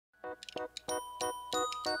I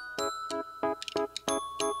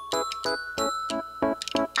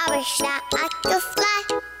wish that I could fly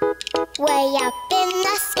way up in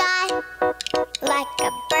the sky like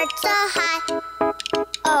a bird so high.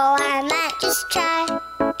 Oh, I might just try.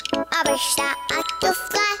 I wish that I could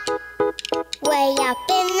fly way up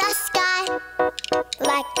in the sky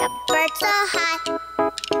like a bird so high.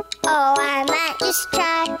 Oh, I might just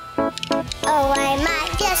try. Oh, I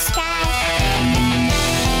might just try.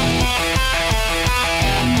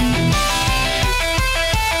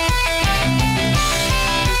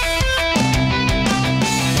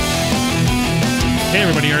 Hey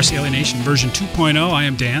everybody, RC Alienation version 2.0. I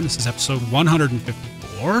am Dan. This is episode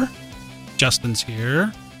 154. Justin's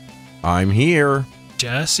here. I'm here.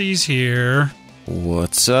 Jesse's here.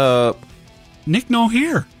 What's up? Nick no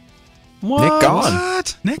here. What? Nick gone.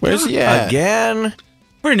 What? Nick Where's gone? he at? Again?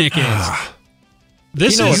 Where Nick is?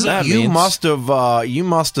 This You know is what that You means.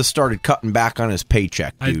 must have started cutting back on his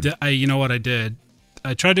paycheck, dude. I you know what I did?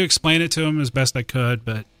 I tried to explain it to him as best I could,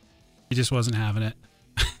 but he just wasn't having it.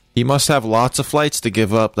 He must have lots of flights to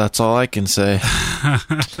give up. That's all I can say.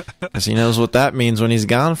 Because he knows what that means when he's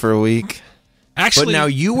gone for a week. Actually, But now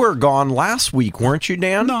you were gone last week, weren't you,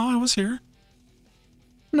 Dan? no, I was here.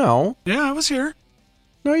 No, Yeah, I was here.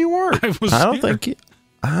 no, you weren't. I was. I don't here. think he...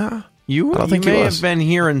 You I don't think he may was. have been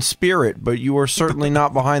here in spirit, but you were certainly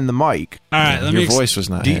not behind the mic. All right, let me. Your voice was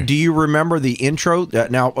not here. Do you remember the intro?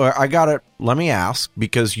 Now, I got it. Let me ask,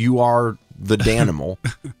 because you are the Danimal.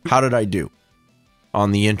 How did I do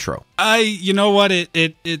on the intro? You know what?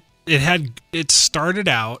 It started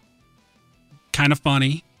out kind of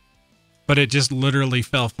funny, but it just literally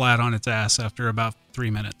fell flat on its ass after about 3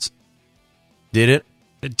 minutes. Did it?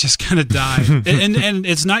 It just kind of died, and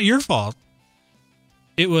it's not your fault.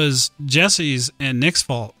 It was Jesse's and Nick's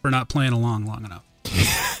fault for not playing along long enough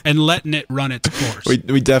and letting it run its course.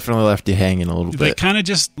 We definitely left you hanging a little They bit. kind of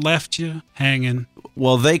just left you hanging.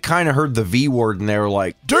 Well, they kind of heard the V word and they were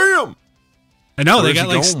like, "Damn!" I know Where's they got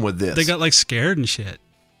he like going with this? They got like scared and shit.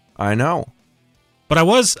 I know. But I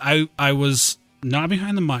was not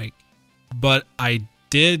behind the mic, but I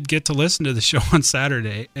did get to listen to the show on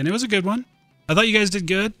Saturday, and it was a good one. I thought you guys did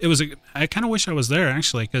good. I kind of wish I was there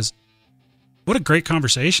actually, because what a great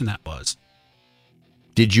conversation that was.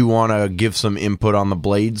 Did you want to give some input on the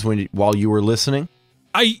blades while you were listening?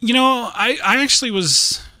 I actually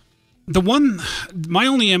was my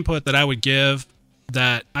only input that I would give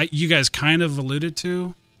that you guys kind of alluded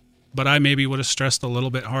to, but I maybe would have stressed a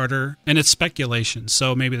little bit harder, and it's speculation,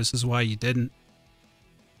 so maybe this is why you didn't.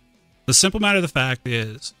 The simple matter of the fact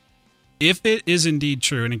is, if it is indeed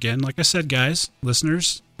true, and again, like I said, guys,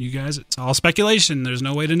 listeners, you guys, it's all speculation. There's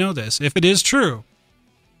no way to know this. If it is true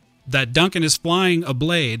that Duncan is flying a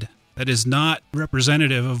blade that is not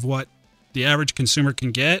representative of what the average consumer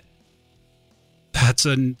can get, that's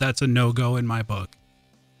a no-go in my book.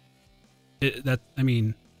 It's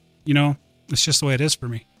just the way it is for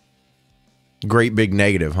me. Great big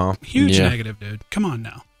negative, huh? Huge Yeah. negative, dude. Come on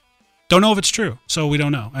now. Don't know if it's true, so we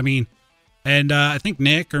don't know. And I think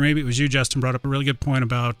Nick, or maybe it was you, Justin, brought up a really good point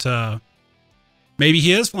about maybe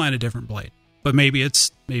he is flying a different blade, but maybe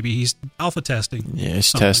he's alpha testing. Yeah, he's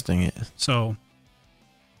something. testing it. So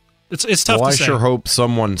it's tough Well, to I say. sure hope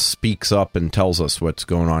someone speaks up and tells us what's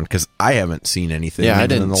going on, because I haven't seen anything. Yeah, I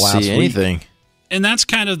even in didn't the last see week. anything. And that's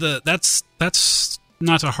kind of that's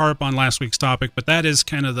not to harp on last week's topic, but that is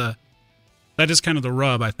kind of the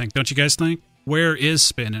rub, I think. Don't you guys think? Where is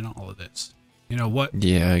Spin in all of this? You know what?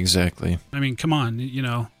 Yeah, exactly. I mean, come on.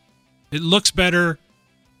 It looks better,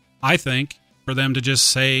 I think, for them to just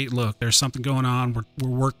say, "Look, there's something going on.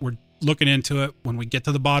 We're looking into it. When we get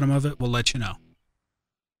to the bottom of it, we'll let you know."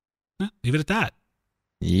 Leave it at that.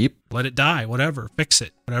 Yep. Let it die. Whatever. Fix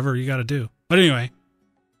it. Whatever you got to do. But anyway,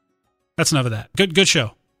 that's enough of that. Good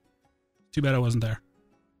show. Too bad I wasn't there.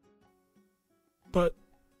 But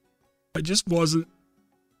I just wasn't.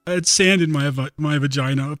 I had sand in my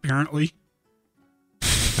vagina, apparently.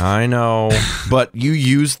 I know, but you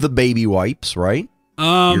used the baby wipes, right?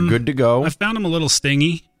 You're good to go. I found them a little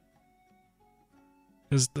stingy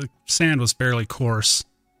because the sand was fairly coarse.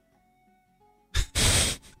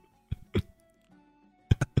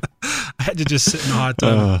 I had to just sit in the hot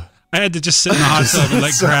tub. And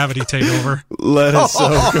let gravity take over. Let it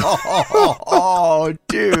soak. Oh,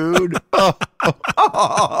 dude.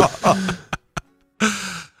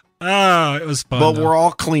 Oh, it was fun. But though. we're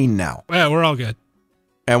all clean now, Yeah, we're all good.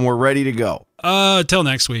 and we're ready to go. Till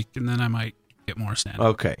next week, and then I might get more sand.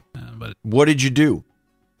 Okay. But What did you do?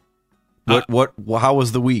 How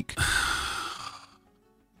was the week?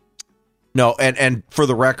 No, and for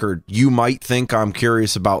the record, you might think I'm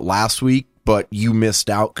curious about last week, but you missed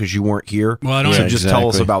out because you weren't here. Well, I don't So have- just tell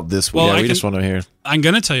us exactly. about this Well, week. Yeah, I we can- just want to hear. I'm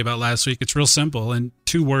going to tell you about last week. It's real simple, and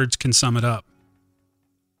 2 words can sum it up.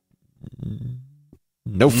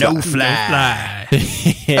 No fly. No fly.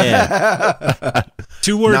 Yeah.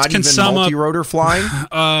 2 words Not can even sum up. multi-rotor flying?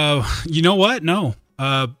 You know what? No.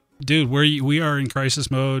 Dude, we are in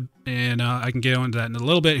crisis mode, and I can get into that in a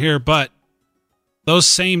little bit here, but those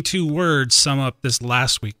same 2 words sum up this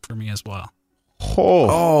last week for me as well. Oh,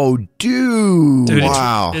 Oh, dude. Dude,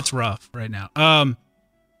 wow. it's rough right now.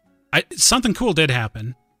 Something cool did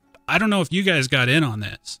happen. I don't know if you guys got in on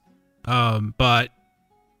this, but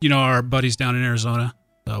you know our buddies down in Arizona,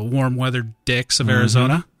 the warm weather dicks of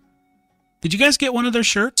Arizona. Did you guys get one of their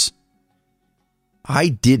shirts? I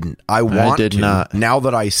didn't. I want did to. not. Now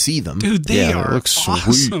that I see them. Dude, they Yeah, that are looks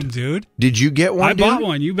awesome, sweet. dude. Did you get one, I dude? bought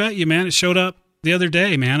one. You bet you, man. It showed up the other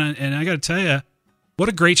day, man. And I got to tell you, what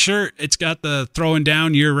a great shirt. It's got the throwing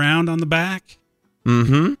down year round on the back.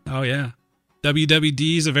 Mm-hmm. Oh, yeah.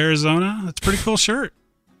 WWDs of Arizona. That's a pretty cool shirt.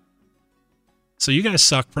 So you guys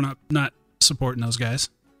suck for not supporting those guys.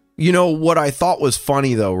 You know, what I thought was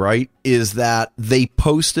funny, though, right, is that they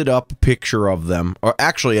posted up a picture of them, or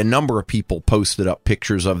actually a number of people posted up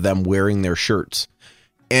pictures of them wearing their shirts.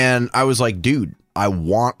 And I was like, dude, I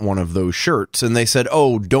want one of those shirts. And they said,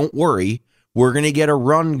 oh, don't worry. We're going to get a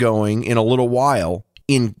run going in a little while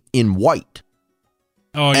in white.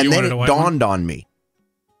 Oh, And you then wanted it a white dawned on me.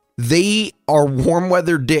 They are warm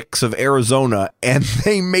weather dicks of Arizona, and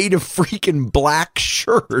they made a freaking black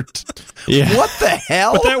shirt. Yeah. What the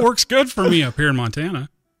hell? But that works good for me up here in Montana.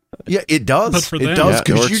 Yeah, it does. But for It them- does Yeah, it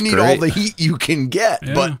because you works need great. all the heat you can get.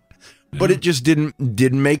 Yeah. But it just didn't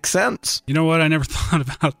make sense. You know what? I never thought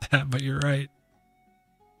about that, but you're right.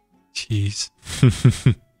 Jeez.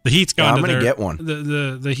 The heat's gone Yeah, I'm to gonna their get one.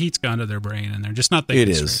 The heat's gone to their brain, and they're just not thinking It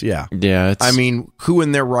is, straight. yeah. Yeah. It's, I mean, who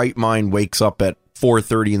in their right mind wakes up at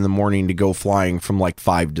 4:30 in the morning to go flying from like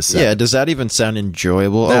 5 to 7? yeah. Does that even sound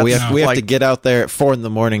enjoyable? That's- We have like- to get out there at 4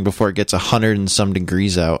 a.m. before it gets 100 and some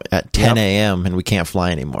degrees out at 10 a.m. and we can't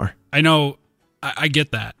fly anymore. I know. I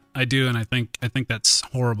get that. I do, and I think that's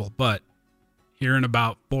horrible. But here in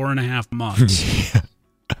about 4.5 months,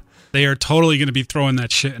 they are totally going to be throwing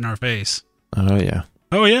that shit in our face. Oh yeah.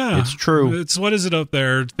 Oh yeah, It's true. It's what is it up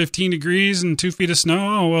there? 15 degrees and 2 feet of snow.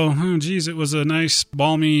 Oh well, oh geez, it was a nice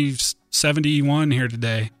balmy 71 here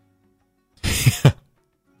today.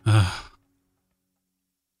 Well,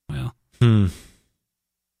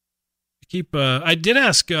 I did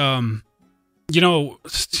ask. You know,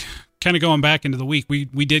 kind of going back into the week, we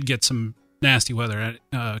did get some nasty weather.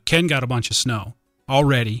 Ken got a bunch of snow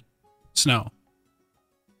already, and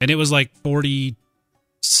it was like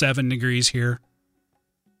 47 degrees here.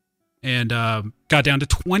 And got down to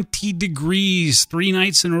 20 degrees 3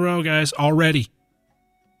 nights in a row, guys, already.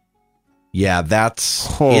 Yeah, that's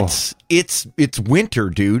Oh. it's winter,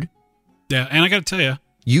 dude. Yeah, and I got to tell you,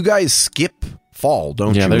 You guys skip fall,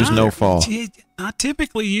 don't Yeah, you? there's no fall. Not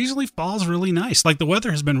typically. Usually fall's really nice. Like the weather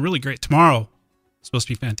has been really great. Tomorrow it's supposed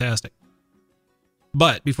to be fantastic.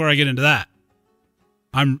 But before I get into that,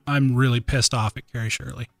 I'm really pissed off at Kerry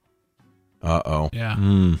Shirley. Uh-oh. Yeah.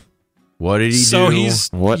 What did he So do? he's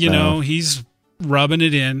What now? he's rubbing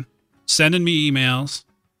it in, sending me emails.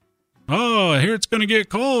 Oh, I hear it's going to get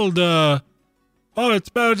cold. It's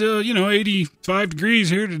about 85 degrees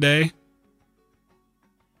here today.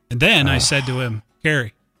 And then I said to him,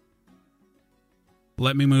 Kerry,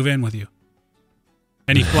 let me move in with you.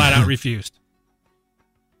 And he flat out refused.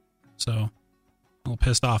 So, a little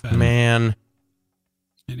pissed off at him. Man.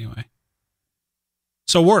 Anyway.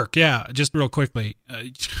 So work, yeah, just real quickly.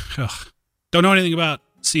 Don't know anything about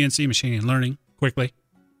CNC machining. Learning quickly.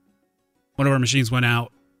 One of our machines went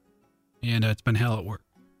out, and it's been hell at work.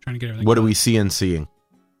 Trying to get everything What are done. we seeing?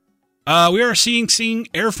 We are seeing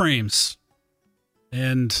airframes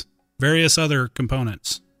and various other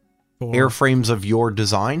components. For, Airframes of your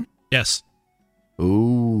design? Yes.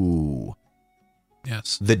 Ooh.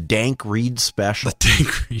 Yes. The Dank Reed special, The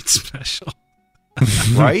Tank Reed special.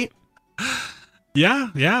 right?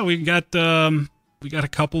 Yeah. We got a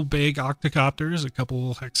couple big octocopters, a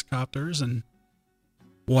couple hexacopters, and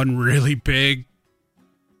one really big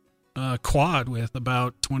quad with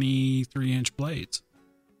about 23-inch blades.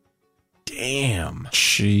 Damn.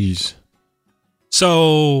 Jeez.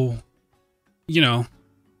 So,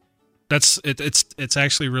 that's it's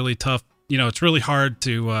actually really tough. It's really hard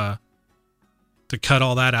to cut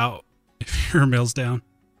all that out if your mill's down.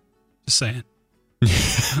 Just saying.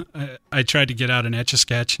 I tried to get out an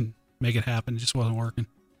Etch-a-Sketch and make it happen. It just wasn't working.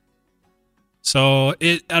 So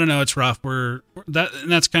I don't know. It's rough. And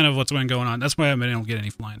that's kind of what's been going on. That's why I haven't been able to get any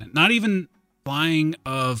flying in. Not even flying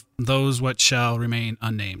of those what shall remain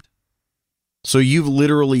unnamed. So you've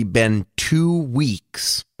literally been 2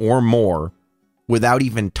 weeks or more without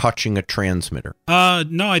even touching a transmitter.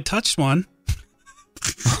 No, I touched one.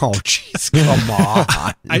 Oh, jeez, come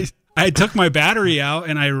on. I took my battery out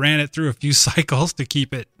and I ran it through a few cycles to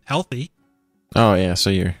keep it healthy. Oh yeah, so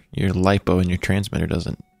your LiPo in your transmitter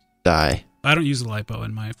doesn't die. I don't use a LiPo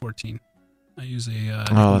in my 14. I use a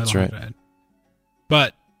Oh, that's right. Ed.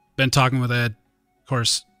 But been talking with Ed. Of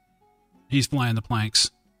course, he's flying the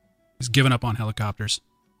planks. He's given up on helicopters.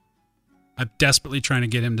 I'm desperately trying to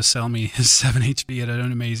get him to sell me his 7 HP at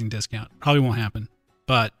an amazing discount. Probably won't happen.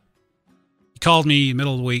 But he called me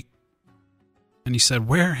middle of the week and he said,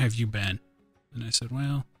 "Where have you been?" And I said,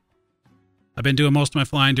 "Well, I've been doing most of my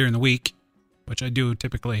flying during the week, which I do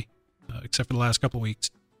typically, except for the last couple of weeks,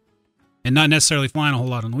 and not necessarily flying a whole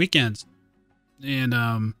lot on the weekends."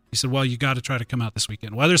 And he said, "Well, you got to try to come out this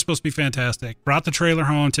weekend. Weather's supposed to be fantastic. Brought the trailer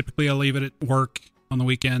home. Typically, I'll leave it at work on the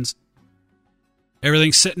weekends.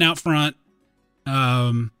 Everything's sitting out front.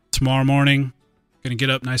 Tomorrow morning, gonna get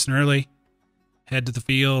up nice and early, head to the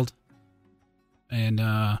field, and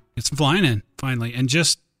get some flying in finally. And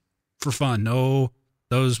just for fun, no,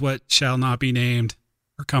 those what shall not be named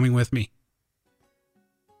are coming with me."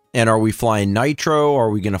 And are we flying nitro? Are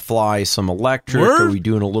we going to fly some electric? Are we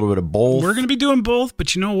doing a little bit of both? We're going to be doing both,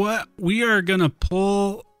 but you know what? We are going to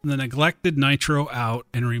pull the neglected nitro out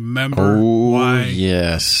and remember why.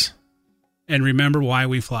 Yes. And remember why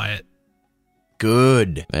we fly it.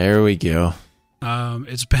 Good. There we go.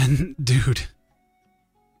 It's been, dude.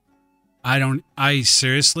 I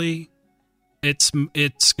seriously,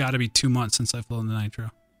 it's got to be 2 months since I've flown the nitro.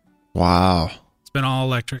 Wow. It's been all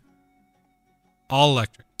electric. All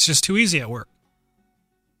electric. It's just too easy at work.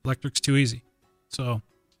 Electric's too easy. So.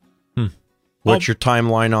 What's your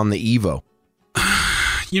timeline on the Evo?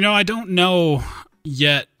 I don't know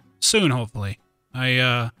yet. Soon, hopefully.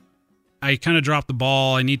 I kind of dropped the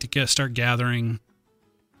ball. I need to start gathering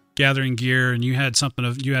gear, and you had a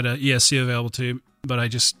ESC available too, but I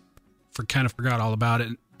just kind of forgot all about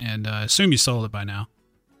it, and I assume you sold it by now.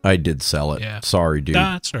 I did sell it. Yeah. Sorry, dude.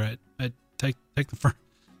 That's all right. I take the first.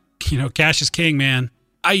 Cash is king, man.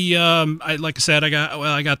 I like I said,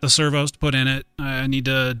 I got the servos to put in it. I need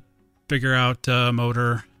to figure out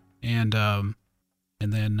motor and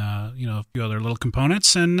then a few other little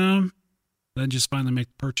components, and then just finally make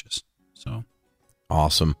the purchase. So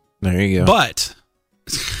awesome. There you go. But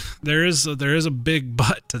there is a big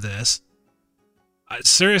but to this.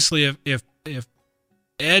 Seriously, if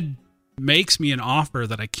Ed makes me an offer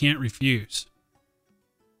that I can't refuse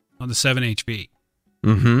on the 7 HV,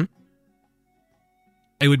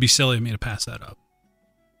 it would be silly of me to pass that up.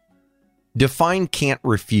 Define can't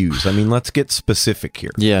refuse. I mean, let's get specific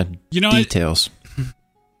here. Yeah, details.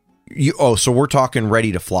 So we're talking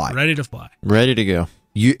ready to fly. Ready to fly. Ready to go.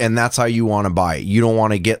 And that's how you want to buy it. You don't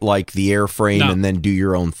want to get like the airframe and then do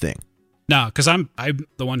your own thing. No, because I'm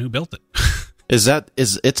the one who built it.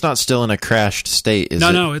 It's not still in a crashed state, is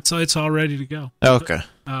it? No, it's all ready to go. Okay.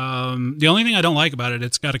 The only thing I don't like about it,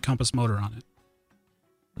 it's got a compass motor on it.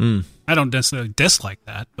 I don't necessarily dislike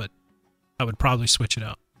that, but I would probably switch it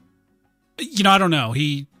out. I don't know.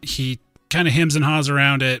 He kind of hems and haws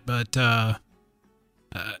around it, but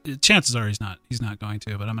chances are he's not going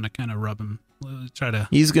to. But I'm going to kind of rub him.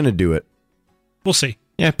 He's going to do it. We'll see.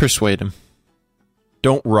 Yeah, persuade him.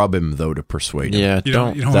 Don't rub him though to persuade him. Yeah,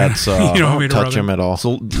 don't. You don't touch him at all. It's a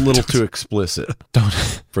little too explicit. Don't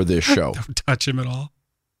for this show. Don't touch him at all.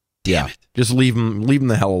 Yeah, just leave him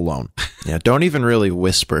the hell alone. Yeah, don't even really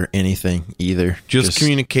whisper anything either. Just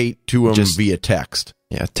communicate to him via text.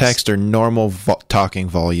 Yeah, text or normal talking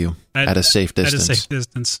volume at a safe distance. At a safe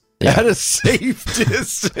distance. Yeah. At a safe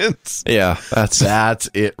distance. Yeah, that's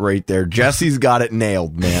it right there. Jesse's got it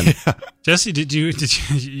nailed, man. Yeah. Jesse,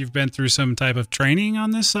 you've been through some type of training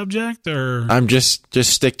on this subject, or I'm just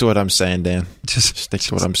stick to what I'm saying, Dan. Just stick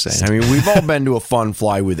to what I'm saying. I mean, we've all been to a fun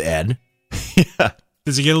fly with Ed. Yeah.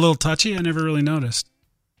 Does he get a little touchy? I never really noticed.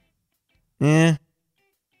 Yeah.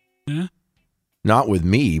 Not with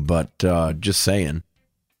me, but just saying.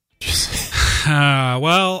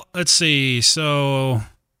 Well, let's see. So,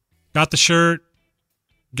 got the shirt.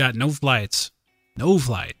 Got no flights.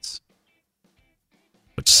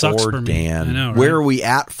 Which sucks Poor for me. Dan. I know, right? Where are we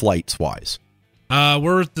at flights wise? I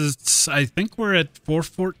think we're at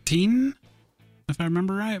 414, if I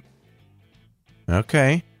remember right.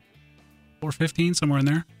 Okay. 415, somewhere in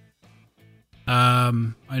there.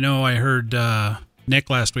 I know I heard Nick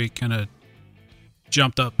last week kind of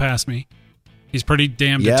jumped up past me. He's pretty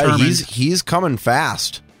damn determined. He's coming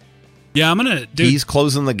fast. Yeah, I'm gonna do. He's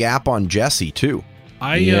closing the gap on Jesse too.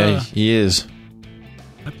 He is.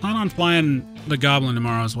 I plan on flying the Goblin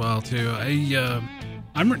tomorrow as well too.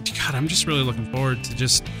 I'm just really looking forward to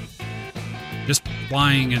just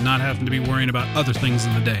flying and not having to be worrying about other things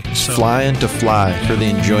in the day. So Flying to fly for the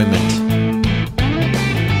enjoyment.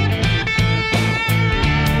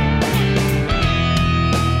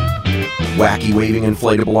 Wacky waving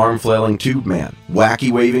inflatable arm flailing tube man.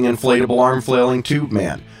 Wacky waving inflatable arm flailing tube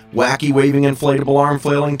man. Wacky waving inflatable arm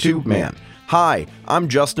flailing tube man. Hi, I'm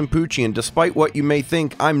Justin Pucci, and despite what you may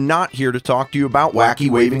think, I'm not here to talk to you about wacky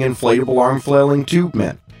waving inflatable arm flailing tube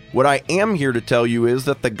men. What I am here to tell you is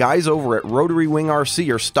that the guys over at Rotary Wing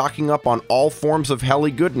RC are stocking up on all forms of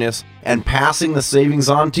heli goodness and passing the savings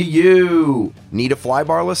on to you. Need a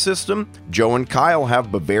flybarless system? Joe and Kyle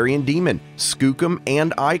have Bavarian Demon, Skookum,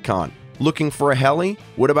 and Icon. Looking for a heli?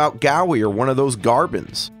 What about Gowie or one of those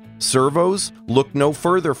Garbins? Servos? Look no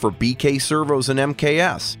further for BK Servos and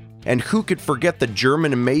MKS. And who could forget the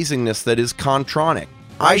German amazingness that is Contronic?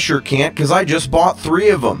 I sure can't, because I just bought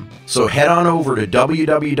 3 of them. So head on over to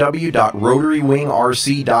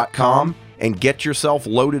www.rotarywingrc.com and get yourself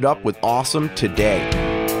loaded up with awesome today.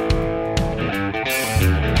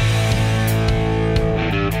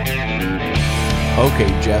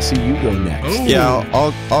 Okay, Jesse, you go next. Oh.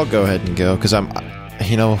 Yeah, I'll go ahead and go because I'm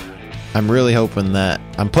really hoping that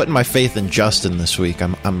I'm putting my faith in Justin this week.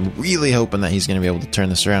 I'm really hoping that he's going to be able to turn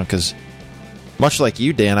this around because, much like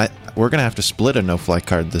you, Dan, we're going to have to split a no-fly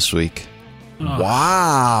card this week.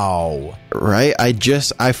 Wow. Right? I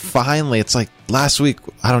finally, it's like last week,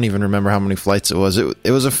 I don't even remember how many flights it was. It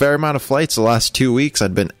was a fair amount of flights the last 2 weeks.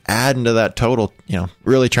 I'd been adding to that total,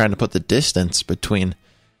 really trying to put the distance between,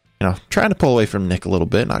 trying to pull away from Nick a little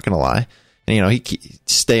bit, not going to lie. And, he's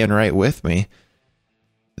staying right with me.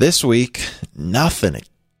 This week, nothing.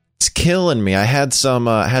 It's killing me. I had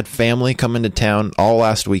had family come into town all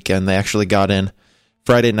last weekend. They actually got in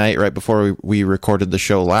Friday night right before we recorded the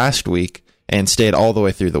show last week and stayed all the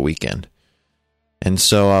way through the weekend. And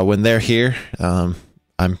so when they're here, I'm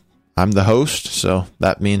the host, so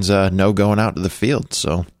that means no going out to the field.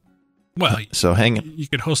 So hanging. You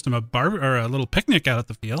could host them a little picnic out at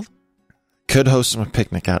the field. Could host them a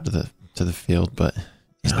picnic out to the field, but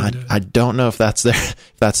I don't know if that's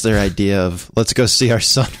their idea of let's go see our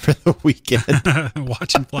son for the weekend.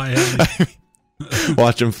 Watch him fly helis.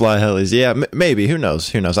 Watch him fly helis. Yeah, maybe. Who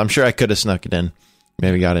knows? I'm sure I could have snuck it in.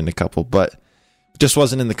 Maybe got in a couple, but just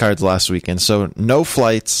wasn't in the cards last weekend. So no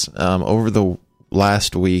flights over the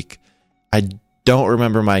last week. I don't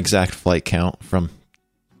remember my exact flight count from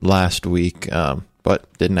last week, but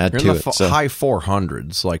didn't add to it. So high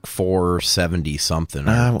 400s, like 470 something.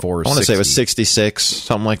 I want to say it was 66,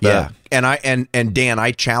 something like that. Yeah, and Dan,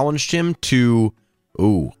 I challenged him to.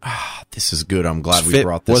 This is good. I'm glad we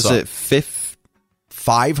brought this up. Was it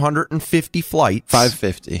 550 flights?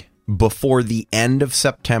 550 before the end of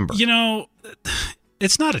September.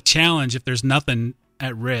 It's not a challenge if there's nothing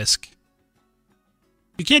at risk.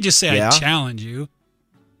 You can't just say I challenge you.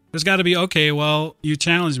 There's got to be, okay, well, you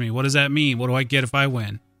challenged me. What does that mean? What do I get if I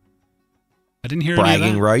win? I didn't hear any of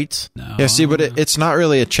bragging that. rights. No. Yeah, see, but it's not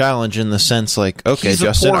really a challenge in the sense like, okay, He's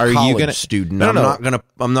Justin, a poor are you college gonna student? No,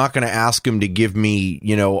 I'm not gonna ask him to give me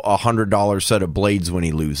 $100 set of blades when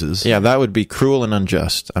he loses. Yeah, that would be cruel and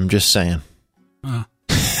unjust. I'm just saying. Yeah.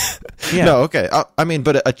 No, okay.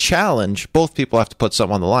 But a challenge, both people have to put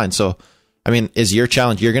something on the line. So, is your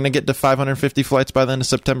challenge you're going to get to 550 flights by the end of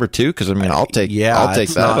September too? Because I'll take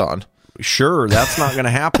that on. Sure, that's not going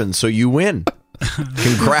to happen. So you win.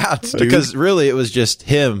 Congrats, dude. Because really, it was just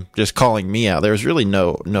him just calling me out. There was really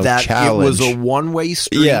no challenge. It was a one-way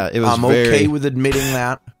street. Yeah, it was. I'm okay with admitting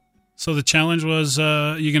that. So the challenge was,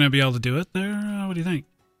 you going to be able to do it there? What do you think?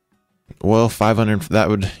 Well, 500. That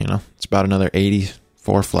would, it's about another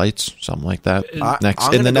 84 flights, something like that.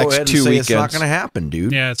 In the next 2 weekends, it's not going to happen,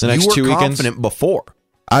 dude. Yeah, it's the next 2 weekends. Confident before.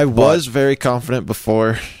 I was very confident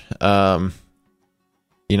before.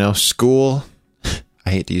 School. I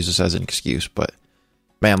hate to use this as an excuse, but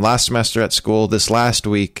man, last semester at school, this last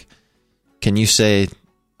week, can you say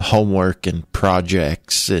homework and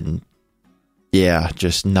projects and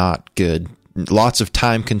just not good. Lots of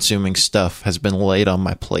time-consuming stuff has been laid on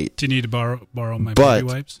my plate. Do you need to borrow my baby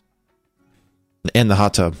wipes? And the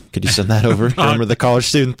hot tub. Could you send that over? Remember the college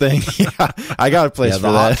student thing? Yeah, I got a place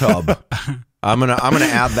for that. Hot tub. I'm gonna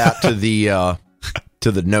add that to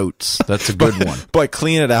the notes. That's a good one. Boy,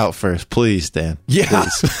 clean it out first, please, Dan. Yeah.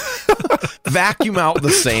 Vacuum out the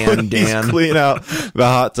sand, Dan. Clean out the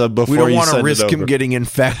hot tub before you send it over. We don't want to risk him getting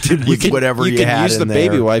infected with whatever you had in there. You can use the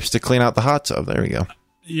baby wipes to clean out the hot tub. There we go.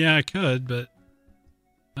 Yeah, I could, but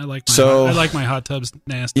I like my hot tubs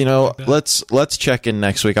nasty. You know, like that. let's check in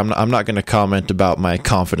next week. I'm not going to comment about my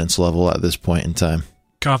confidence level at this point in time.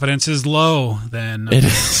 Confidence is low. Then It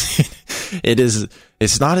is. It is.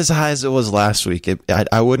 It's not as high as it was last week.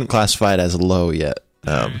 I wouldn't classify it as low yet.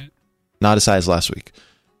 Right. Not as high as last week.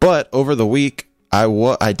 But over the week,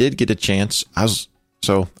 I did get a chance. I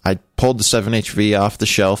pulled the 7HV off the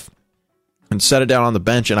shelf and set it down on the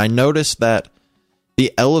bench, and I noticed that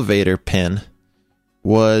the elevator pin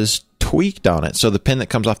was tweaked on it. So the pin that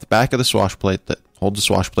comes off the back of the swash plate that holds the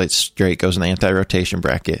swash plate straight goes in the anti-rotation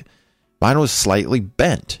bracket. Mine was slightly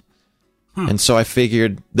bent. And so I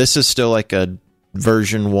figured this is still like a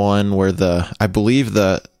version 1 where I believe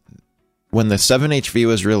when the 7HV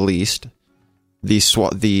was released, the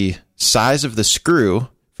size of the screw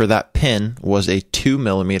for that pin was a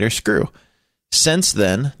 2mm screw. Since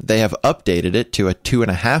then, they have updated it to a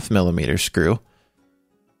 2.5mm screw,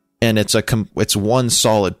 and it's one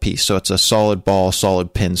solid piece, so it's a solid ball,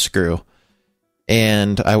 solid pin screw.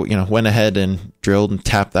 And I went ahead and drilled and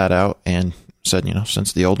tapped that out, and said,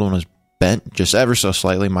 since the old one was bent just ever so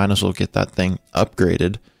slightly, might as well get that thing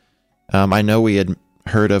upgraded. I know we had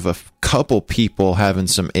heard of a couple people having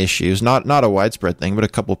some issues, not a widespread thing, but a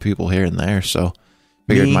couple people here and there. So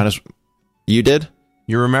figured you did?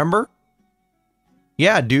 You remember?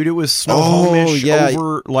 Yeah, dude, it was Snohomish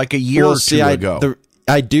over like a year or two ago.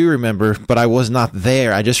 I do remember, but I was not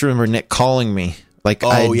there. I just remember Nick calling me. Like,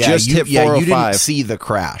 just hit 405. Yeah, you didn't see the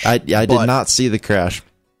crash. I did not see the crash.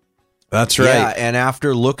 That's right. Yeah, and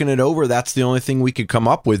after looking it over, that's the only thing we could come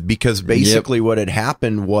up with, because basically what had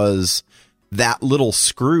happened was that little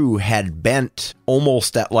screw had bent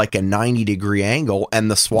almost at like a 90-degree angle,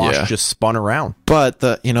 and the swash just spun around. But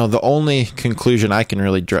the only conclusion I can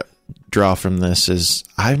really draw from this is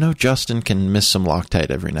I know Justin can miss some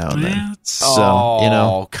Loctite every now and then.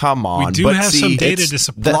 So, come on. We do have some data to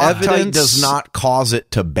support the that. Loctite does not cause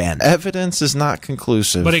it to bend. Evidence is not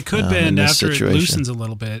conclusive. But it could bend after it loosens a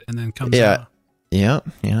little bit and then comes out. Yeah,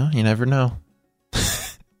 you never know.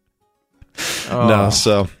 No,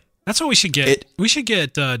 so that's what we should get. We should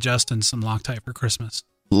get Justin some Loctite for Christmas.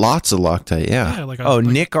 Lots of Loctite, yeah.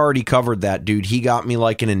 Nick already covered that, dude. He got me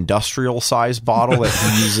like an industrial size bottle that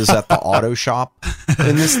he uses at the auto shop.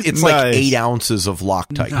 And it's like 8 ounces of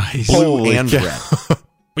Loctite. Nice. Blue and red.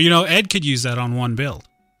 Well, Ed could use that on one build.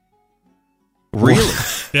 Really?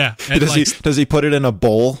 Yeah. Does he put it in a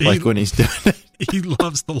bowl when he's doing it? He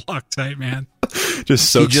loves the Loctite, man. He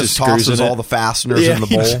just tosses all the fasteners in the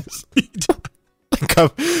bowl.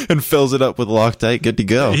 And fills it up with Loctite. Good to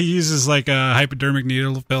go. He uses like a hypodermic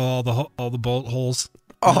needle to fill all the bolt holes.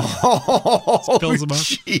 Oh, fills them up.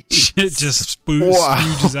 Shit just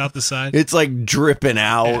spooges out the side. It's like dripping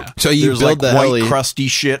out. Yeah. So you build like white crusty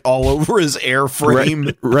shit all over his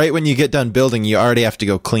airframe. Right when you get done building, you already have to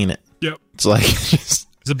go clean it. Yep. It's like he's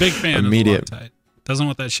a big fan of the Loctite. Doesn't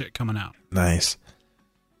want that shit coming out. Nice.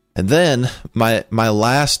 And then my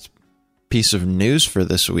last piece of news for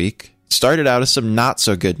this week started out as some not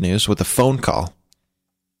so good news with a phone call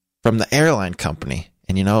from the airline company.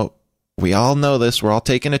 And we all know this. We're all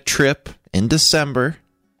taking a trip in December.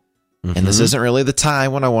 Mm-hmm. And this isn't really the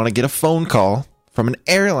time when I want to get a phone call from an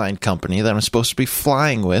airline company that I'm supposed to be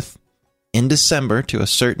flying with in December to a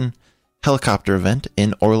certain helicopter event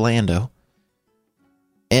in Orlando.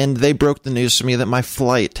 And they broke the news to me that my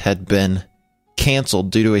flight had been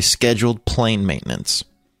canceled due to a scheduled plane maintenance.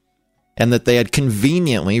 And that they had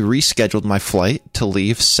conveniently rescheduled my flight to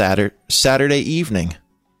leave Saturday evening.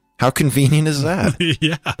 How convenient is that?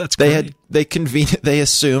 Yeah, that's great. They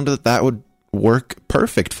assumed that would work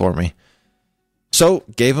perfect for me. So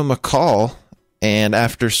gave them a call, and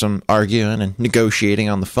after some arguing and negotiating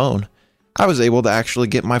on the phone, I was able to actually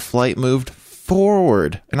get my flight moved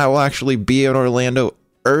forward, and I will actually be in Orlando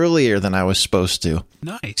earlier than I was supposed to.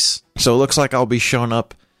 Nice. So it looks like I'll be showing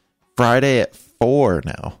up Friday at 4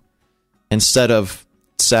 now, instead of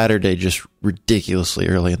Saturday just ridiculously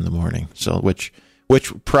early in the morning. So which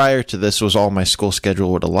prior to this was all my school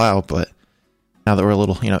schedule would allow, but now that we're a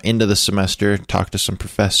little, into the semester, talked to some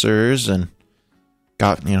professors and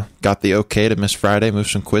got the okay to miss Friday, move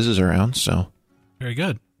some quizzes around. So very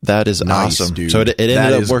good. That is nice, awesome. Dude. So it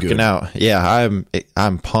ended up working out. Yeah,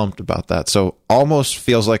 I'm pumped about that. So almost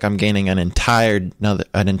feels like I'm gaining an entire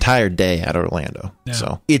day at Orlando. Yeah.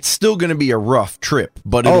 So it's still going to be a rough trip,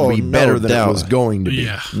 but it'll be better than it was going to be.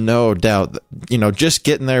 Yeah. No doubt. Just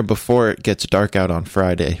getting there before it gets dark out on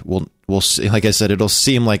Friday, we'll see. Like I said, it'll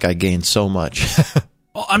seem like I gained so much.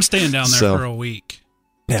 Well, I'm staying down there for a week.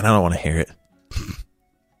 Man, I don't want to hear it.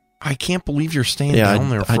 I can't believe you're staying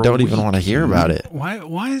down there for I don't even want to hear about it.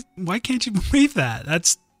 Why can't you believe that?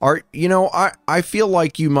 That's I feel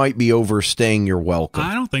like you might be overstaying your welcome.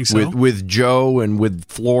 I don't think so. With Joe and with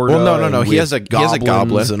Florida. Well, no. He has a goblin.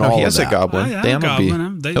 And No, all he has of a that. goblin. I Dan will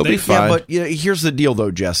goblin. he'll be fine. Yeah, but here's the deal,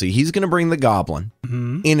 though, Jesse. He's going to bring the goblin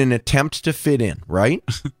in an attempt to fit in, right?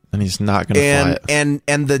 And he's not going to fly it.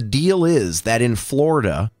 And the deal is that in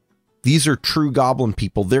Florida, these are true goblin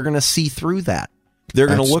people. They're going to see through that. They're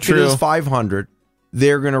going to That's look true. at his 500.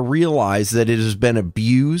 They're going to realize that it has been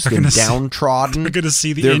abused They're and gonna see- downtrodden. They're going to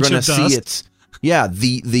see the They're inch going to of see dust. its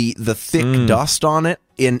the thick dust on it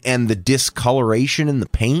and the discoloration in the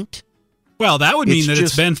paint. Well, that would mean It's that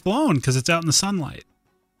just- it's been flown because it's out in the sunlight.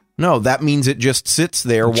 No, that means it just sits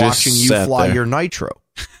there Just watching you sat fly there. your nitro.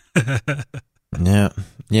 Yeah.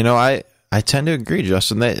 I tend to agree,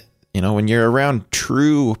 Justin, that, when you're around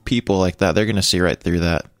true people like that, they're going to see right through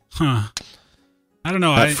that. Huh. I don't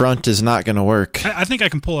know. That front is not going to work. I think I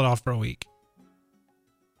can pull it off for a week.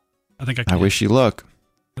 I think I can. I wish you luck.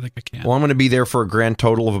 I think I can. Well, I'm going to be there for a grand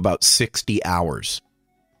total of about 60 hours.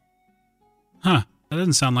 Huh. That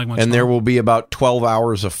doesn't sound like much And there fun. will be about 12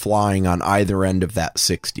 hours of flying on either end of that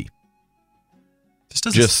 60. This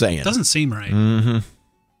doesn't, just saying. Doesn't seem right. Mm-hmm.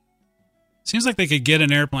 Seems like they could get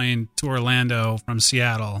an airplane to Orlando from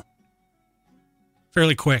Seattle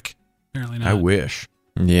fairly quick. Apparently not. I wish.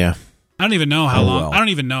 Yeah. I don't even know how Oh, long. well. I don't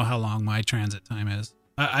even know how long my transit time is.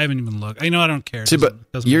 I haven't even looked. I don't care. It See, doesn't-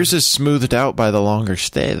 but doesn't yours matter. is smoothed out by the longer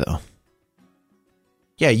stay, though.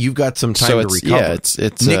 Yeah, you've got some time So to it's, recover. yeah, it's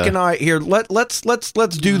Nick and I here. Let's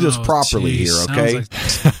do this Oh, properly geez, here, sounds okay? like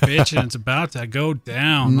bitch, and it's about to go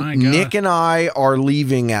down. My God. Nick and I are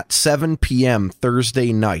leaving at 7 p.m.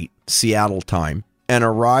 Thursday night, Seattle time, and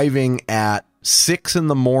arriving at 6 in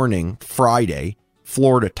the morning Friday,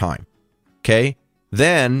 Florida time. Okay?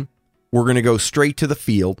 Then we're going to go straight to the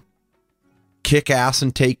field, kick ass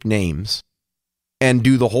and take names, and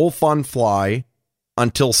do the whole fun fly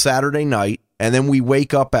until Saturday night. And then we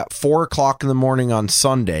wake up at 4 o'clock in the morning on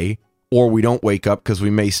Sunday, or we don't wake up because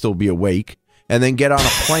we may still be awake, and then get on a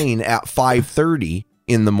plane at 5:30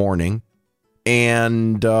 in the morning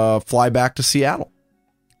and fly back to Seattle.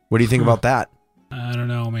 What do you think about that? I don't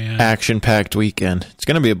know, man. action-packed weekend. It's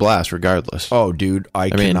going to be a blast regardless. Oh, dude, I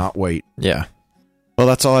mean, cannot wait. Yeah. Well,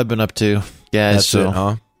 that's all I've been up to, guys. That's so, it,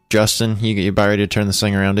 huh? Justin, you about ready to turn this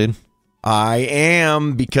thing around, dude? I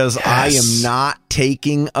am, because I Yes. am not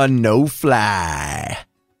taking a no-fly.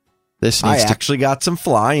 This I needs to actually got some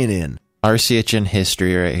flying in. RCHN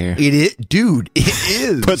history right here. Dude, it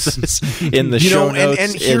is. Put this in the You show know, notes.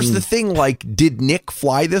 and here's the thing, like, did Nick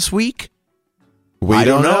fly this week? we I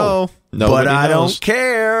don't don't know. but Nobody I knows. don't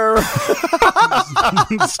care.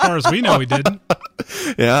 As far as we know, he didn't.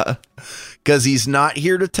 Yeah. Because he's not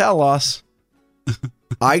here to tell us.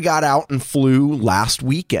 I got out and flew last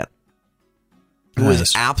weekend. It was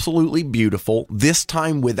Nice. absolutely beautiful. This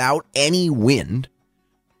time without any wind.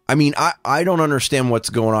 I mean, I don't understand what's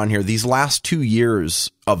going on here. These last 2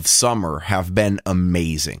 years of summer have been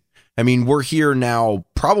amazing. I mean, we're here now,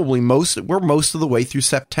 probably we're most of the way through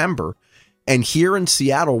September. And here in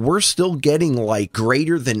Seattle, we're still getting like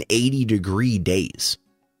greater than 80-degree days.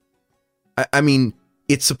 I mean,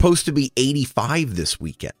 it's supposed to be 85 this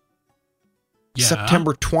weekend. Yeah.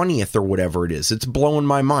 September 20th or whatever it is. It's blowing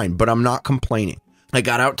my mind, but I'm not complaining. I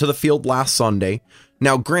got out to the field last Sunday.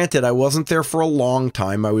 Now, granted, I wasn't there for a long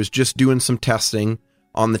time. I was just doing some testing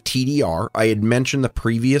on the TDR. I had mentioned the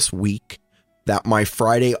previous week that my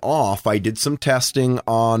Friday off, I did some testing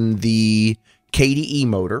on the KDE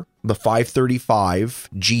motor, the 535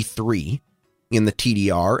 G3 in the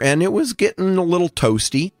TDR, and it was getting a little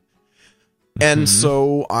toasty. And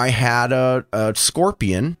so I had a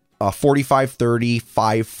Scorpion, a 4530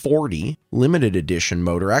 540 limited edition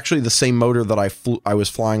motor, actually the same motor that I was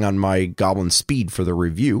flying on my Goblin Speed for the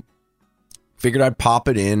review. Figured I'd pop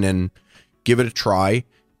it in and give it a try,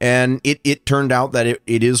 and it turned out that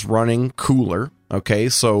it is running cooler. Okay,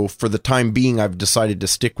 so for the time being, I've decided to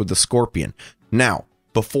stick with the Scorpion. Now,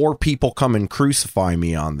 before people come and crucify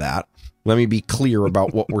me on that, let me be clear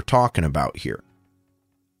about what we're talking about here.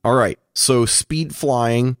 All right, so speed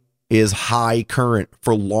flying is high current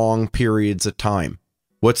for long periods of time.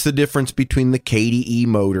 What's the difference between the KDE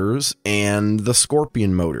motors and the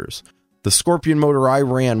Scorpion motors? The Scorpion motor I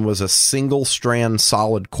ran was a single strand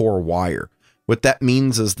solid core wire. What that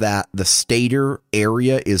means is that the stator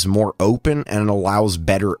area is more open and it allows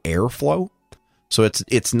better airflow. So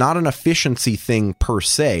it's not an efficiency thing per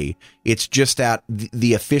se. It's just at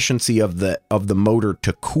the efficiency of the motor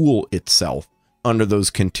to cool itself under those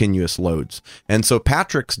continuous loads. And so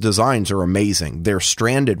Patrick's designs are amazing. They're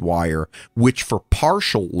stranded wire, which for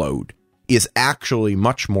partial load is actually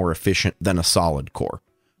much more efficient than a solid core.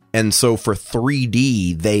 And so for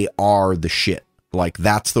 3D, they are the shit. Like,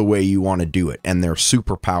 that's the way you want to do it. And they're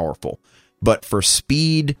super powerful. But for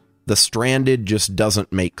speed, the Stranded just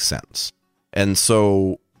doesn't make sense. And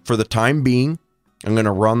so for the time being, I'm going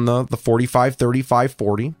to run the 45, 35,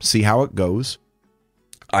 40, see how it goes.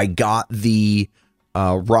 I got the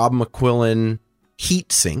Rob McQuillan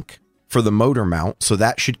heat sink for the motor mount, so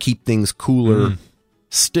that should keep things cooler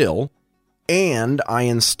still. And I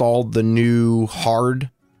installed the new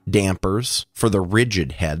hard dampers for the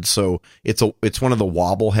rigid head. So it's one of the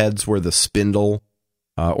wobble heads where the spindle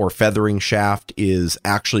or feathering shaft is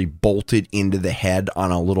actually bolted into the head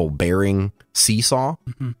on a little bearing seesaw.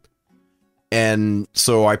 Mm-hmm. And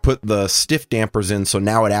so I put the stiff dampers in, so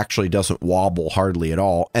now it actually doesn't wobble hardly at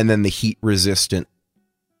all. And then the heat resistant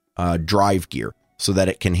drive gear so that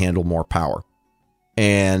it can handle more power.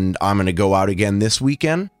 And I'm going to go out again this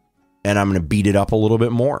weekend and I'm going to beat it up a little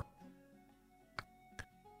bit more.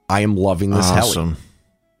 I am loving this heli.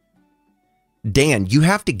 Dan, you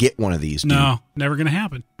have to get one of these, dude. No, never going to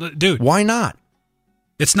happen. Dude. Why not?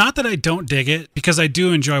 It's not that I don't dig it, because I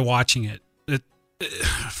do enjoy watching it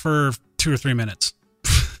for 2 or 3 minutes.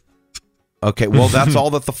 Okay, well, that's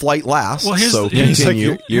all that the flight lasts. Well, so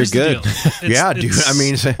continue. You're good. Yeah, dude. I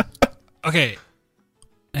mean... Okay.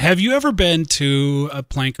 Have you ever been to a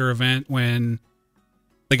Planker event when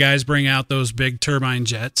the guys bring out those big turbine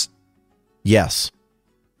jets? Yes.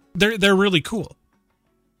 They're really cool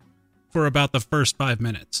for about the first 5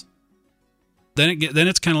 minutes. Then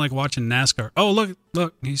it's kind of like watching NASCAR. Oh,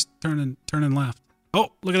 look, he's turning left.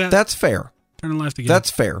 Oh, look at that. That's fair. Turning left again.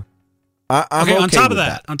 That's fair. I'm okay on top of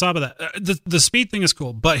that. On top of that, the speed thing is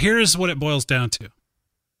cool, but here's what it boils down to,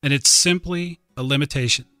 and it's simply a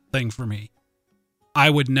limitation thing for me. I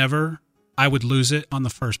would lose it on the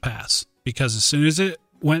first pass, because as soon as it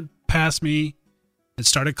went past me and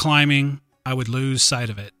started climbing, I would lose sight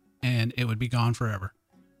of it and it would be gone forever.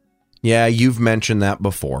 Yeah, you've mentioned that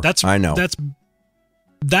before. I know.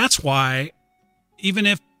 That's why, even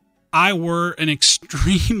if I were an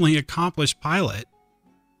extremely accomplished pilot,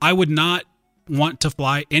 I would not want to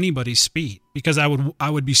fly anybody's speed, because I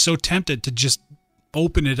would be so tempted to just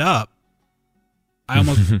open it up.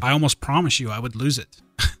 I almost promise you I would lose it.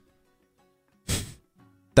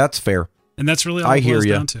 That's fair. And that's really all it boils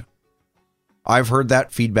down to. I've heard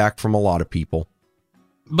that feedback from a lot of people.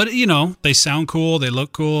 But they sound cool, they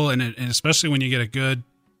look cool, and especially when you get a good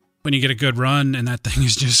run and that thing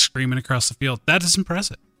is just screaming across the field, that is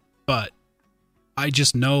impressive. But I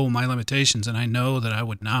just know my limitations, and I know that I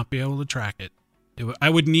would not be able to track it. I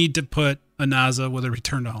would need to put a NASA with a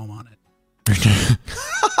return to home on it.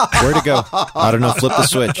 Where to go? I don't know. Flip the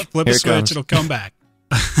switch. Flip the switch. It'll come back.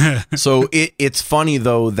 So it's funny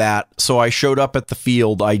though so I showed up at the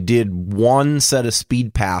field. I did one set of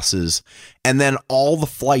speed passes, and then all the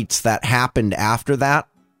flights that happened after that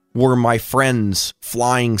were my friends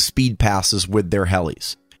flying speed passes with their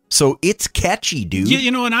helis. So it's catchy, dude.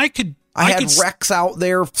 Yeah, and I had Rex out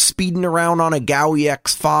there speeding around on a Gaui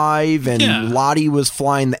X5, and Lottie was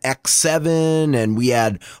flying the X7, and we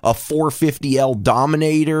had a 450L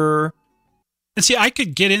Dominator. And see, I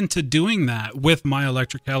could get into doing that with my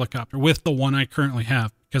electric helicopter, with the one I currently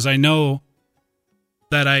have, because I know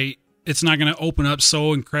that it's not going to open up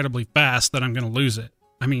so incredibly fast that I'm going to lose it.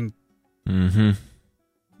 I mean, I'm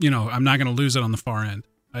not going to lose it on the far end.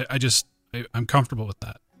 I'm comfortable with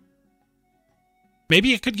that.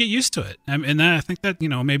 Maybe I could get used to it. And I think that,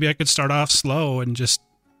 maybe I could start off slow and just,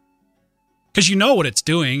 because you know what it's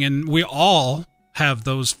doing. And we all have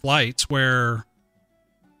those flights where,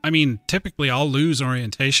 typically I'll lose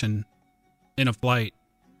orientation in a flight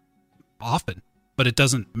often, but it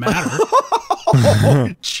doesn't matter.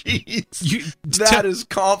 Oh, jeez. That is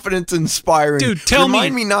confidence inspiring. Dude,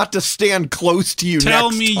 Remind me not to stand close to you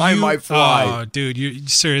next time I fly. Oh, dude, you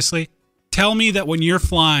seriously? Tell me that when you're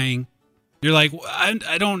flying, you're like,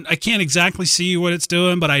 I can't exactly see what it's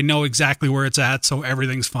doing, but I know exactly where it's at, so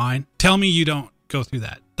everything's fine. Tell me you don't go through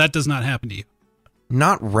that. That does not happen to you.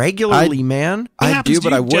 Not regularly, man. I do,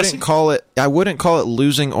 but I wouldn't call it. I wouldn't call it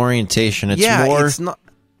losing orientation. It's more not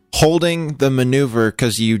holding the maneuver,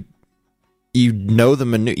 because you know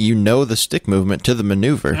the stick movement to the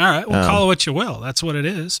maneuver. All right, well, call it what you will. That's what it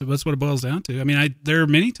is. That's what it boils down to. There are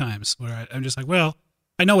many times where I'm just like, well,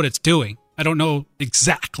 I know what it's doing. I don't know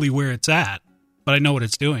exactly where it's at, but I know what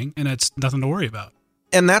it's doing, and it's nothing to worry about.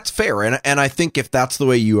 And that's fair. And I think if that's the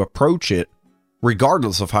way you approach it,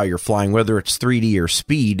 regardless of how you're flying, whether it's 3D or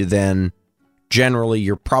speed, then generally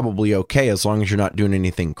you're probably okay as long as you're not doing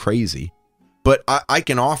anything crazy. But I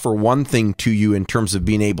can offer one thing to you in terms of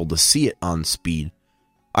being able to see it on speed.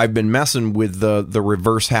 I've been messing with the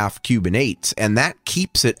reverse half Cuban 8s, and that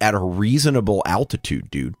keeps it at a reasonable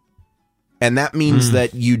altitude, dude. And that means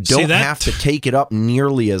that you don't have to take it up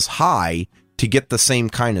nearly as high to get the same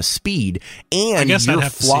kind of speed, and you're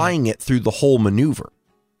flying it through the whole maneuver.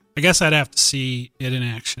 I guess I'd have to see it in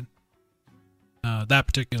action, that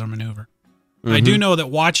particular maneuver. Mm-hmm. I do know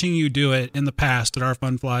that watching you do it in the past at our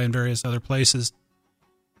Fun Fly and various other places,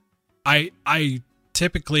 I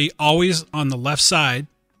typically always on the left side,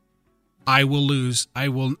 I will lose.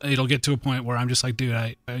 It'll get to a point where I'm just like, dude,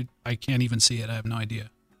 I can't even see it. I have no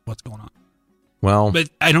idea what's going on. Well,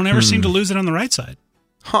 but I don't ever seem to lose it on the right side.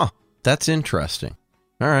 Huh. That's interesting.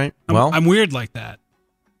 All right. I'm weird like that.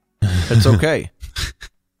 It's okay.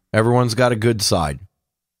 Everyone's got a good side.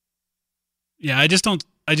 Yeah, I just don't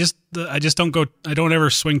go. I don't ever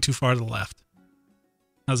swing too far to the left.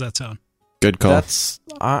 How's that sound? Good call.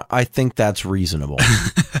 I think that's reasonable.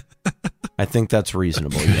 I think that's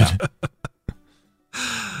reasonable. Yeah.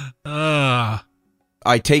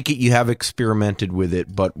 I take it you have experimented with it,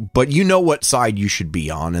 but you know what side you should be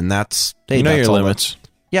on, and that's you know your limits.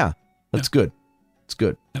 That's good. It's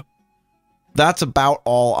good. Yep. That's about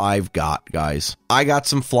all I've got, guys. I got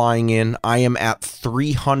some flying in. I am at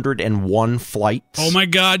 301 flights. Oh my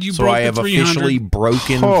God, so I have officially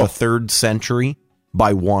broken the third century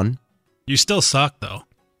by one. You still suck, though.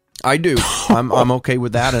 I do. I'm okay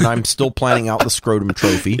with that, and I'm still planning out the Scrotum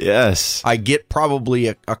Trophy. Yes. I get probably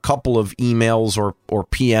a couple of emails or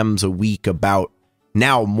PMs a week about,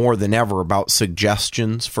 now more than ever, about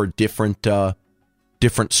suggestions for different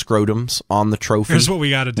scrotums on the trophy. Here's what we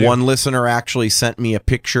got to do. One listener actually sent me a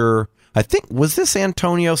picture. I think, was this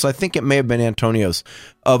Antonios? I think it may have been Antonios,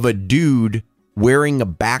 of a dude wearing a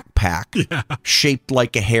backpack shaped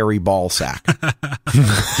like a hairy ball sack.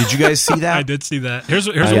 Did you guys see that? I did see that. Here's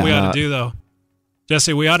what we ought to do, though.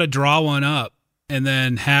 Jesse, we ought to draw one up and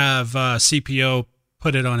then have CPO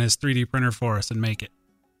put it on his 3D printer for us and make it.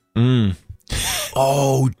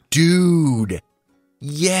 Oh, dude.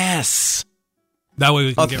 Yes. That way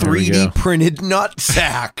we can get 3D printed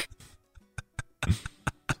nutsack.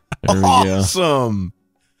 Awesome.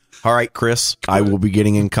 All right, Chris, I will be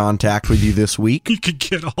getting in contact with you this week. You could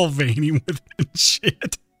get all veiny with it and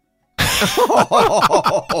shit.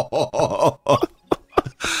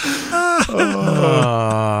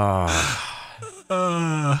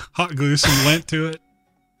 Hot glue some lint to it.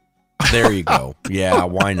 There you go. Yeah,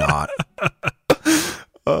 why not?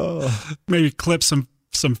 Maybe clip some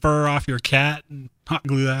fur off your cat and hot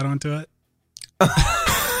glue that onto it.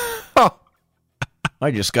 I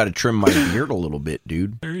just got to trim my beard a little bit,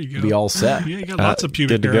 dude. There you go. Be all set. Yeah, you got lots of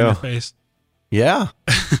pubic hair on your face. Yeah.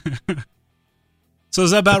 So does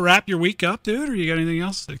that about wrap your week up, dude? Or you got anything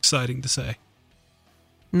else exciting to say?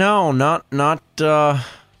 No, not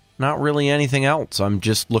really anything else. I'm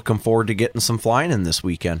just looking forward to getting some flying in this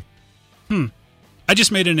weekend. I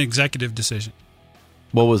just made an executive decision.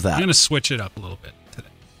 What was that? I'm going to switch it up a little bit today.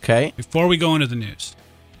 Okay. Before we go into the news.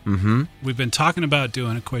 Mm-hmm. We've been talking about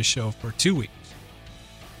doing a quiz show for 2 weeks.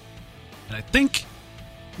 And I think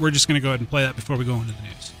we're just going to go ahead and play that before we go into the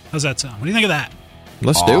news. How's that sound? What do you think of that?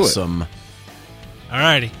 Let's do it. Awesome.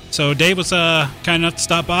 Alrighty. So Dave was kind enough to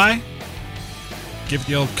stop by, give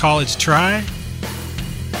the old college try,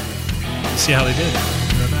 see how they did. Be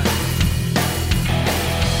right back.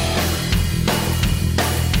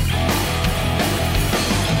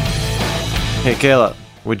 Hey, Kayla,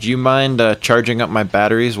 would you mind charging up my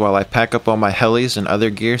batteries while I pack up all my helis and other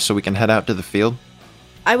gear so we can head out to the field?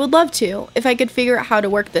 I would love to, if I could figure out how to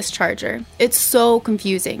work this charger. It's so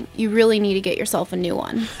confusing. You really need to get yourself a new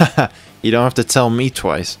one. You don't have to tell me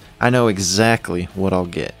twice. I know exactly what I'll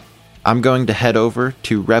get. I'm going to head over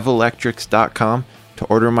to revelectrics.com to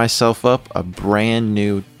order myself up a brand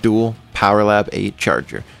new dual PowerLab 8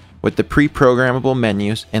 charger. With the pre-programmable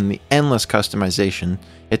menus and the endless customization,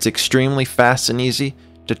 it's extremely fast and easy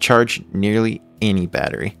to charge nearly any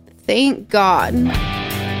battery. Thank God.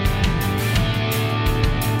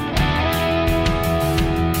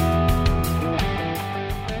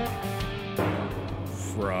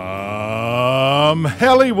 From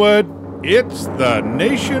Hollywood, it's the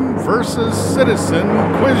Nation vs. Citizen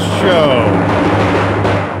Quiz Show.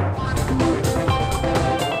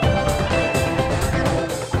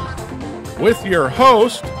 With your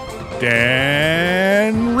host,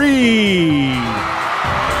 Dan Reed.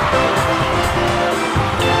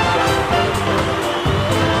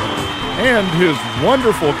 And his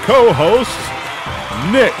wonderful co-hosts,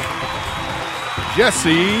 Nick,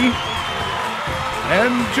 Jesse,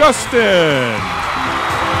 and Justin.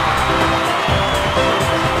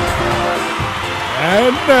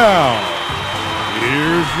 And now,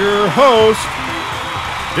 here's your host,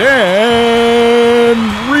 Dan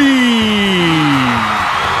Reed.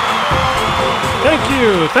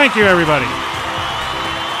 Thank you, everybody.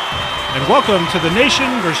 And welcome to the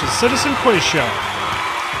Nation versus Citizen Quiz Show.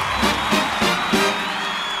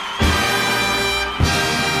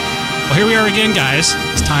 Well, here we are again, guys.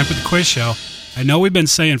 It's time for the quiz show. I know we've been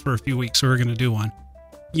saying for a few weeks we were going to do one.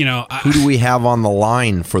 You know, Who do we have on the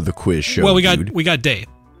line for the quiz show? well, we dude? got Dave.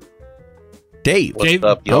 Dave. Dave, What's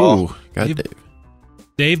up, y'all? Oh, got Dave- Dave.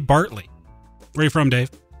 Dave Bartley. Where are you from, Dave?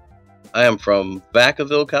 I am from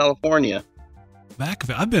Vacaville, California.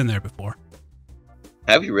 Vacaville. I've been there before.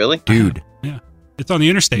 Have you really? Dude, Yeah, it's on the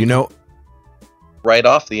interstate. you know, Right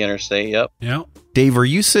off the interstate, yep. Yeah. Dave, are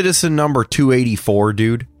you citizen number 284,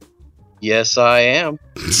 dude? Yes, I am.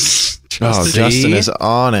 Oh, Justin, Justin is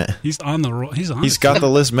on it. he's on the roll. He's on. He's it. got the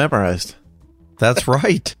list memorized. That's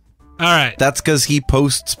right. All right. That's because he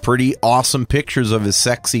posts pretty awesome pictures of his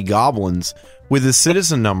sexy goblins with his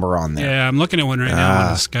citizen number on there. Yeah, I'm looking at one right now on Ah.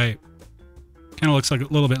 the Skype. Kind of looks like a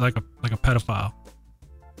little bit like a pedophile.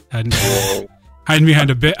 Hiding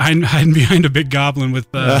behind a big goblin with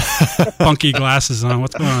funky glasses on.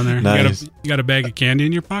 What's going on there? Nice. You got a bag of candy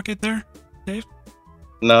in your pocket there, Dave?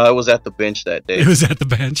 No, I was at the bench that day. It was at the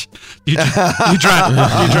bench. You drive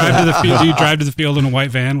to the field. Do you drive to the field in a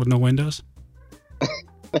white van with no windows?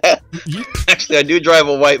 Actually, I do drive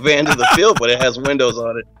a white van to the field, but it has windows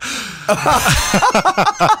on it.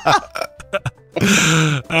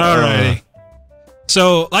 All righty.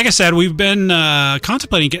 So, like I said, we've been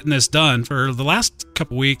contemplating getting this done for the last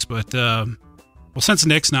couple weeks, but since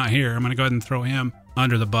Nick's not here, I'm going to go ahead and throw him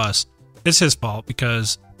under the bus. It's his fault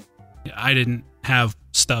because I didn't have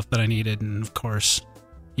stuff that I needed, and of course,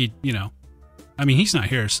 he's not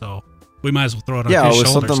here, so we might as well throw it on Yeah, his it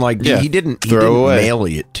was shoulders. something like Yeah, he didn't throw away. mail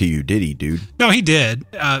it to you, did he, dude? No, he did.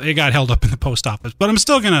 It got held up in the post office, but I'm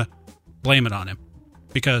still going to blame it on him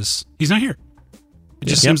because he's not here. It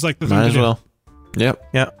just seems like the thing Might to as do. well. Yep.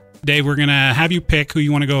 Yeah. Dave, we're going to have you pick who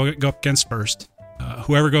you want to go up against first.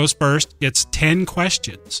 Whoever goes first gets 10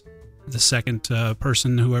 questions. The second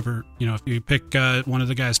person, whoever, if you pick one of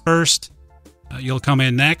the guys first, you'll come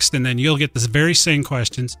in next, and then you'll get the very same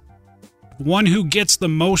questions. One who gets the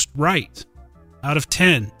most right out of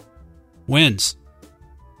 10 wins.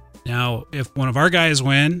 Now, if one of our guys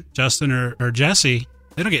win, Justin or Jesse,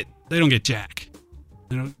 they don't get jack.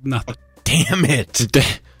 They don't nothing. Damn it.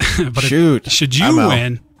 But Shoot. should I'm you out.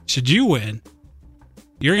 win,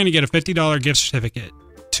 you're going to get a $50 gift certificate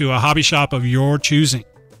to a hobby shop of your choosing.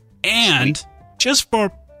 And just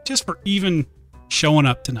for even showing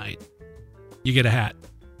up tonight, you get a hat.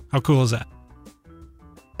 How cool is that?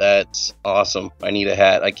 That's awesome. I need a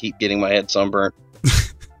hat. I keep getting my head sunburned.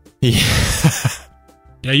 Yeah.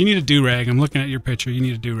 Yeah, you need a do-rag. I'm looking at your picture. You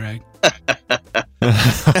need a do-rag.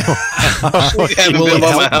 Haven't Will been it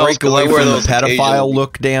by my help house break 'cause I away wear from the those pedophile occasionally.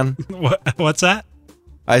 look, Dan? What's that?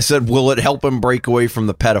 I said, will it help him break away from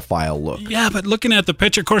the pedophile look? Yeah, but looking at the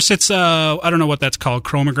picture, of course, it's I don't know what that's called,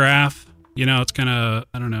 chromograph. It's kind of,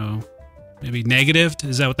 I don't know, maybe negative.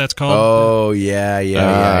 Is that what that's called? Oh,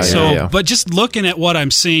 yeah. So, but just looking at what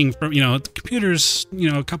I'm seeing from, the computer's,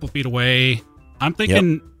 a couple feet away, I'm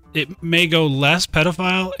thinking it may go less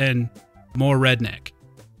pedophile and more redneck.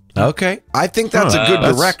 Okay. I think that's a good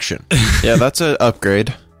That's- direction. Yeah, that's an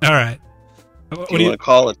upgrade. All right. If you want to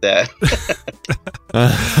call it that.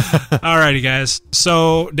 All righty, guys.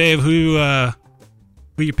 So, Dave, who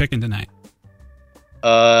you picking tonight?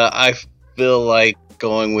 I feel like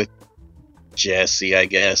going with Jesse, I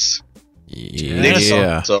guess. Nick's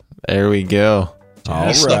Yeah. on, so There we go. All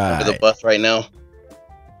he's stuck under the right. bus right now.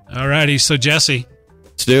 All righty. So, Jesse,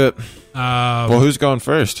 Let's do it. well, Well, who's going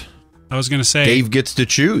first? I was going to say, Dave gets to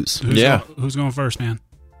choose. who's going first, man?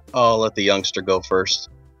 I'll let the youngster go first.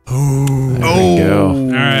 There we go.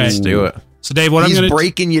 All right. Let's do it. So, Dave, what He's I'm going to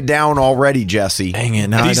breaking you down already, Jesse. Dang it.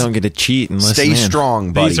 Now These- I don't get to cheat and listen Stay in.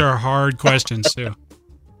 strong, buddy. These are hard questions, too.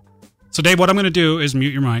 So, Dave, what I'm going to do is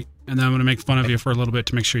mute your mic, and then I'm going to make fun of you for a little bit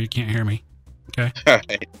to make sure you can't hear me. Okay? All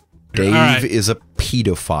right. Dave All right. is a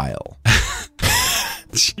pedophile.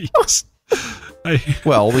 Jeez.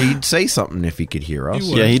 Well, he'd say something if he could hear us. He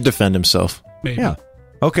would. Yeah, he'd defend himself. Maybe. Yeah.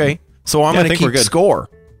 Okay. So I'm Yeah, I going to think we're keep good. score.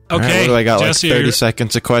 All right, Okay. what do I got? Jesse, like are 30 you-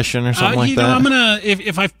 seconds a question or something like that? I'm gonna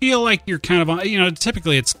if I feel like you're kind of on,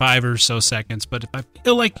 typically it's 5 or so seconds, but if I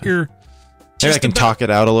feel like you're, Maybe I can talk it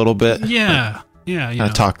out a little bit. yeah, Kind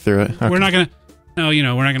of talk through it. Okay. We're not gonna, we're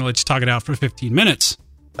not gonna let you talk it out for 15 minutes.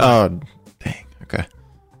 Oh, dang. Okay. All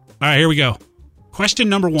right, here we go. Question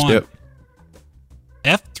number 1: Yep.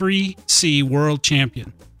 F3C World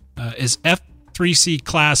Champion. Is F3C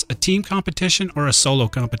class a team competition or a solo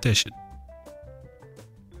competition?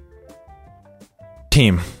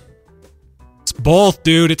 Team. It's both,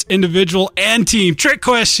 dude. It's individual and team. Trick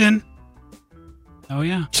question. Oh,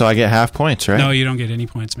 yeah. So I get half points, right? No, you don't get any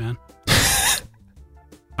points, man.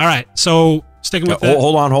 All right. So sticking with that.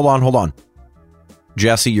 Hold on.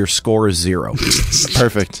 Jesse, your score is 0.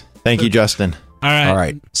 Perfect. Thank you, Justin. All right. All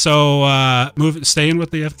right. So staying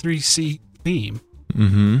with the F3C theme.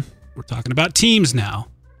 Mm-hmm. We're talking about teams now.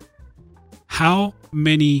 How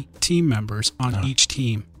many team members on each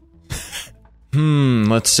team?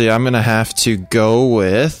 Let's see. I'm going to have to go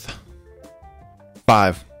with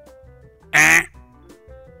 5.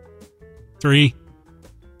 3.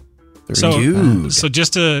 So, Dude. so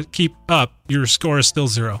just to keep up, your score is still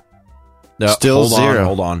 0. No, Still 0.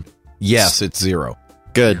 Hold on. Yes, it's 0.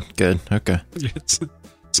 Good. Okay. It's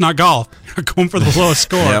not golf. You're going for the lowest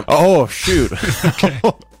score. Yep. Oh, shoot. Okay.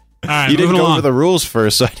 All right, You didn't moving go along. over the rules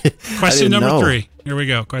first. So Question I didn't number know. 3. Here we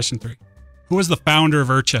go. Question 3. Who was the founder of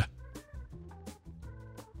IRCHA?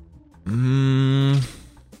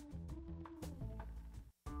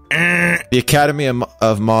 The Academy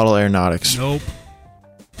of Model Aeronautics. Nope.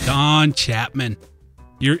 Don Chapman.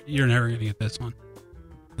 You're never gonna get this one.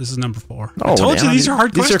 This is number 4. I told you these are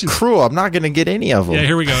hard These questions. are cruel. I'm not going to get any of them. Yeah,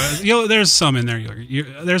 here we go. There's some in there.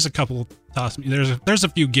 There's a couple toss me. There's a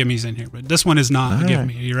few gimmies in here, but this one is not a give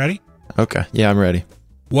me. Are you ready? Okay. Yeah, I'm ready.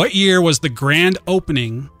 What year was the grand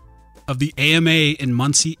opening of the AMA in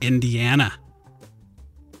Muncie, Indiana?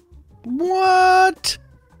 What?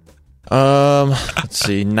 Let's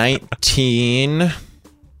see. 1964.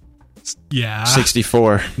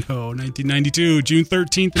 Yeah. No, 1992, June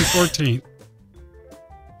 13th and 14th.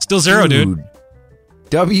 Still 0, dude.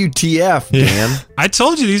 WTF, man. I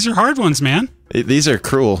told you these are hard ones, man. These are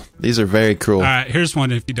cruel. These are very cruel. All right, here's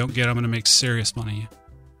one. If you don't get it, I'm going to make serious fun of you.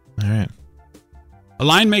 All right.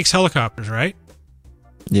 Align makes helicopters, right?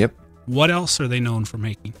 Yep. What else are they known for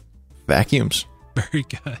making? Vacuums. Very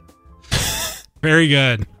good. Very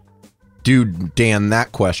good. Dude, Dan,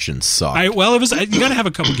 that question sucked. You got to have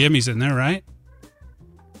a couple gimmies in there, right?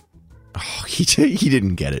 Oh, he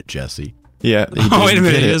didn't get it, Jesse. Yeah. Oh, wait a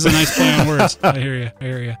minute. It is a nice play on words. I hear you.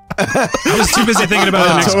 I was too busy thinking about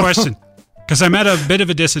the next question because I'm at a bit of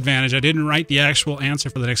a disadvantage. I didn't write the actual answer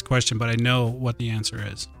for the next question, but I know what the answer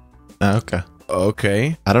is. Okay.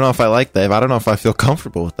 Okay. I don't know if I like that. I don't know if I feel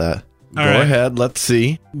comfortable with that. Go ahead. Let's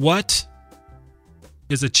see. What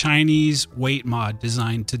is a Chinese weight mod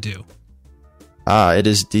designed to do? It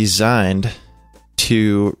is designed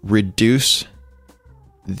to reduce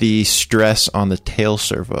the stress on the tail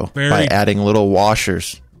servo by adding little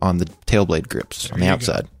washers on the tail blade grips on the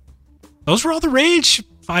outside. Those were all the rage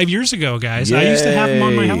 5 years ago, guys. I used to have them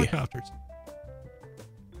on my helicopters.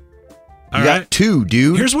 You got 2,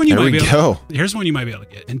 dude. Here's one you There might we be go. Here's one you might be able to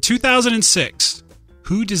get. In 2006,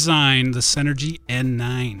 who designed the Synergy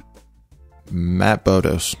N9? Matt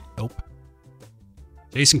Bodos. Nope.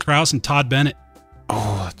 Jason Krause and Todd Bennett.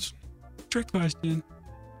 Oh, that's Trick question.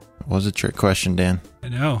 was a trick question, Dan. I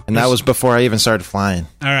know. And that was before I even started flying.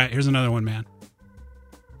 All right, here's another one, man.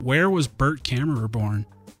 Where was Burt Kammerer born?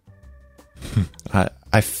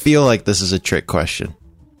 I feel like this is a trick question.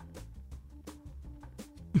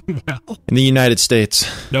 Well, In the United States.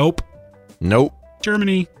 nope. Nope.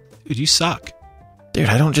 Germany. Dude, you suck. Dude,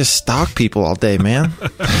 I don't just stalk people all day, man.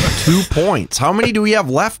 2 points. How many do we have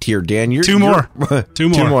left here, Dan? Two more. Two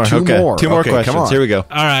more. Two more. Two Okay. more. Two more Okay, come questions. on. Here we go.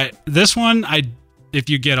 All right. This one, if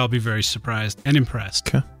you get, I'll be very surprised and impressed.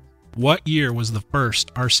 Okay. What year was the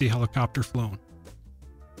first RC helicopter flown?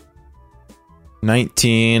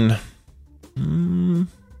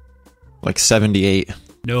 78.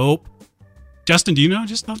 Nope. Justin, do you know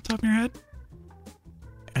just off the top of your head?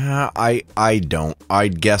 I don't.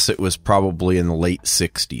 I'd guess it was probably in the late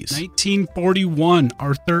 60s. 1941,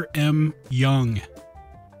 Arthur M. Young.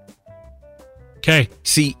 Okay.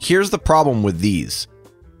 See, here's the problem with these.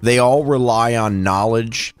 They all rely on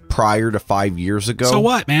knowledge prior to 5 years ago. So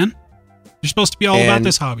what, man? You're supposed to be all about And-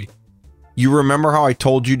 this hobby. You remember how I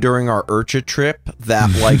told you during our IRCHA trip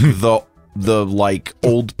that like the like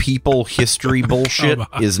old people history bullshit Oh,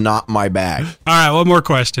 my. is not my bag. All right, one more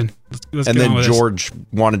question. Let's And get on then with George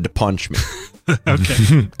wanted to punch me this.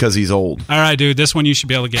 Okay. because he's old. All right, dude. This one you should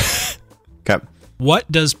be able to get. Okay. What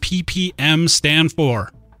does PPM stand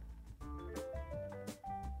for?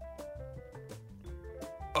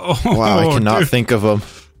 Oh, Wow, I cannot dude. think of them.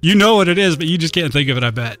 You know what it is, but you just can't think of it,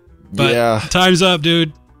 I bet. But Yeah. time's up,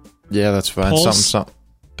 dude. Yeah, that's fine. Pulse. Something.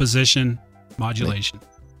 Position modulation.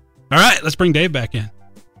 All right, let's bring Dave back in.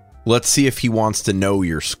 Let's see if he wants to know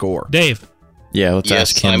your score. Dave. Yeah, let's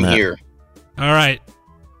Yes, ask him I'm that. here. All right.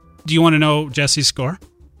 Do you want to know Jesse's score?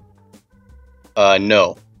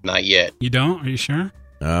 No, not yet. You don't? Are you sure?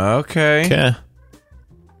 Okay. Okay.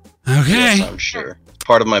 Okay. Yes, I'm sure. It's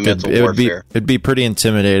part of my mental warfare. It'd be pretty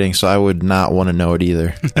intimidating, so I would not want to know it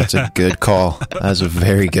either. That's a good call. That's a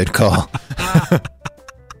very good call.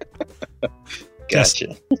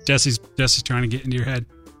 Gotcha. Jesse's trying to get into your head.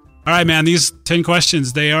 All right, man. These 10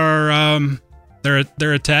 questions, they are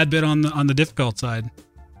they're a tad bit on the difficult side.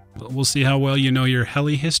 But we'll see how well you know your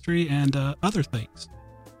heli history and other things.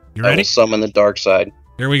 You I ready? will summon the dark side.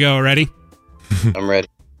 Here we go. Ready? I'm ready.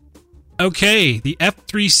 Okay. The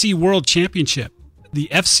F3C World Championship. The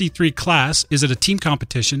FC3 class, is it a team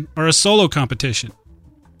competition or a solo competition?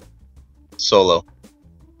 Solo.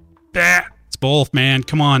 It's both, man.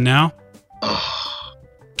 Come on now.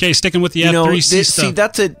 Okay, sticking with the F3C stuff. See,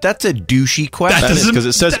 that's a douchey question. That Because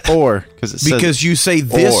it says or. Because you say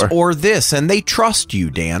this or this, and they trust you,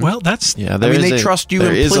 Dan. Well, that's they trust you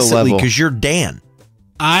implicitly because you're Dan.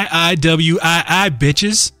 IIWII,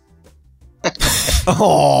 bitches.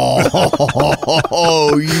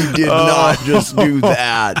 Oh, you did not just do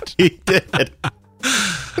that. He did.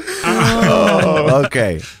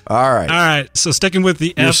 Okay. All right. All right. So sticking with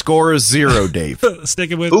the Your score is 0, Dave.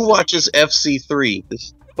 Sticking with. Who watches FC3?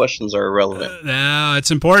 These questions are irrelevant. No,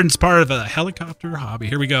 it's important. It's part of a helicopter hobby.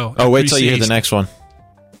 Here we go. Oh, wait till you hear F3C. the next one.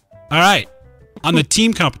 All right. On the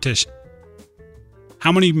team competition,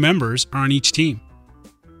 how many members are on each team?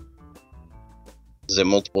 Is it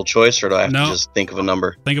multiple choice, or do I have No. to just think of a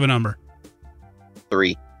number? Think of a number.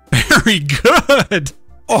 3. Very good.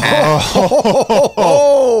 Oh,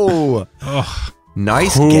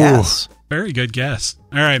 nice guess. Very good guess.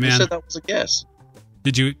 All right, Who man. said that was a guess?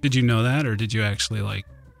 Did you know that, or did you actually like?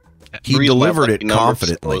 He 3 is my delivered lucky it number, so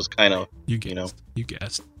confidently. it was kind of, You guessed. you know, You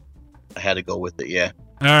guessed. I had to go with it. Yeah.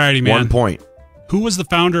 All righty, man. 1 point. Who was the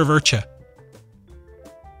founder of IRCHA?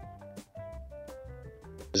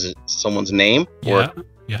 Is it someone's name Yeah. or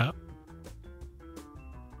Yeah.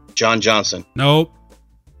 John Johnson? Nope.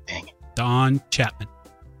 Dang it. Don Chapman.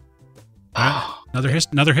 Oh, Another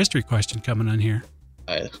history question coming on here.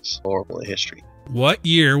 it's horrible at history. What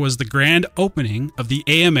year was the grand opening of the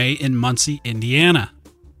AMA in Muncie, Indiana?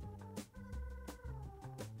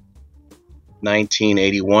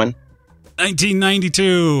 1981.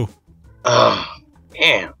 1992. Oh,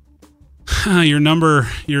 damn.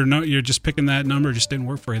 You're just picking that number. Just didn't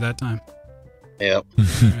work for you that time. Yep. All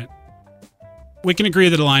right. We can agree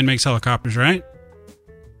that Align makes helicopters, right?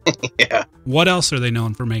 Yeah. What else are they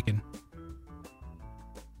known for making?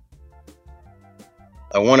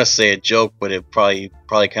 I want to say a joke, but it probably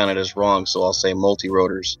counted as wrong, so I'll say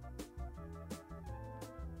multi-rotors.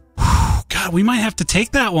 God, we might have to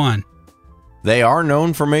take that one. They are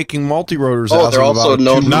known for making multi-rotors. Oh, as they're of also about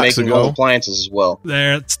known 2 for weeks making ago. home appliances as well.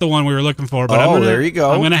 That's the one we were looking for. But There you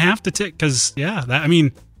go. I'm gonna have to take because yeah. All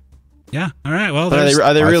right. Well, But are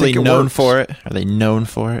they I really think it known works. for it? Are they known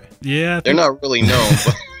for it? yeah. They're not really known,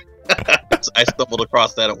 but I stumbled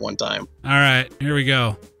across that at one time. All right. Here we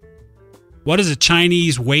go. What is a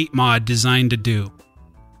Chinese weight mod designed to do?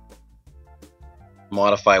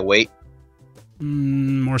 Modify weight.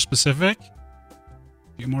 More specific.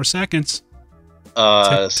 A few more seconds.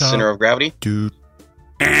 Tick-tock. Center of gravity. Dude.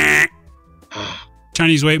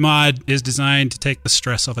 Chinese weight mod is designed to take the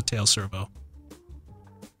stress off a tail servo.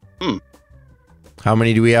 How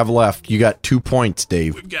many do we have left? You got 2 points,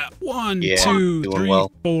 Dave. We've got 1, Yeah, 2, doing 3,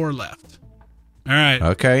 well. 4 left. All right.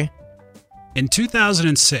 Okay. In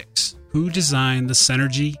 2006, who designed the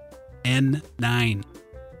Synergy N9?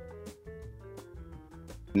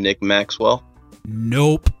 Nick Maxwell.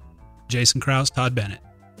 Nope. Jason Krause, Todd Bennett.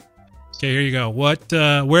 Okay, here you go. What?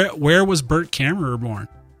 Where was Burt Kammerer born?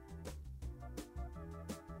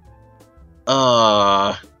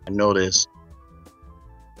 I know this.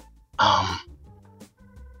 I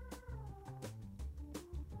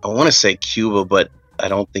want to say Cuba, but I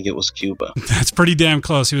don't think it was Cuba. That's pretty damn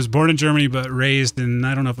close. He was born in Germany, but raised in,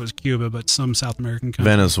 I don't know if it was Cuba, but some South American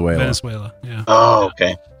country. Venezuela, yeah. Oh,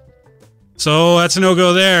 okay. So that's a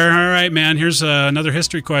no-go there. All right, man. Here's another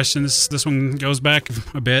history question. This one goes back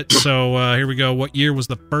a bit. So here we go. What year was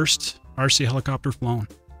the first RC helicopter flown?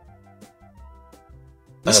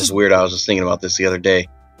 That's weird. I was just thinking about this the other day.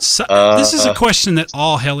 So, this is a question that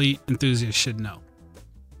all heli enthusiasts should know.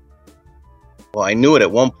 Well, I knew it at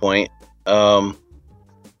one point.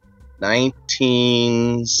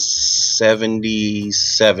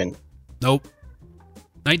 1977. Nope.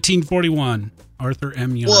 1941. Arthur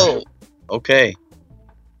M. Young. Whoa. Okay.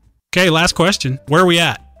 Okay, last question. Where are we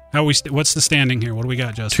at? What's the standing here? What do we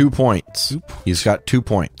got, Justin? 2 points. He's got 2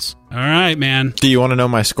 points. All right, man. Do you want to know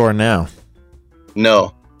my score now?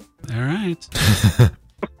 No. All right.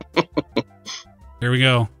 Here we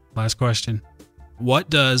go. Last question. What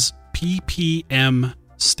does PPM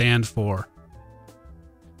stand for?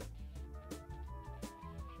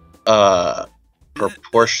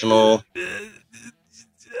 Proportional.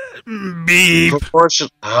 Beep.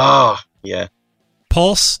 Proportional. Ah, yeah.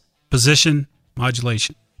 Pulse position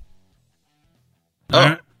modulation.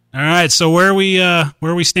 Oh. All right. So where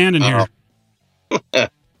are we standing here? How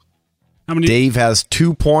many? Dave has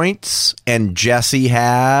 2 points, and Jesse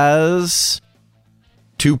has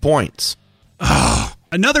 2 points.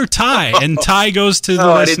 Another tie, and tie goes to the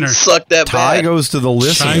I listener. didn't suck that Tie bad. goes to the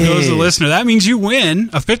listener. Tie goes to the listener. That means you win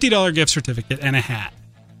a $50 gift certificate and a hat.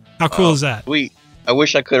 How cool is that? Sweet. I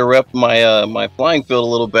wish I could have repped my my flying field a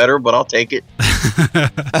little better, but I'll take it.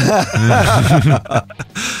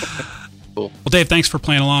 Well, Dave, thanks for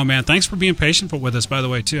playing along, man. Thanks for being patient with us, by the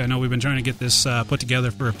way, too. I know we've been trying to get this put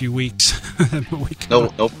together for a few weeks. But No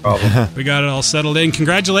problem. we got it all settled in.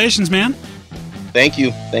 Congratulations, man. Thank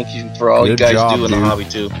you for all you Good guys job, do in the dude. hobby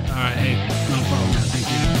too. All right, hey, no problem, man. Thank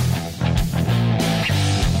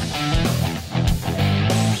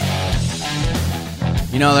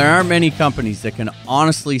you. You know, there aren't many companies that can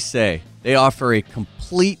honestly say they offer a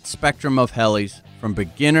complete spectrum of helis from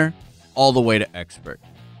beginner all the way to expert.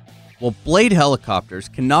 Well, Blade Helicopters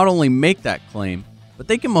can not only make that claim, but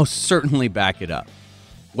they can most certainly back it up.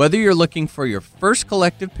 Whether you're looking for your first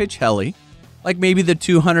collective pitch heli, like maybe the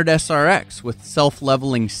 200 SRX with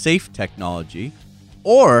self-leveling safe technology,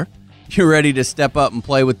 or you're ready to step up and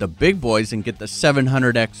play with the big boys and get the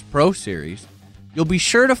 700X Pro Series, you'll be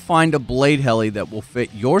sure to find a Blade heli that will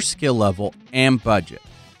fit your skill level and budget.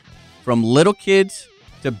 From little kids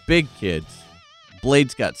to big kids,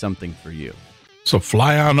 Blade's got something for you. So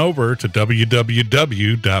fly on over to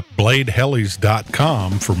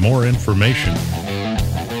www.bladehelis.com for more information.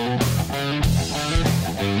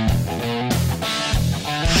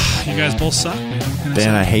 You guys both suck, man. What can I Dan, say?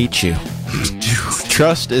 I hate you.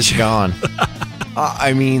 Trust is gone.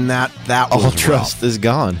 I mean, that was All trust is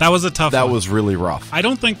gone. That was a tough That one. was really rough. I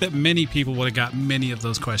don't think that many people would have got many of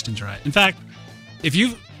those questions right. In fact, if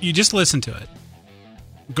you just listen to it,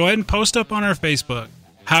 go ahead and post up on our Facebook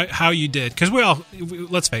how you did, because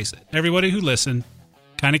let's face it, everybody who listened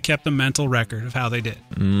kind of kept a mental record of how they did,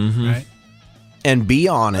 right? And be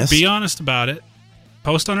honest. Be honest about it.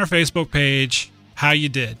 Post on our Facebook page how you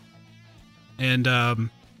did, and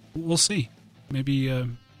we'll see. Maybe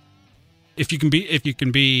if you can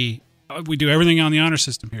be. We do everything on the honor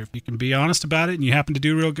system here. If you can be honest about it and you happen to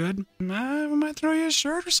do real good, we might throw you a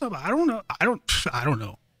shirt or something. I don't know. I don't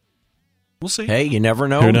know. We'll see. Hey, you never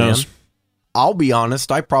know, Who knows? man. I'll be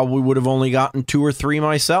honest. I probably would have only gotten 2 or 3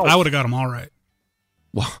 myself. I would have got them all right.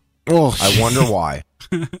 Oh, I wonder why.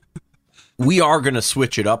 We are going to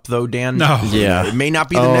switch it up, though, Dan. No. Yeah. It may not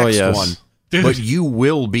be the Oh, next yes. one, Dude. but you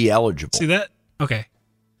will be eligible. See that? Okay.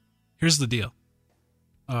 Here's the deal.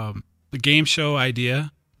 The game show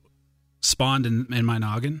idea spawned in my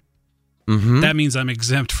noggin. Mm-hmm. That means I'm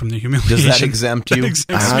exempt from the humiliation. Does that exempt you? That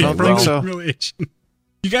exempts I me don't from think the so. humiliation.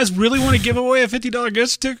 You guys really want to give away a $50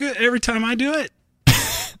 gift certificate every time I do it?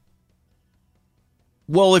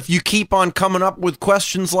 Well, if you keep on coming up with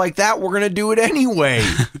questions like that, we're going to do it anyway.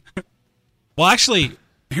 Well, actually,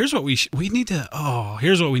 here's what we need to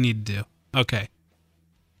do. Okay.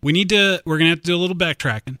 We're going to have to do a little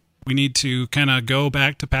backtracking. We need to kind of go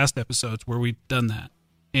back to past episodes where we've done that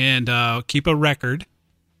and keep a record.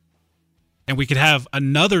 And we could have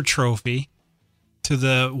another trophy to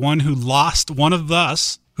the one of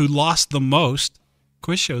us who lost the most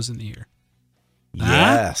quiz shows in the year.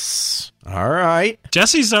 Yes. All right.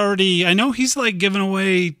 Jesse's already, I know he's like given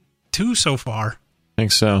away 2 so far. I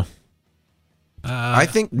think so. I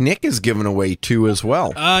think Nick is giving away 2 as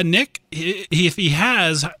well. Nick, if he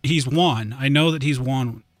has, he's won. I know that he's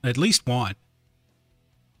won at least one. I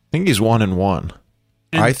think he's 1-1.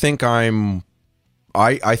 And- I think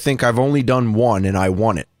I think I've only done 1 and I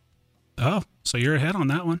won it. Oh, so you're ahead on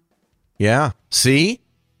that one. Yeah. See?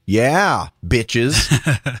 Yeah, bitches.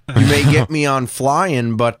 You may get me on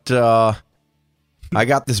flying, but I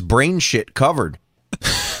got this brain shit covered.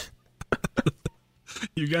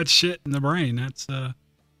 You got shit in the brain. That's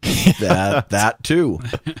That too.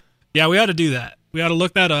 yeah, we ought to do that. We ought to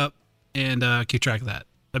look that up and keep track of that.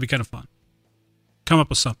 That'd be kind of fun. Come up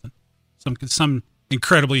with something. Some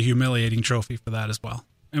incredibly humiliating trophy for that as well.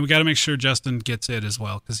 And we got to make sure Justin gets it as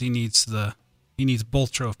well, because he needs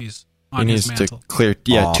both trophies on He his needs to mantle. clear,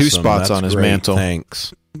 two Awesome. spots That's on his great. mantle.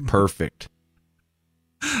 Thanks. Perfect.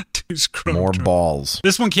 2 scrotum More trophies. balls.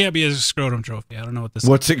 This one can't be a scrotum trophy. I don't know what this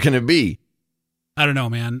What's it going to be? I don't know,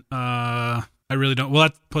 man. I really don't. We'll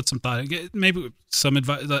have to put some thought. Maybe some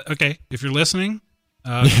advice. Okay, if you're listening,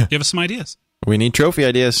 give us some ideas. We need trophy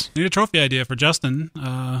ideas. Need a trophy idea for Justin,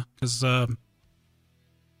 because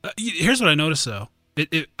here's what I noticed though.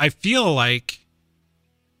 I feel like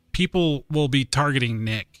people will be targeting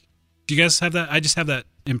Nick. Do you guys have that? I just have that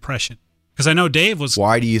impression. Because I know Dave was...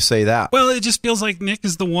 Why do you say that? Well, it just feels like Nick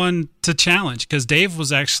is the one to challenge, because Dave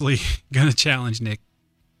was actually going to challenge Nick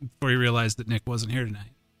before he realized that Nick wasn't here tonight.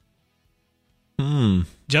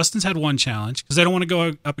 Justin's had one challenge, because they don't want to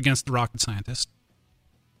go up against the rocket scientist.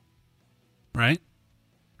 Right?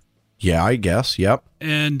 Yeah, I guess. Yep.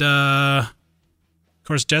 And, of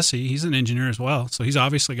course, Jesse, he's an engineer as well, so he's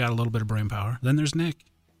obviously got a little bit of brain power. Then there's Nick,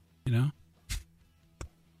 you know?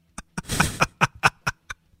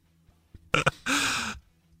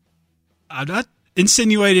 I'm not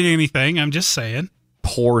insinuating anything. I'm just saying.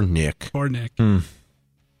 Poor Nick. Poor Nick.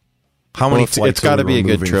 How many it's flights gotta are we be a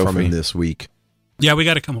good removing from trophy. him this week? Yeah, we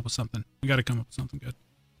got to come up with something. We got to come up with something good.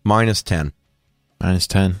 -10.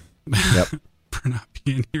 -10. Yep. For not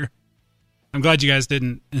being here. I'm glad you guys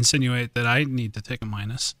didn't insinuate that I need to take a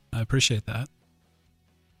minus. I appreciate that.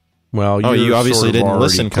 Well, Oh, you're you obviously sort of didn't already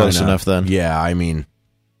listen close kinda- enough then. Yeah, I mean,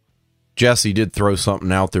 Jesse did throw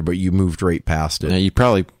something out there, but you moved right past it. Yeah, you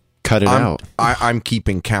probably cut it out. I'm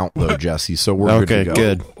keeping count though, Jesse. So we're Okay, good to go.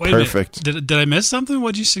 good. Wait a minute. Perfect. Did I miss something?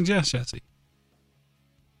 What'd you suggest, Jesse?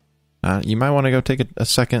 You might want to go take a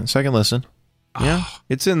second listen. Yeah,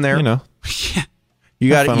 it's in there. You know. Yeah.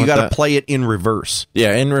 You Have got fun you with got that. to play it in reverse.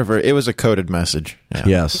 Yeah, in reverse. It was a coded message. Yeah.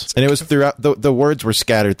 Yes. And it was throughout, the words were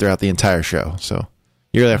scattered throughout the entire show. So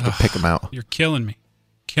you really have to pick them out. You're killing me.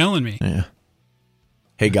 Killing me. Yeah.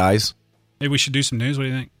 Hey guys. Maybe we should do some news. What do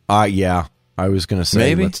you think? Yeah. I was gonna say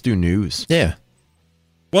Maybe. let's do news. Yeah.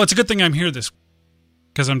 Well, it's a good thing I'm here this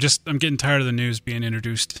because I'm getting tired of the news being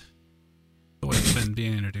introduced the way it's been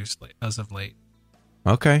being introduced as of late.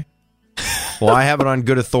 Okay. Well, I have it on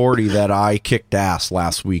good authority that I kicked ass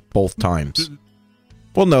last week both times.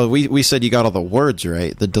 Well, no, we said you got all the words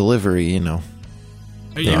right. The delivery, you know.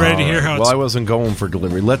 Are you ready to hear how Well, I wasn't going for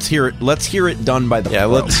delivery. Let's hear it. Let's hear it done by the Yeah,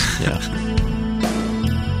 pro. Yeah.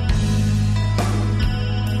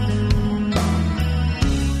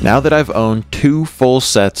 Now that I've owned 2 full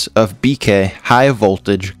sets of BK high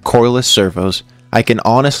voltage coreless servos, I can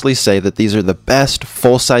honestly say that these are the best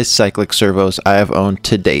full-size cyclic servos I have owned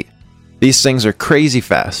to date. These things are crazy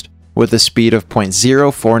fast, with a speed of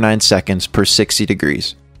 0.049 seconds per 60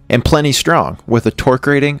 degrees, and plenty strong, with a torque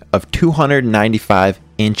rating of 295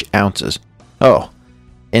 inch-ounces. Oh,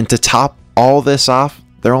 and to top all this off,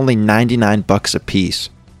 they're only $99 a piece.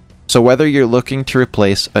 So whether you're looking to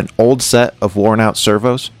replace an old set of worn-out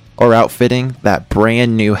servos or outfitting that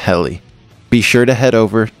brand new heli, be sure to head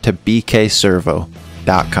over to bkservo.com.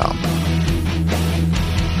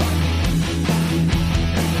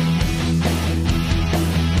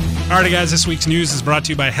 All right, guys, this week's news is brought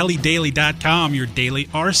to you by helidaily.com, your daily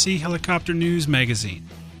RC helicopter news magazine.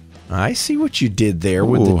 I see what you did there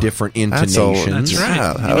with the Ooh, different that's intonations. right.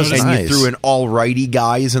 Yeah, You that was noticed- And nice. you threw an alrighty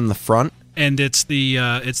guys in the front. And it's the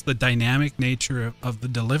dynamic nature of the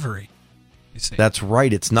delivery. You see, That's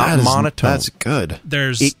right. It's not That is- monotone. That's good.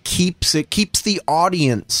 there's It keeps the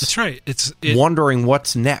audience that's right. wondering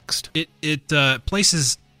what's next. It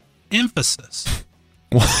places emphasis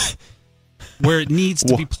where it needs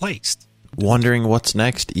to be placed. Wondering what's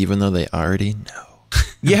next, even though they already know.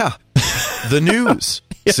 Yeah, the news.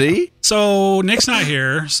 See, So Nick's not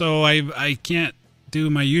here, so I can't do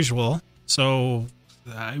my usual. So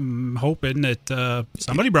I'm hoping that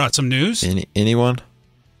somebody brought some news. Anyone?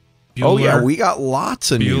 oh yeah, Bueller, we got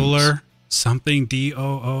lots of news. Bueller, something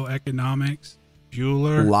DOO economics.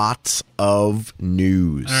 Bueller. Lots of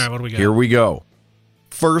news. All right, what do we got? Here we go.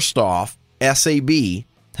 First off, SAB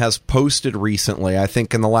has posted recently, I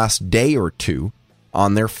think in the last day or two,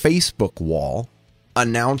 on their Facebook wall,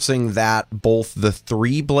 announcing that both the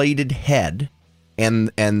 3-bladed head and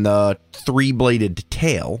the 3-bladed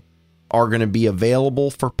tail are going to be available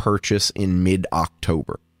for purchase in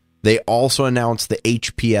mid-October. They also announced the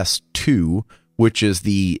HPS 2, which is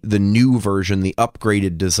the new version, the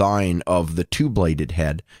upgraded design of the 2-bladed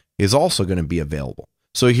head, is also going to be available.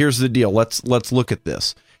 So here's the deal. Let's look at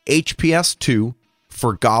this. HPS 2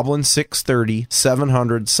 for Goblin 630,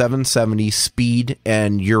 700, 770, Speed,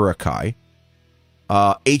 and Uruk-hai.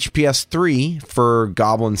 HPS 3 for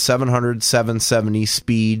Goblin 700, 770,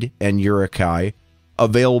 Speed, and Uruk-hai.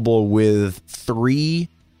 Available with 3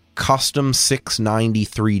 custom 690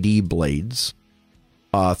 3D blades,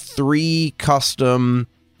 3 custom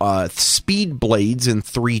speed blades in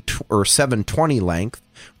 720 length,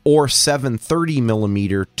 or 730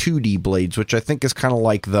 millimeter 2D blades, which I think is kind of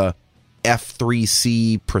like the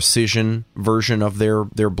F3C Precision version of their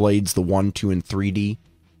blades, the 1, 2, and 3D.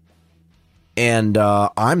 And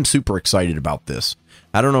I'm super excited about this.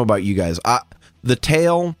 I don't know about you guys. The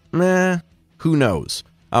tail, who knows?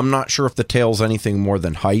 I'm not sure if the tail's anything more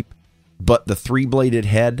than hype, but the 3-bladed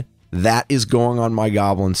head, that is going on my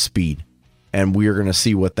Goblin Speed. And we're going to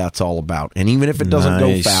see what that's all about. And even if it doesn't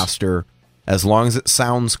go faster, as long as it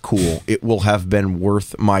sounds cool, it will have been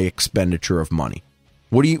worth my expenditure of money.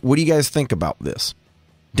 What do you guys think about this?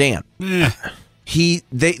 Dan. They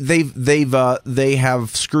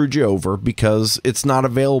have screwed you over because it's not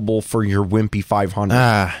available for your wimpy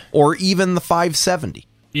 500 or even the 570.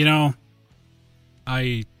 You know,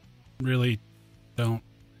 I really don't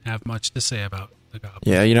have much to say about the Goblin.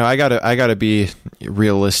 Yeah, you know, I gotta be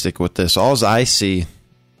realistic with this. All I see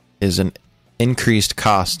is an increased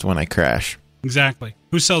cost when I crash. Exactly.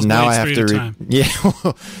 Who sells blades 3 at a time? Yeah,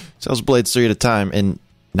 sells blades 3 at a time, and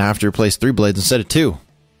now I have to replace 3 blades instead of 2.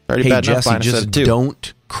 Already bad enough buying instead of 2.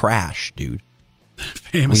 Don't crash, dude.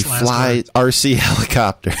 We fly RC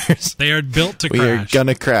helicopters. They are built to crash. We are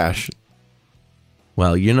gonna crash.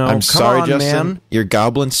 Well, you know, I'm sorry, on, Justin. man. Your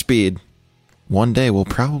Goblin Speed one day will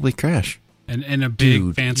probably crash. And in a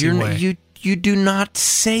big fancy way. You do not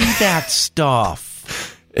say that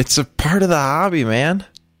stuff. It's a part of the hobby, man.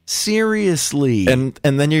 Seriously. And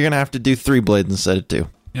then you're gonna have to do 3 blades instead of 2.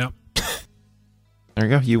 Yep. There you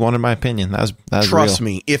go. You wanted my opinion. That was Trust real.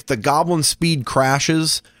 me, if the Goblin Speed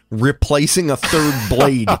crashes, replacing a 3rd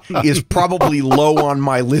blade is probably low on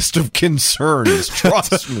my list of concerns.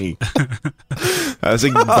 Trust me. That's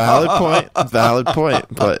a valid point,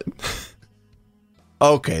 but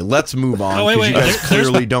okay, let's move on. Oh, wait. You guys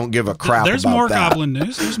clearly don't give a crap There's about more that. Goblin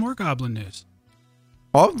news. There's more Goblin news.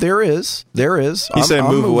 Oh, there is. He said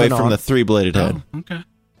move away from the 3-bladed head. Oh, okay.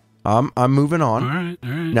 I'm moving on. All right.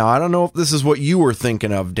 Now, I don't know if this is what you were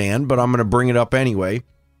thinking of, Dan, but I'm going to bring it up anyway.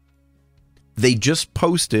 They just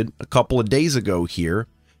posted a couple of days ago here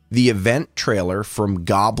the event trailer from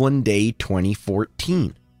Goblin Day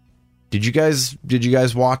 2014. Did you guys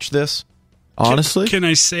watch this? Honestly? Can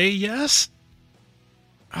I say yes?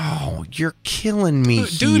 Oh, you're killing me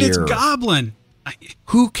Dude, here. it's Goblin.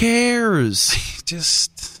 Who cares?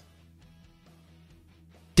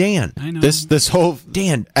 Dan. I know. This whole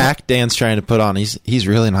act Dan's trying to put on, he's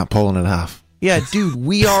really not pulling it off. Yeah, dude,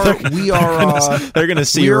 we are they're gonna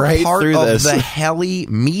see we're right part through of this. the heli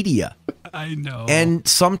media. I know. And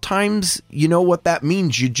sometimes, you know what that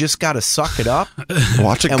means? You just got to suck it up.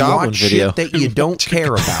 Watch a and Goblin watch video shit that you don't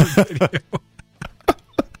care about.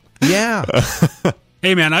 Yeah.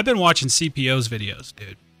 Hey man, I've been watching CPO's videos,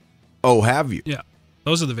 dude. Oh, have you? Yeah.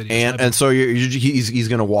 Those are the videos. And so he's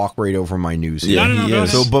going to walk right over my news. Yeah, no.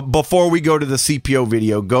 So, but before we go to the CPO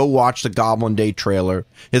video, go watch the Goblin Day trailer.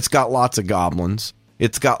 It's got lots of goblins.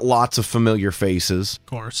 It's got lots of familiar faces. Of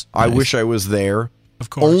course. I wish I was there. Of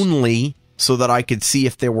course. Only so that I could see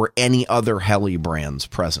if there were any other heli brands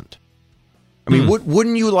present. I mean,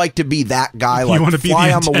 wouldn't you like to be that guy? Like, you want to be fly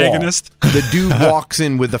the on the antagonist? wall. The dude walks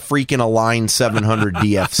in with a freaking Align 700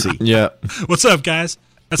 DFC. Yeah. What's up, guys?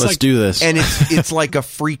 Let's do this. And it's like a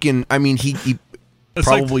freaking. I mean, he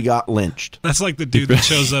probably got lynched. That's like the dude that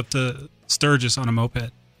shows up to Sturgis on a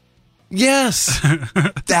moped. Yes,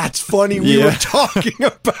 that's funny. We were talking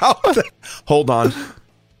about that. Hold on,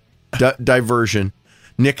 diversion.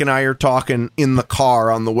 Nick and I are talking in the car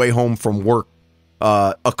on the way home from work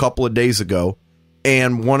a couple of days ago,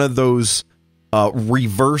 and one of those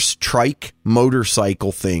reverse trike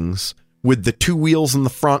motorcycle things with the 2 wheels in the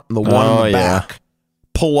front and the one in the back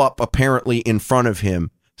pull up apparently in front of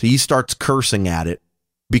him. So he starts cursing at it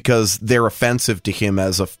because they're offensive to him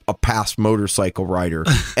as a past motorcycle rider.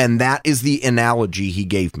 And that is the analogy he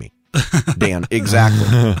gave me, Dan.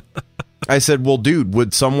 Exactly. I said, well, dude,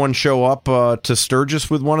 would someone show up to Sturgis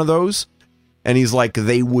with one of those? And he's like,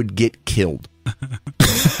 they would get killed.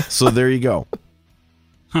 So there you go.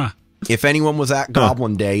 Huh. If anyone was at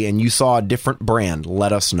Goblin Day and you saw a different brand,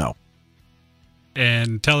 let us know.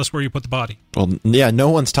 And tell us where you put the body. Well, yeah, no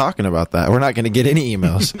one's talking about that. We're not going to get any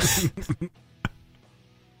emails.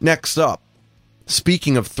 Next up,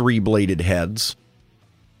 speaking of 3-bladed heads,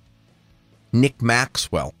 Nick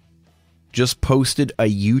Maxwell just posted a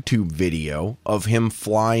YouTube video of him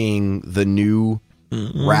flying the new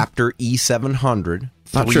Raptor E700.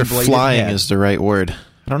 Not sure if flying is the right word.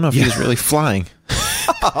 I don't know if he's really flying.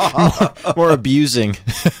 Or abusing.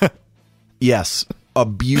 Yes,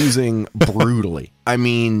 abusing brutally. I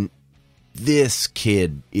mean, this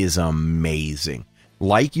kid is amazing.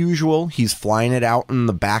 Like usual, he's flying it out in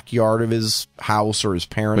the backyard of his house or his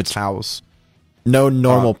parents' house. No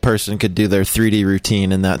normal person could do their 3D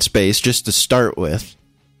routine in that space just to start with,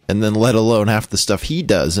 and then let alone half the stuff he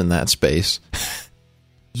does in that space.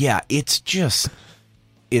 Yeah, this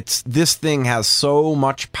thing has so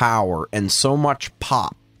much power and so much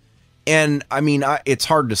pop. And I mean, it's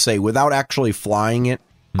hard to say without actually flying it.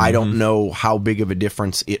 I don't know how big of a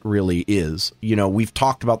difference it really is. You know, we've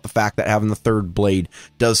talked about the fact that having the third blade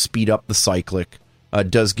does speed up the cyclic,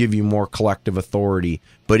 does give you more collective authority,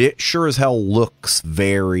 but it sure as hell looks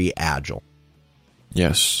very agile.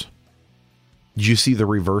 Yes. Did you see the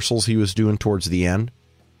reversals he was doing towards the end?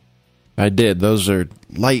 I did. Those are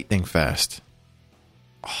lightning fast.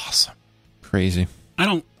 Awesome. Crazy. I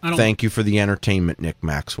don't. Thank you for the entertainment, Nick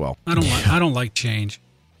Maxwell. I don't like change.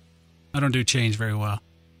 I don't do change very well.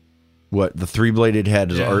 What, the three-bladed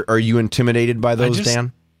head? Yeah. Are you intimidated by those,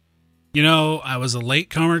 Dan? You know, I was a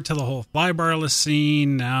latecomer to the whole flybarless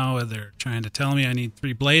scene. Now they're trying to tell me I need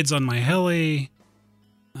 3 blades on my heli.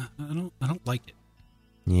 I don't like it.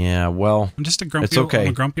 Yeah, well, I'm just a grumpy. it's okay. I'm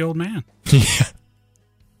a grumpy old man.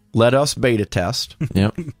 Let us beta test.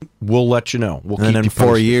 Yep. We'll let you know. We'll And keep then you in 4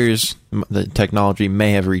 posted. years, the technology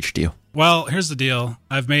may have reached you. Well, here's the deal.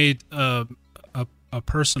 I've made a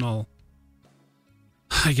personal,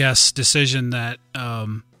 I guess, decision that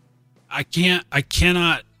I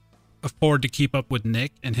cannot afford to keep up with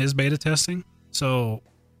Nick and his beta testing. So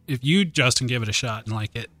if you, Justin, give it a shot and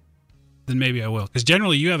like it, then maybe I will. Because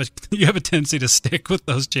generally you have a tendency to stick with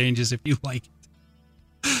those changes if you like it.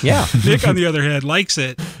 Yeah. Nick, on the other hand, likes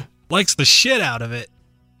the shit out of it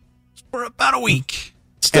for about a week.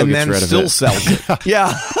 Still and gets then rid of still it. sells it.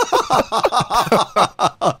 Yeah.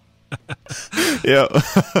 Yeah.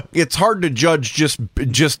 It's hard to judge just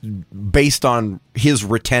based on his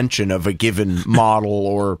retention of a given model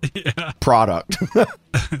or product.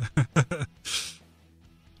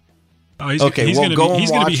 Oh, he's Okay, well, go and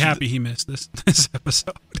he's gonna be watch happy he missed this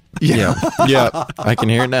episode. Yeah. Yeah. I can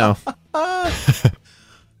hear it now.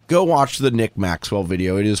 Go watch the Nick Maxwell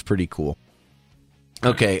video. It is pretty cool.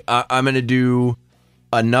 Okay, I'm going to do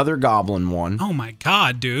another Goblin one. Oh my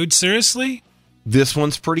god, dude! Seriously? This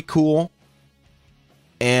one's pretty cool.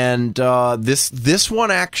 And this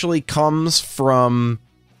one actually comes from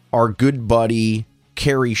our good buddy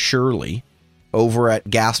Carrie Shirley over at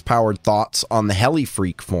Gas Powered Thoughts on the Heli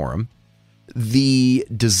Freak forum. The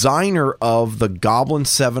designer of the Goblin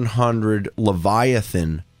 700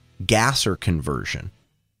 Leviathan gasser conversion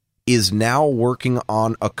is now working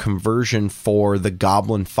on a conversion for the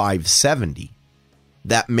Goblin 570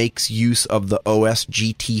 that makes use of the OS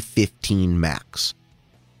GT15 Max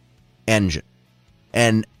engine.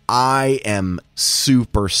 And I am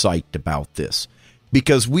super psyched about this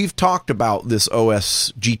because we've talked about this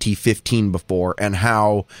OS GT15 before and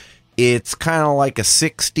how it's kind of like a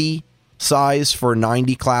 60 size for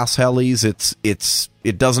 90 class helis.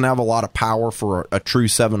 It doesn't have a lot of power for a true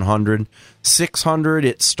 700. 600,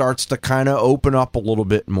 it starts to kind of open up a little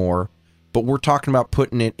bit more, but we're talking about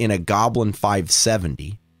putting it in a Goblin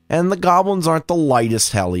 570. And the Goblins aren't the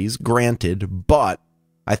lightest helis, granted, but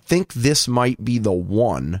I think this might be the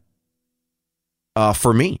one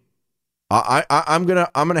for me. I'm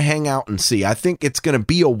gonna hang out and see. I think it's gonna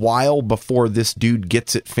be a while before this dude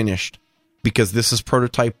gets it finished because this is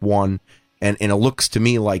prototype 1, and it looks to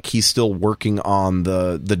me like he's still working on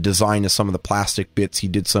the design of some of the plastic bits. He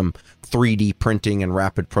did some 3D printing and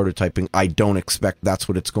rapid prototyping. I don't expect that's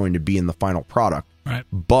what it's going to be in the final product. Right.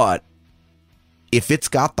 But if it's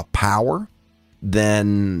got the power,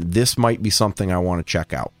 then this might be something I want to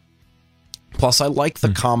check out. Plus, I like the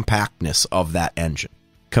compactness of that engine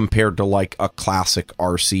compared to like a classic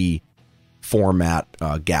RC format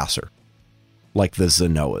gasser, like the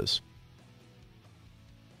Zenoas.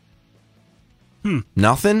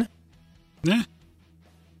 Nothing? Yeah.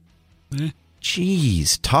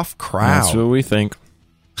 Jeez, tough crowd. That's what we think.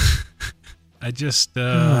 I just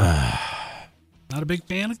not a big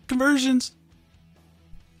fan of conversions.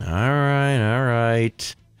 All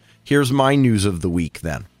right. Here's my news of the week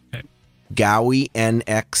then. Okay. Gaui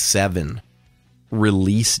NX7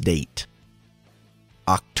 release date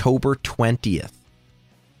October 20th.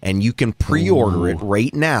 And you can pre-order it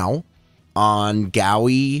right now on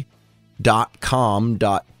Gaui.com.tw,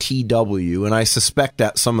 and I suspect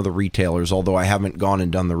that some of the retailers, although I haven't gone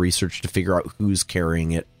and done the research to figure out who's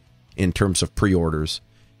carrying it in terms of pre-orders.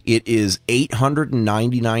 It is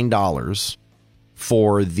 $899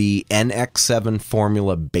 for the NX7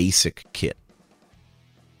 Formula Basic Kit,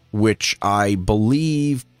 which I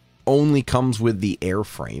believe only comes with the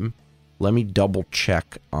airframe. Let me double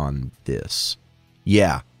check on this.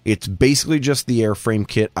 Yeah, it's basically just the airframe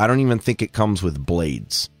kit. I don't even think it comes with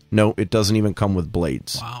blades. No, it doesn't even come with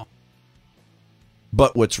blades. Wow.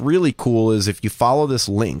 But what's really cool is if you follow this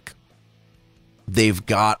link, they've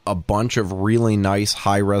got a bunch of really nice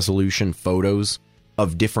high-resolution photos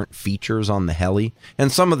of different features on the heli.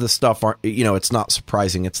 And some of the stuff, aren't, it's not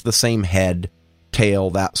surprising. It's the same head, tail,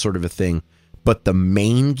 that sort of a thing. But the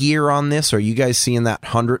main gear on this, are you guys seeing that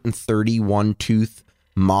 131 tooth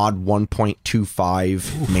mod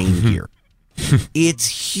 1.25 main gear?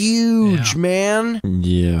 It's huge, man.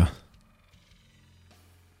 Yeah.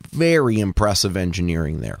 Very impressive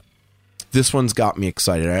engineering there. This one's got me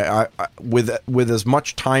excited. I with as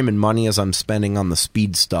much time and money as I'm spending on the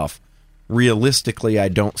speed stuff, realistically, I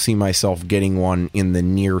don't see myself getting one in the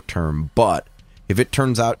near term. But if it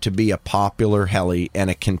turns out to be a popular heli and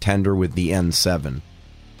a contender with the N7,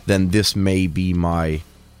 then this may be my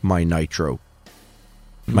nitro.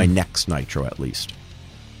 My next nitro, at least.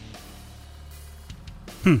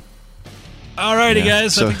 Alrighty,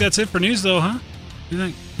 guys. I think that's it for news, though, huh? You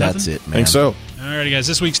think? That's Nothing? it, man. I think so. Alrighty, guys.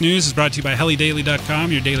 This week's news is brought to you by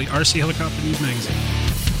helidaily.com, your daily RC helicopter news magazine.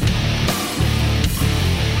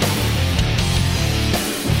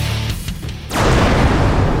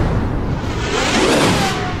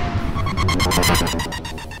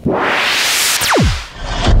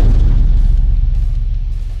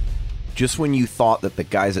 Just when you thought that the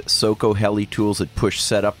guys at Soco Heli Tools had pushed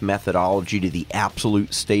setup methodology to the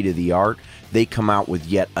absolute state of the art, they come out with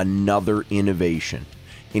yet another innovation.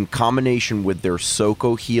 In combination with their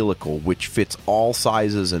Soco Helical, which fits all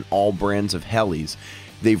sizes and all brands of helis,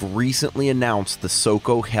 they've recently announced the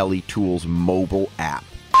Soco Heli Tools mobile app.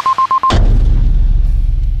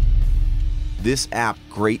 This app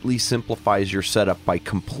greatly simplifies your setup by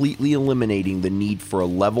completely eliminating the need for a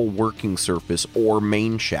level working surface or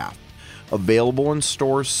main shaft. Available in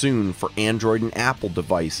stores soon for Android and Apple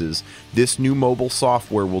devices, this new mobile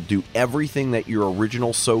software will do everything that your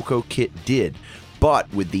original Soco kit did, but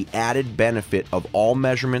with the added benefit of all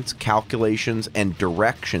measurements, calculations, and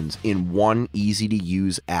directions in one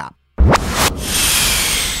easy-to-use app.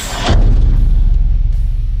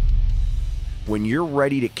 When you're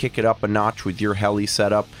ready to kick it up a notch with your heli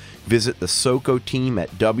setup, visit the Soco team at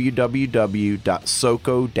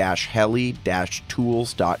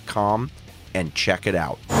www.soco-heli-tools.com and check it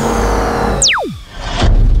out.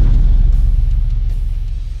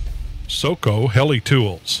 Soco Heli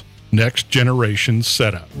Tools, next generation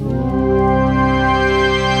setup.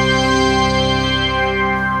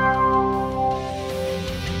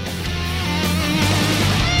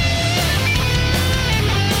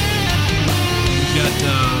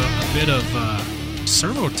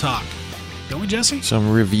 Servo talk, don't we, Jesse?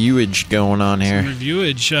 Some reviewage going on here. Some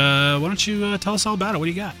reviewage. Why don't you tell us all about it? What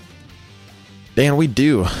do you got? Dan, we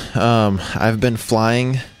do. I've been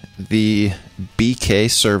flying the BK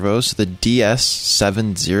servos, the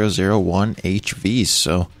DS7001 HVs.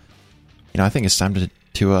 So, I think it's time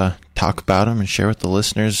to talk about them and share with the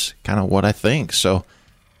listeners kind of what I think. So,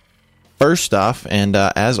 first off, and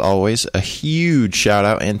as always, a huge shout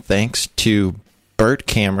out and thanks to Bert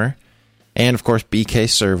Kammer and, of course, BK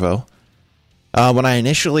Servo. When I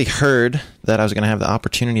initially heard that I was going to have the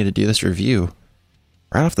opportunity to do this review,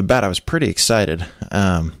 right off the bat, I was pretty excited.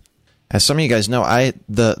 As some of you guys know,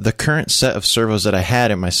 the current set of servos that I had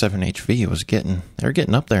in my 7HV they're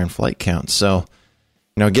getting up there in flight count. So,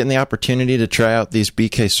 getting the opportunity to try out these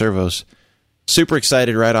BK servos, super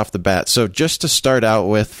excited right off the bat. So just to start out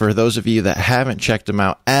with, for those of you that haven't checked them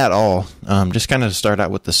out at all, just kind of to start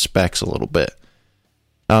out with the specs a little bit.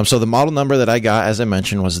 So the model number that I got, as I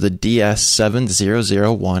mentioned, was the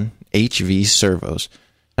DS7001 HV servos.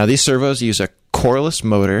 Now, these servos use a coreless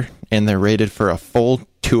motor, and they're rated for a full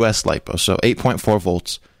 2S LiPo, so 8.4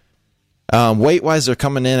 volts. Weight-wise, they're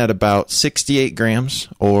coming in at about 68 grams,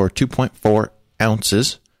 or 2.4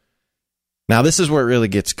 ounces. Now, this is where it really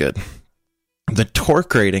gets good. The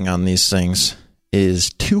torque rating on these things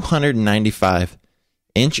is 295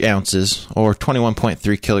 inch ounces, or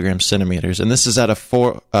 21.3 kilogram centimeters, and this is at a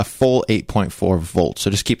full 8.4 volts,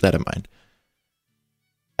 so just keep that in mind.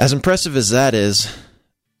 As impressive as that is,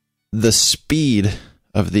 the speed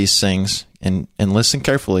of these things, and listen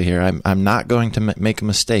carefully here, I'm not going to make a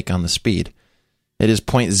mistake on the speed. It is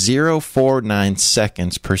 0.049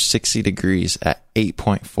 seconds per 60 degrees at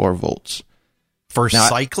 8.4 volts. For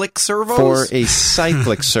cyclic servos? For a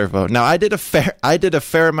cyclic servo. Now, I did a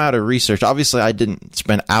fair amount of research. Obviously, I didn't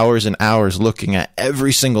spend hours and hours looking at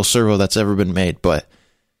every single servo that's ever been made, but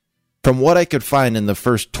from what I could find in the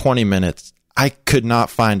first 20 minutes, I could not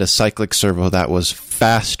find a cyclic servo that was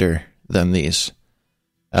faster than these.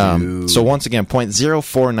 So once again,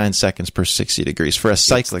 0.049 seconds per 60 degrees for a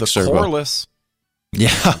cyclic servo. Coreless.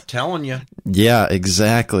 Yeah. I'm telling you. Yeah,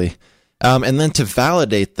 exactly. And then to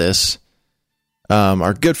validate this,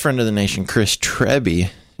 our good friend of the nation, Chris Trebby,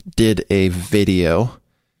 did a video,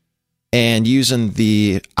 and using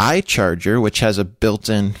the iCharger, which has a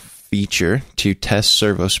built-in feature to test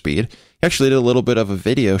servo speed, he actually did a little bit of a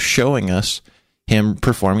video showing us him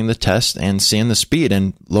performing the test and seeing the speed.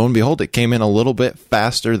 And lo and behold, it came in a little bit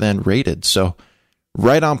faster than rated. So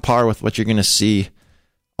right on par with what you're going to see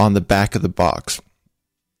on the back of the box.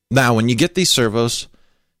 Now, when you get these servos,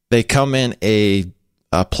 they come in a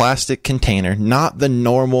plastic container, not the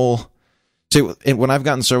normal. So when I've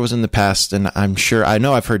gotten servos in the past, and I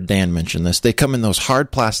know I've heard Dan mention this, they come in those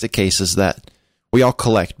hard plastic cases that we all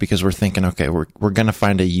collect because we're thinking, okay, we're going to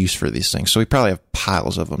find a use for these things. So we probably have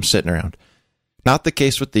piles of them sitting around. Not the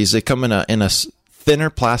case with these. They come in a thinner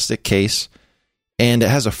plastic case, and it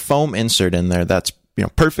has a foam insert in there that's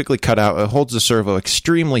perfectly cut out. It holds the servo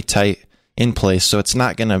extremely tight in place, so it's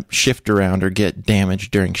not going to shift around or get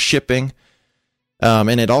damaged during shipping.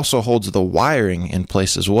 And it also holds the wiring in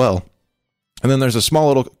place as well. And then there's a small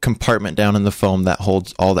little compartment down in the foam that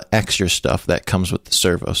holds all the extra stuff that comes with the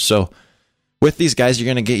servo. So with these guys, you're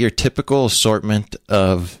going to get your typical assortment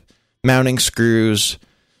of mounting screws,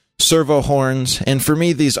 servo horns, and for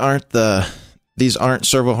me, these aren't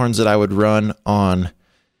servo horns that I would run on,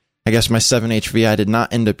 I guess, my 7HV. I did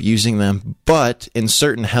not end up using them, but in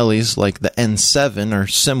certain helis like the N7 or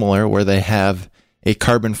similar, where they have a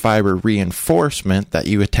carbon fiber reinforcement that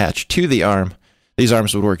you attach to the arm, these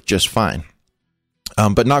arms would work just fine.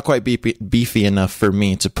 But not quite beefy enough for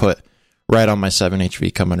me to put right on my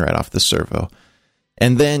 7HV coming right off the servo.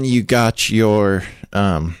 And then you got your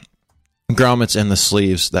grommets and the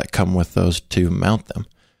sleeves that come with those to mount them.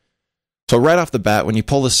 So right off the bat, when you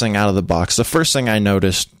pull this thing out of the box, the first thing I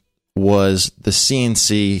noticed was the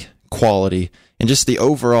CNC quality and just the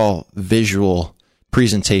overall visual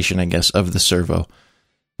presentation, I guess, of the servo.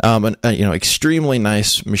 Extremely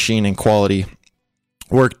nice machining quality.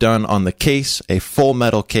 Work done on the case, a full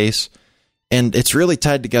metal case, and it's really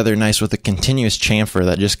tied together nice with a continuous chamfer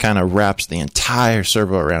that just kind of wraps the entire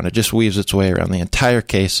servo around. It just weaves its way around the entire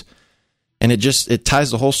case, and it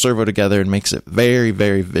ties the whole servo together and makes it very,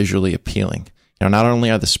 very visually appealing. Not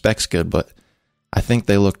only are the specs good, but I think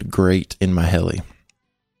they looked great in my heli.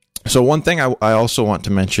 So one thing I also want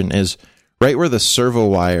to mention is right where the servo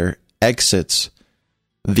wire exits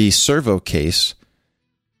the servo case,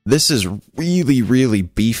 this is really, really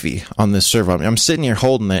beefy on this servo. I'm sitting here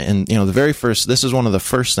holding it, and this is one of the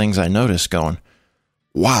first things I noticed going,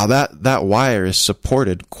 wow, that wire is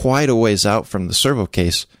supported quite a ways out from the servo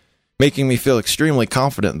case, making me feel extremely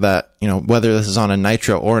confident that, whether this is on a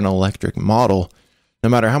nitro or an electric model, no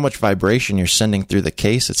matter how much vibration you're sending through the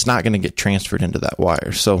case, it's not going to get transferred into that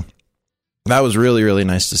wire. So that was really, really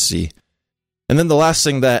nice to see. And then the last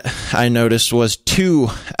thing that I noticed was 2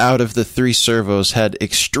 out of the 3 servos had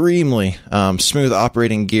extremely smooth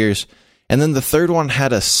operating gears. And then the third one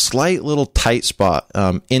had a slight little tight spot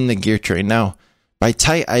in the gear tray. Now, by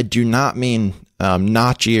tight, I do not mean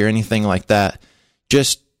notchy or anything like that.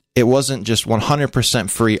 It wasn't just 100%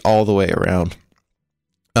 free all the way around.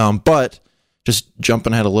 But just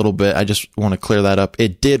jumping ahead a little bit, I just want to clear that up.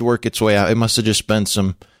 It did work its way out. It must have just been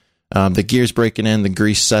some the gears breaking in, the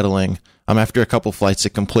grease settling. After a couple flights,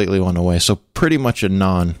 it completely went away. So pretty much a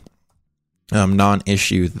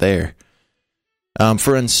non-issue there.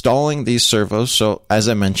 For installing these servos, so as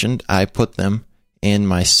I mentioned, I put them in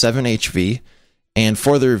my 7HV. And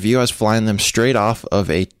for the review, I was flying them straight off of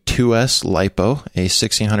a 2S LiPo, a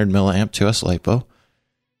 1600 milliamp 2S LiPo.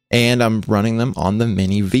 And I'm running them on the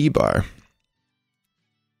Mini V-Bar.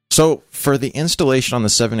 So for the installation on the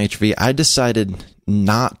 7HV, I decided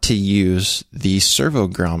not to use the servo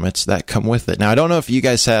grommets that come with it. Now, I don't know if you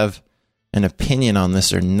guys have an opinion on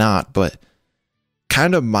this or not, but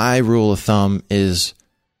kind of my rule of thumb is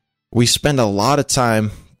we spend a lot of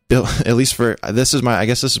time, at least this is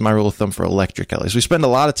my rule of thumb for electric helis. We spend a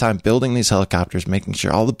lot of time building these helicopters, making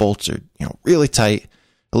sure all the bolts are, really tight,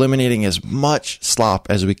 eliminating as much slop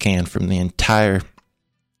as we can from the entire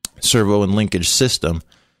servo and linkage system.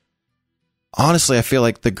 Honestly, I feel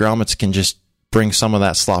like the grommets can just bring some of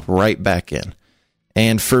that slop right back in.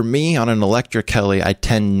 And for me, on an electric heli, I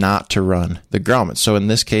tend not to run the grommets. So in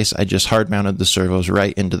this case, I just hard mounted the servos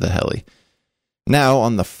right into the heli. Now,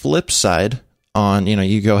 on the flip side,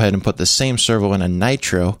 you go ahead and put the same servo in a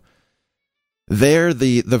nitro. There,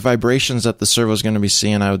 the vibrations that the servo is going to be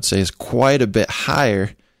seeing, I would say, is quite a bit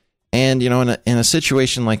higher. And, in a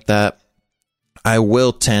situation like that, I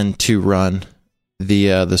will tend to run the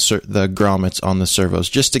grommets on the servos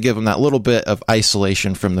just to give them that little bit of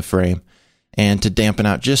isolation from the frame and to dampen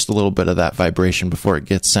out just a little bit of that vibration before it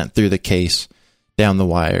gets sent through the case, down the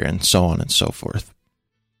wire, and so on and so forth.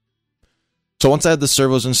 So once I had the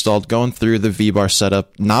servos installed, going through the V-Bar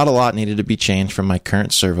setup, not a lot needed to be changed from my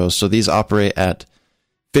current servos. So these operate at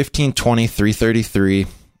 1520, 333.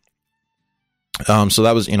 So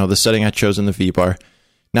that was, the setting I chose in the V-Bar.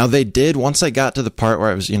 Now they did, once I got to the part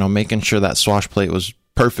where I was, making sure that swash plate was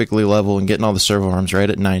perfectly level and getting all the servo arms right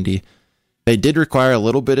at 90, they did require a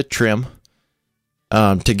little bit of trim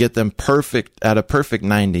to get them at a perfect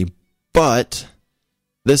 90. But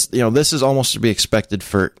this is almost to be expected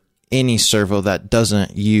for any servo that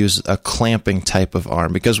doesn't use a clamping type of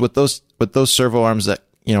arm, because with those servo arms that,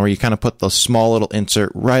 where you kind of put the small little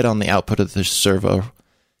insert right on the output of the servo,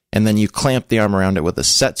 and then you clamp the arm around it with a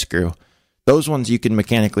set screw, those ones you can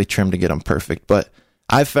mechanically trim to get them perfect. But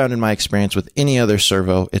I've found in my experience with any other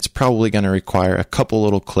servo, it's probably going to require a couple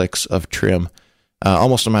little clicks of trim,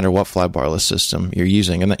 almost no matter what fly barless system you're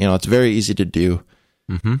using. And, it's very easy to do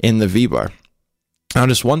in the V-bar. Now,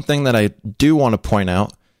 just one thing that I do want to point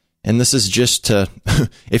out, and this is just to,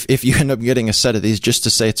 if you end up getting a set of these, just to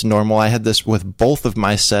say it's normal. I had this with both of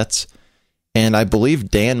my sets, and I believe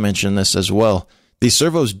Dan mentioned this as well. These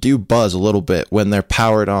servos do buzz a little bit when they're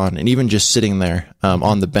powered on, and even just sitting there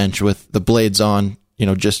on the bench with the blades on,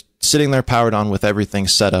 just sitting there powered on with everything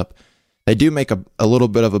set up. They do make a little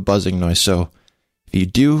bit of a buzzing noise. So if you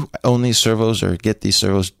do own these servos or get these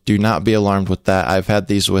servos, do not be alarmed with that. I've had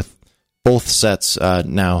these with both sets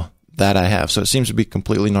now that I have. So it seems to be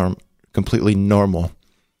completely normal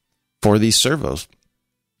for these servos.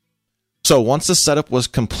 So once the setup was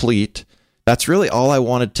complete, that's really all I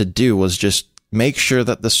wanted to do, was just make sure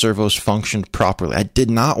that the servos functioned properly. I did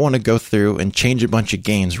not want to go through and change a bunch of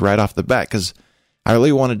gains right off the bat, because I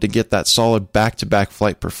really wanted to get that solid back-to-back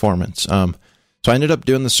flight performance. So I ended up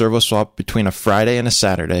doing the servo swap between a Friday and a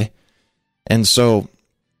Saturday. And so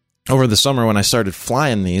over the summer when I started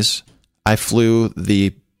flying these, I flew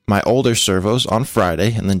my older servos on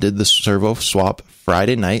Friday, and then did the servo swap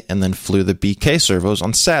Friday night, and then flew the BK servos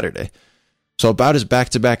on Saturday. So about as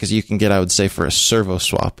back-to-back as you can get, I would say, for a servo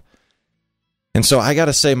swap. And so I got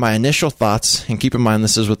to say, my initial thoughts, and keep in mind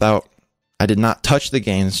this is I did not touch the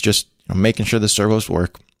gains, just making sure the servos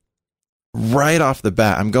work. Right off the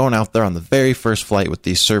bat, I'm going out there on the very first flight with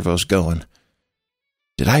these servos going.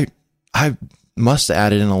 I must have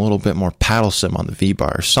added in a little bit more paddle sim on the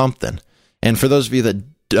V-bar or something. And for those of you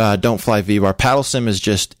that don't fly V-bar, paddle sim is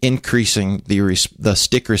just increasing the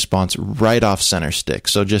stick response right off center stick.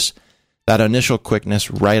 So just that initial quickness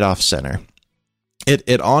right off center.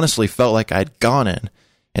 It honestly felt like I'd gone in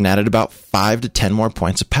and added about 5 to 10 more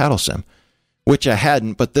points of paddle sim, which I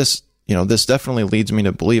hadn't. But this definitely leads me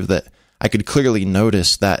to believe that I could clearly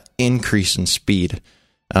notice that increase in speed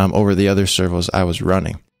over the other servos I was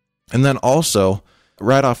running. And then also,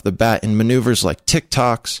 right off the bat, in maneuvers like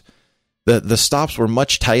TikToks, the stops were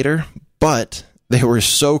much tighter, but they were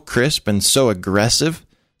so crisp and so aggressive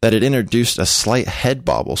that it introduced a slight head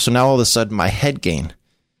bobble. So now all of a sudden my head gain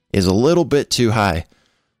is a little bit too high.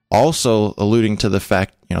 Also alluding to the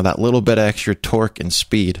fact, that little bit of extra torque and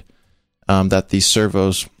speed that these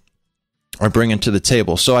servos are bringing to the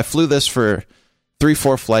table. So I flew this for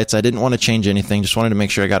 3-4 flights. I didn't want to change anything. Just wanted to make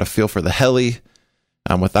sure I got a feel for the heli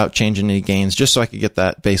without changing any gains, just so I could get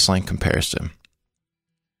that baseline comparison.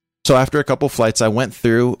 So after a couple flights, I went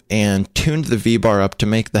through and tuned the V-bar up to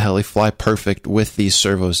make the heli fly perfect with these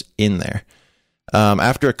servos in there.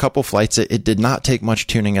 After a couple flights, it did not take much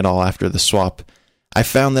tuning at all after the swap. I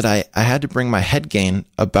found that I had to bring my head gain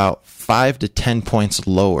about 5 to 10 points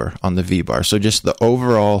lower on the V-bar. So just the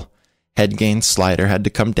overall head gain slider had to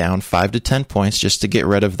come down 5 to 10 points just to get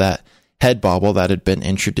rid of that head bobble that had been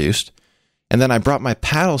introduced. And then I brought my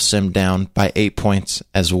paddle sim down by 8 points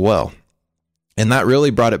as well. And that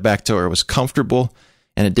really brought it back to where it was comfortable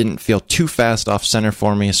and it didn't feel too fast off center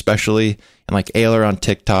for me, especially in like aileron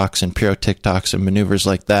TikToks and Puro TikToks and maneuvers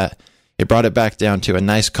like that. It brought it back down to a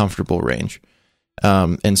nice, comfortable range.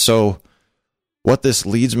 And so what this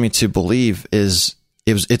leads me to believe is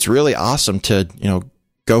it's really awesome to,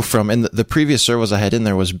 go from, and the previous servos I had in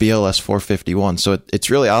there was BLS 451. So it's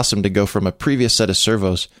really awesome to go from a previous set of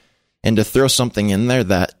servos and to throw something in there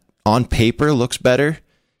that on paper looks better.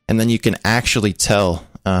 And then you can actually tell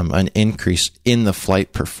an increase in the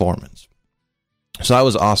flight performance. So that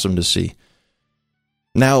was awesome to see.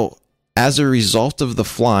 Now, as a result of the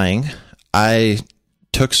flying, I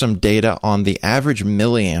took some data on the average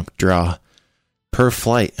milliamp draw per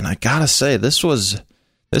flight. And I gotta say, this was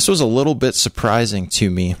a little bit surprising to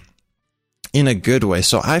me in a good way.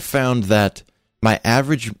 So I found that my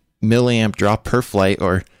average milliamp draw per flight,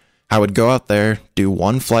 or I would go out there, do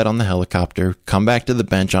one flight on the helicopter, come back to the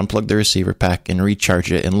bench, unplug the receiver pack, and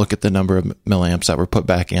recharge it, and look at the number of milliamps that were put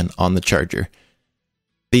back in on the charger.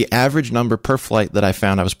 The average number per flight that I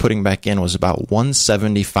found I was putting back in was about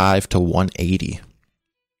 175 to 180.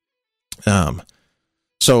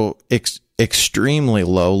 So extremely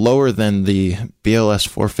low, lower than the BLS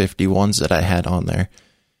 451s that I had on there.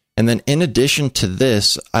 And then in addition to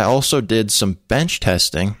this, I also did some bench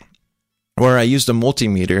testing where I used a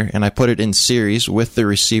multimeter and I put it in series with the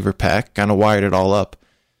receiver pack, kind of wired it all up.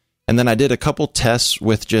 And then I did a couple tests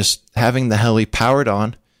with just having the heli powered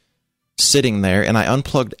on, sitting there, and I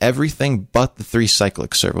unplugged everything but the 3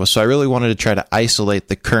 cyclic servos. So I really wanted to try to isolate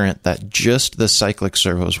the current that just the cyclic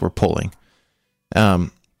servos were pulling.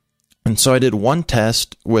 And so I did one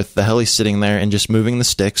test with the heli sitting there and just moving the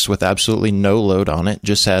sticks with absolutely no load on it,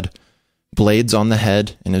 just had blades on the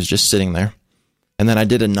head and it was just sitting there. And then I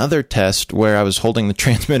did another test where I was holding the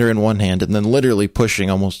transmitter in one hand and then literally pushing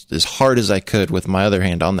almost as hard as I could with my other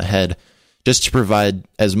hand on the head just to provide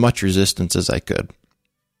as much resistance as I could.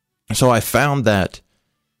 So I found that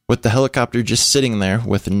with the helicopter just sitting there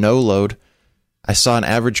with no load, I saw an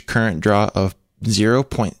average current draw of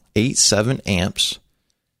 0.87 amps.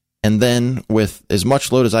 And then with as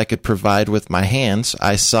much load as I could provide with my hands,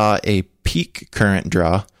 I saw a peak current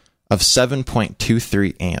draw of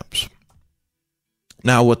 7.23 amps.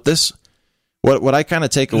 Now, what I kind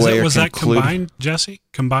of take away or was that conclude, combined, Jesse?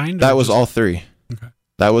 Combined? That was all 3. Okay.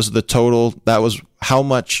 That was the total. That was how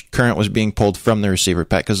much current was being pulled from the receiver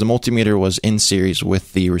pack, because the multimeter was in series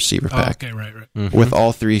with the receiver pack. Oh, okay, right. Mm-hmm. With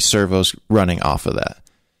all 3 servos running off of that.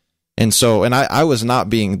 And so, and I was not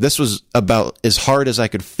being, this was about as hard as I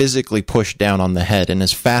could physically push down on the head and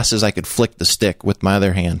as fast as I could flick the stick with my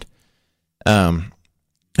other hand. And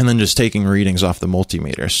then just taking readings off the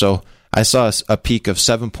multimeter. So I saw a peak of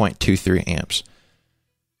 7.23 amps.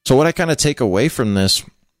 So what I kind of take away from this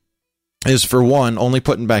is, for one, only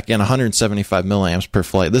putting back in 175 milliamps per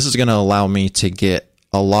flight. This is going to allow me to get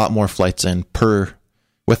a lot more flights in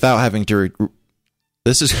without having to,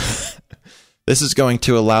 this is going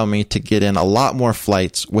to allow me to get in a lot more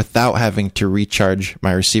flights without having to recharge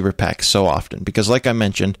my receiver pack so often. Because like I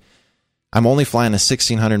mentioned, I'm only flying a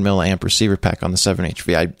 1600 milliamp receiver pack on the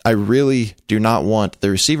 7HV. I really do not want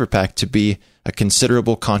the receiver pack to be a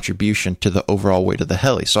considerable contribution to the overall weight of the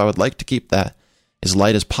heli. So I would like to keep that as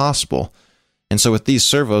light as possible. And so with these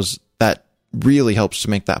servos, that really helps to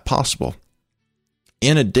make that possible.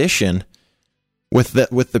 In addition, with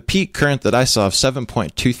the peak current that I saw of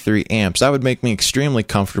 7.23 amps, that would make me extremely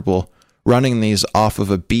comfortable running these off of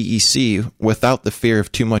a BEC without the fear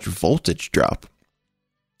of too much voltage drop.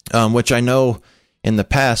 Which I know in the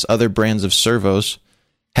past, other brands of servos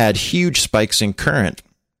had huge spikes in current,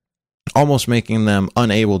 almost making them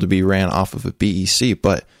unable to be ran off of a BEC.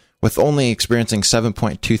 But with only experiencing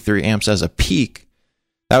 7.23 amps as a peak,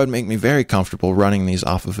 that would make me very comfortable running these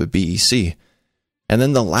off of a BEC. And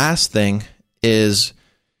then the last thing is,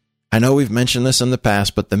 I know we've mentioned this in the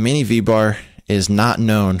past, but the Mini V-Bar is not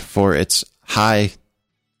known for its high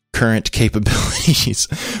current capabilities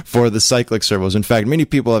for the cyclic servos. In fact, many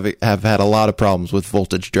people have had a lot of problems with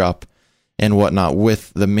voltage drop and whatnot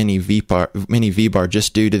with the Mini V-Bar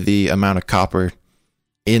just due to the amount of copper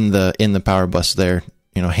in the power bus there,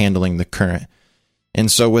 handling the current.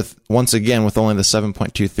 And so with only the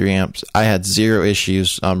 7.23 amps, I had zero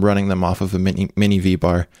issues running them off of a Mini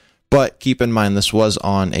V-Bar. But keep in mind, this was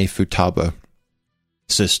on a Futaba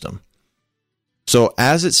system. So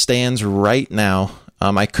as it stands right now,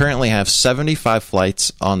 I currently have 75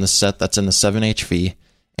 flights on the set that's in the 7HV,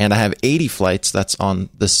 and I have 80 flights that's on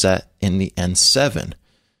the set in the N7.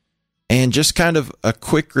 And just kind of a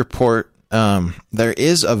quick report, there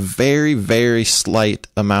is a very, very slight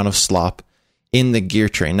amount of slop in the gear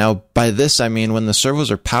train. Now, by this, I mean when the servos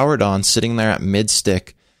are powered on, sitting there at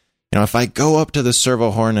mid-stick, if I go up to the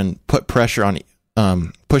servo horn and put pressure on,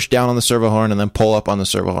 push down on the servo horn and then pull up on the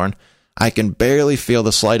servo horn, I can barely feel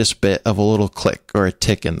the slightest bit of a little click or a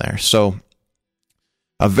tick in there. So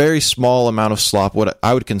a very small amount of slop, what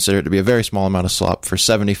I would consider it to be a very small amount of slop for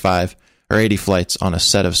 75 or 80 flights on a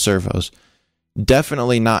set of servos.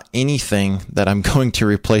 Definitely not anything that I'm going to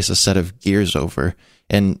replace a set of gears over,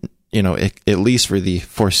 and at least for the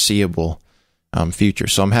foreseeable future.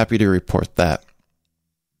 So I'm happy to report that.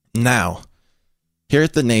 Now, here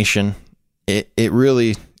at the Nation, it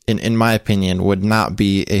really, in my opinion, would not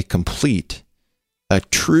be a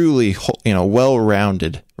truly,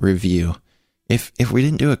 well-rounded review if we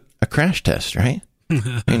didn't do a crash test, right?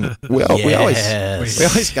 I mean, we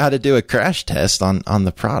always got to do a crash test on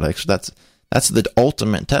the products. That's the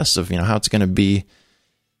ultimate test of how it's going to be,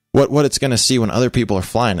 what it's going to see when other people are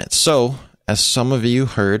flying it. So, as some of you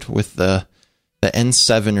heard with the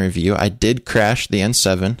N7 review, I did crash the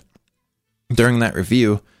N7 during that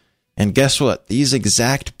review. And guess what? These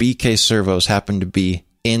exact BK servos happened to be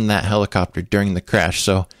in that helicopter during the crash.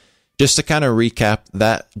 So just to kind of recap,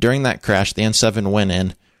 that during that crash, the N7 went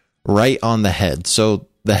in right on the head. So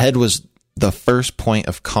the head was the first point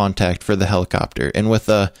of contact for the helicopter. And with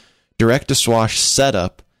a direct to swash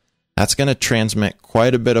setup, that's going to transmit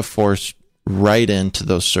quite a bit of force right into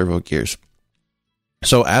those servo gears.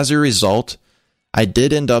 So as a result, I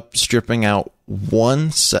did end up stripping out one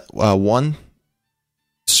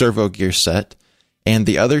servo gear set, and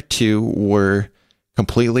the other two were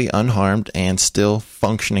completely unharmed and still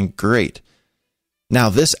functioning great. Now,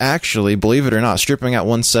 this actually, believe it or not, stripping out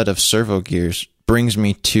one set of servo gears brings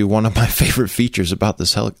me to one of my favorite features about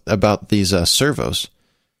these servos.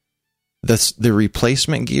 The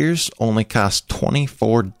replacement gears only cost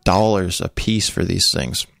 $24 a piece for these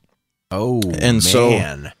things. Oh, and man.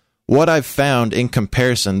 So what I've found in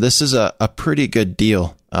comparison, this is a pretty good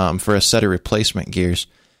deal for a set of replacement gears.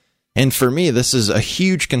 And for me, this is a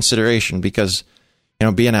huge consideration because,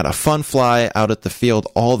 being at a fun fly out at the field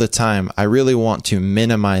all the time, I really want to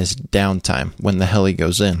minimize downtime when the heli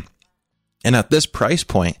goes in. And at this price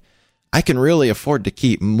point, I can really afford to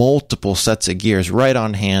keep multiple sets of gears right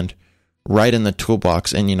on hand, right in the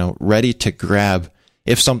toolbox, and, ready to grab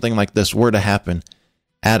if something like this were to happen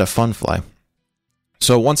at a fun fly.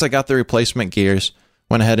 So once I got the replacement gears,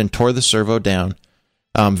 went ahead and tore the servo down.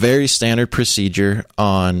 Very standard procedure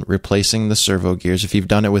on replacing the servo gears. If you've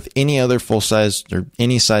done it with any other full size or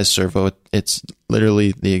any size servo, it's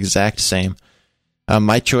literally the exact same.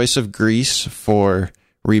 My choice of grease for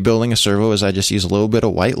rebuilding a servo is I just use a little bit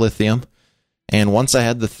of white lithium. And once I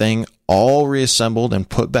had the thing all reassembled and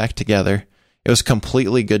put back together, it was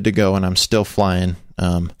completely good to go, and I'm still flying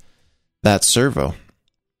that servo.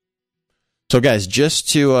 So guys, just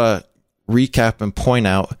to recap and point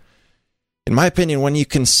out, in my opinion, when you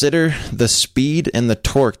consider the speed and the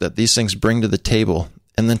torque that these things bring to the table,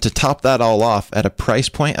 and then to top that all off at a price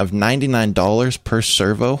point of $99 per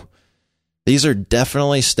servo, these are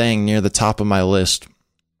definitely staying near the top of my list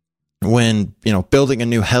when, building a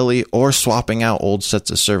new heli or swapping out old sets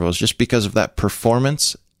of servos, just because of that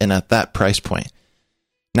performance and at that price point.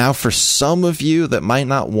 Now, for some of you that might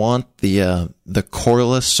not want the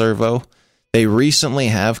coreless servo, they recently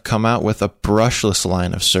have come out with a brushless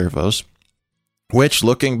line of servos, which,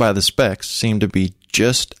 looking by the specs, seem to be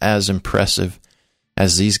just as impressive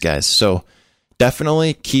as these guys. So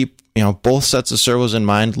definitely keep, both sets of servos in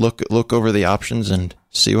mind. Look over the options and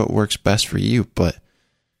see what works best for you. But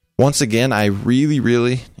once again, I really,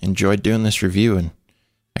 really enjoyed doing this review. And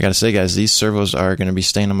I got to say, guys, these servos are going to be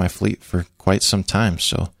staying on my fleet for quite some time.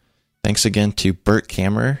 So thanks again to Burt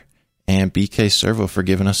Kammerer and BK Servo for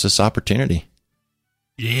giving us this opportunity.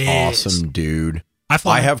 Yes. Awesome, dude.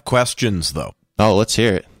 I have questions, though. Oh, let's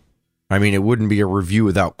hear it. I mean, it wouldn't be a review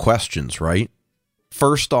without questions, right?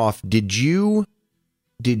 First off, did you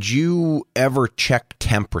ever check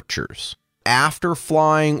temperatures after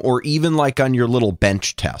flying, or even like on your little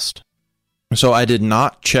bench test? So I did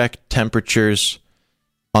not check temperatures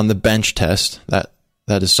on the bench test. That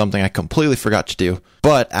is something I completely forgot to do.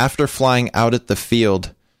 But after flying out at the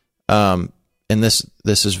field, and this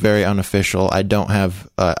is very unofficial, I don't have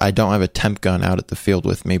a temp gun out at the field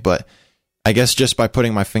with me, but I guess just by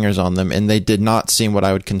putting my fingers on them, and they did not seem what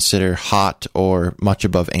I would consider hot or much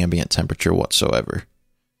above ambient temperature whatsoever.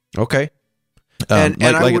 Okay. And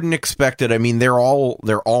I wouldn't expect it. I mean, they're all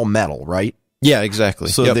metal, right? Yeah, exactly.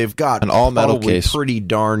 So they've got an all metal case, pretty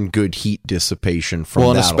darn good heat dissipation from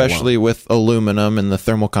and that especially alone. with aluminum and the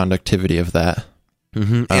thermal conductivity of that,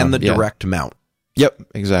 and the direct mount. Yep,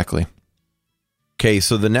 exactly. Okay,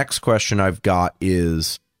 so the next question I've got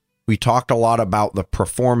is, we talked a lot about the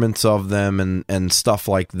performance of them and stuff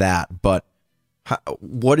like that, but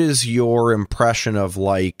what is your impression of,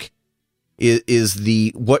 like,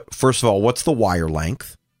 first of all, what's the wire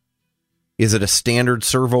length? Is it a standard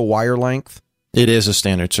servo wire length? It is a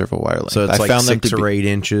standard servo wire length. So it's like found 6 or 8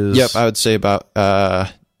 inches? Yep, I would say about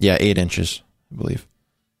 8 inches, I believe.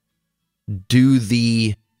 Do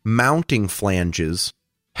the mounting flanges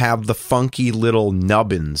have the funky little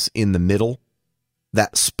nubbins in the middle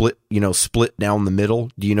that split down the middle?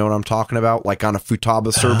 Do you know what I'm talking about? Like on a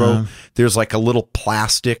Futaba servo, there's like a little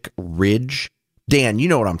plastic ridge. Dan, you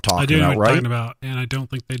know what I'm talking about, right? I do know what you're talking about, and I don't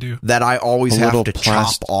think they do. That I always have to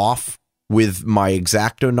chop off with my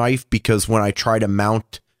X-Acto knife, because when I try to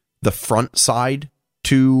mount the front side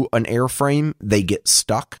to an airframe, they get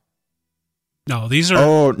stuck. No, these are.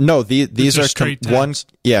 Oh no, these are straight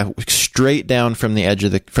straight down from the edge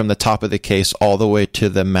of from the top of the case all the way to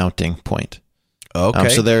the mounting point. Okay,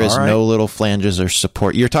 so there is no little flanges or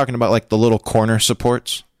support. You're talking about like the little corner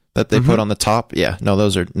supports that they put on the top. Yeah, no,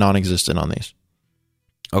 those are non-existent on these.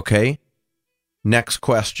 Okay. Next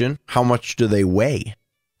question: how much do they weigh?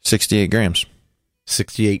 68 grams.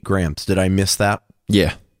 68 grams. Did I miss that?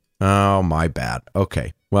 Yeah. Oh, my bad.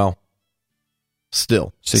 Okay. Well,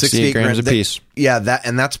 Still, 68 grams a piece. Yeah,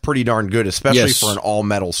 that's pretty darn good, especially Yes. for an all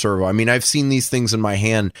metal servo. I mean, I've seen these things in my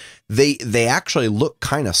hand. They actually look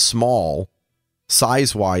kind of small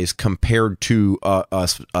size wise compared to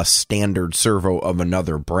a standard servo of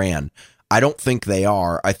another brand. I don't think they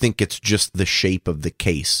are. I think it's just the shape of the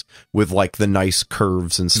case with like the nice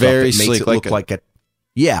curves and stuff. Very it makes sleek, it look like a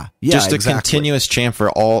just a exactly. continuous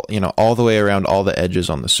chamfer all the way around all the edges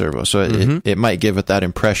on the servo. So it might give it that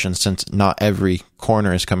impression, since not every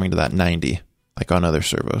corner is coming to that 90 like on other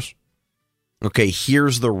servos. Okay,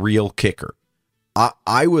 here's the real kicker.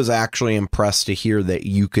 I was actually impressed to hear that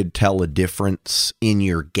you could tell a difference in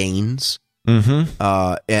your gains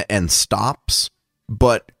and stops,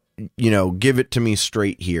 but give it to me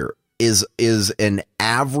straight here. Is an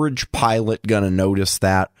average pilot gonna notice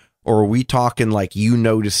that? Or are we talking like you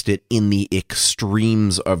noticed it in the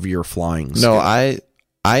extremes of your flying skill? No,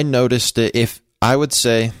 I noticed it. I would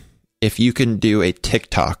say if you can do a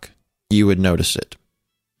TikTok, you would notice it.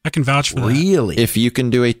 I can vouch for that. Really? If you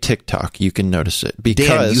can do a TikTok, you can notice it.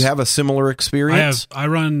 Because Dan, you have a similar experience?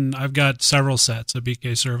 I've got several sets of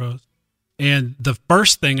BK servos. And the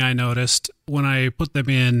first thing I noticed when I put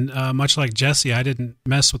them in, much like Jesse, I didn't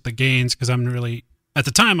mess with the gains because at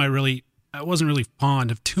the time, I wasn't really fond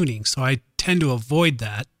of tuning, so I tend to avoid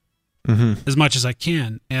that as much as I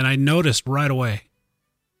can. And I noticed right away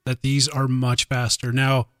that these are much faster.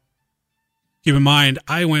 Now, keep in mind,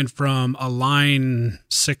 I went from a line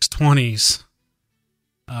 620s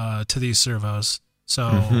to these servos.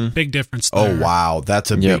 So big difference there. Oh, wow.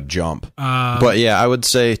 That's a big jump. But yeah, I would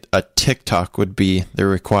say a TikTok would be the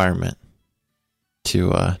requirement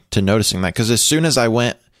to noticing that. Because as soon as I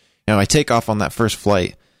went, I take off on that first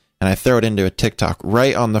flight, and I throw it into a TikTok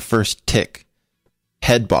right on the first tick,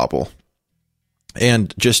 head bobble.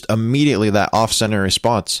 And just immediately that off-center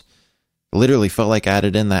response literally felt like I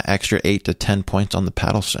added in that extra 8 to 10 points on the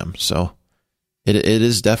paddle sim. So it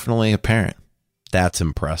is definitely apparent. That's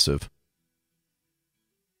impressive.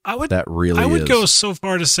 I would is. go so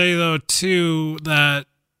far to say, though, too, that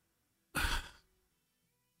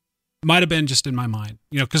might have been just in my mind.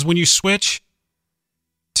 Because when you switch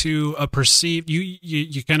to a perceived,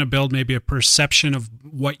 you kind of build maybe a perception of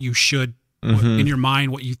what you should in your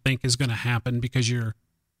mind, what you think is going to happen, because you're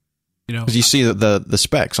because you see the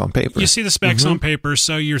specs on paper. You see the specs on paper,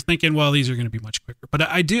 so you're thinking, well, these are going to be much quicker. But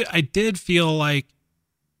I did feel like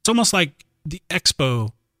it's almost like the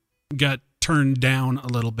Expo got turned down a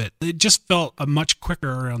little bit. It just felt a much quicker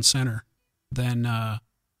around center than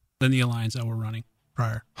the Alliance that were running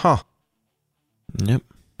prior. Huh. Yep.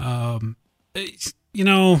 I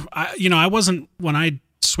wasn't, when I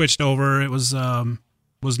switched over, it was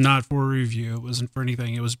not for a review. It wasn't for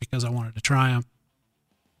anything. It was because I wanted to try them.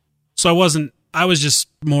 So I was just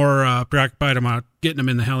more preoccupied about getting them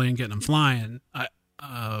in the heli and getting them flying. I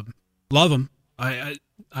love them.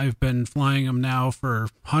 I've been flying them now for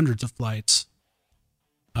hundreds of flights.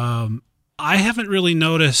 I haven't really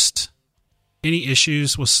noticed any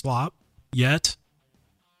issues with slop yet,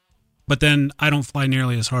 but then I don't fly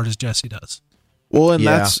nearly as hard as Jesse does. Well, and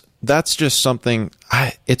that's just something,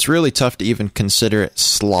 it's really tough to even consider it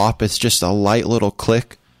slop. It's just a light little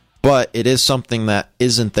click, but it is something that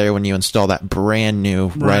isn't there when you install that brand new,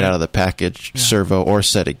 right out of the package servo or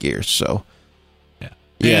set of gears. So,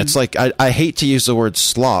 yeah, it's like, I hate to use the word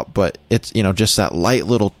slop, but it's, just that light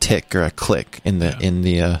little tick or a click in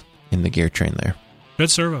the gear train there.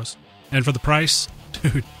 Good servos. And for the price,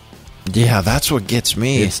 dude. Yeah, that's what gets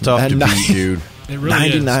me. It's tough to beat, dude. It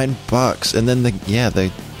really $99, and then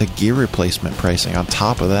the gear replacement pricing on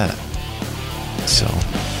top of that. So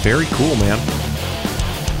very cool, man.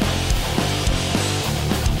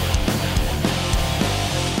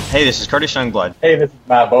 Hey, this is Curtis Youngblood. Hey, this is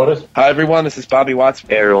Matt Bodas. Hi, everyone. This is Bobby Watts.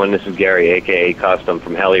 Hey, everyone. This is Gary, a.k.a. Custom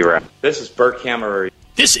from HeliWrap. This is Burt Kammerer.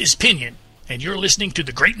 This is Pinion, and you're listening to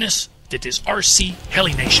the greatness that is RC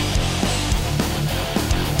Heli Nation.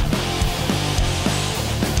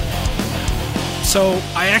 So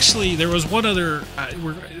there was one other, I'm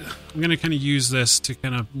going to kind of use this to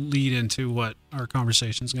kind of lead into what our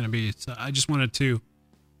conversation is going to be. So I just wanted to,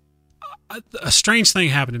 a strange thing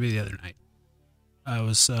happened to me the other night. I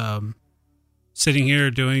was sitting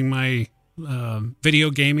here doing my video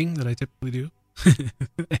gaming that I typically do,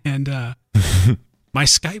 and my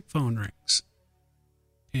Skype phone rings,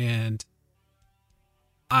 and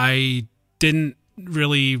I didn't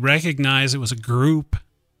really recognize it was a group.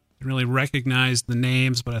 Didn't really recognize the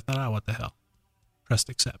names, but I thought, what the hell? Pressed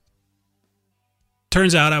accept.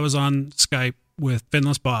 Turns out I was on Skype with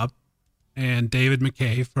Finless Bob and David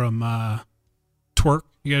McKay from Twerk.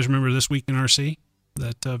 You guys remember This Week in RC?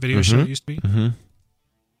 That video show used to be?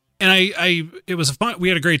 And it was we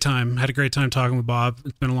had a great time. Had a great time talking with Bob.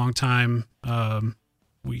 It's been a long time.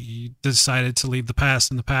 We decided to leave the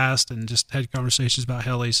past in the past and just had conversations about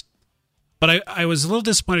helis. But I was a little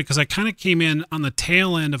disappointed because I kind of came in on the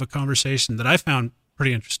tail end of a conversation that I found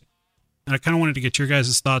pretty interesting. And I kind of wanted to get your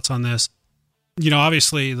guys' thoughts on this.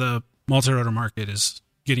 Obviously the multi-rotor market is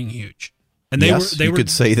getting huge. And they could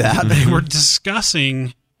say that. They were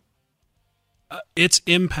discussing its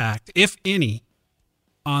impact, if any,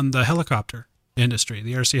 on the helicopter industry,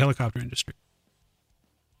 the RC helicopter industry.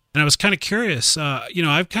 And I was kind of curious,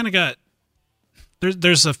 I've kind of got,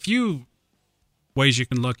 there's a few ways you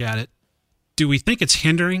can look at it. Do we think it's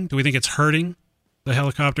hindering? Do we think it's hurting the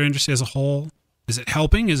helicopter industry as a whole? Is it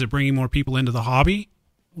helping? Is it bringing more people into the hobby?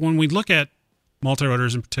 When we look at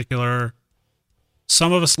multi-rotors in particular,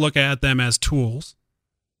 some of us look at them as tools.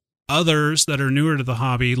 Others that are newer to the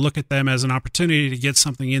hobby look at them as an opportunity to get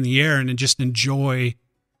something in the air and just enjoy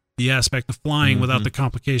the aspect of flying without the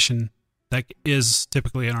complication that is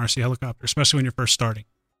typically an RC helicopter, especially when you're first starting.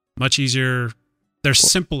 Much easier. They're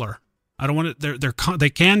simpler. I don't want to. They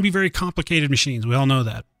can be very complicated machines. We all know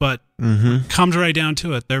that, but it comes right down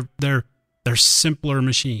to it. They're simpler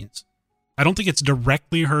machines. I don't think it's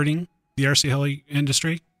directly hurting the RC heli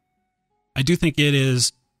industry. I do think it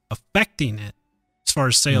is affecting it as far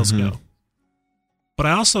as sales go. But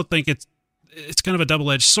I also think it's kind of a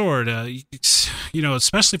double-edged sword.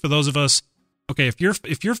 Especially for those of us. Okay, if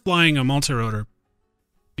you're flying a multi-rotor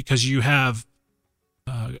because you have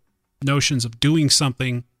notions of doing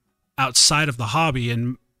something outside of the hobby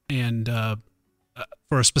and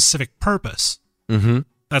for a specific purpose,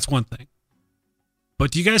 that's one thing.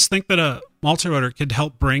 But do you guys think that a multi-rotor could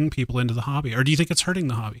help bring people into the hobby, or do you think it's hurting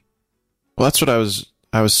the hobby? Well, that's what I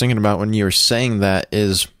was thinking about when you were saying that.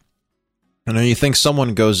 Is, you think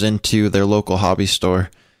someone goes into their local hobby store,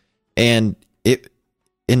 and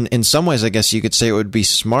in some ways, I guess you could say it would be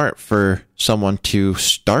smart for someone to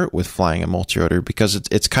start with flying a multi-rotor, because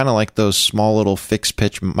it's kind of like those small little fixed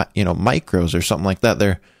pitch, micros or something like that.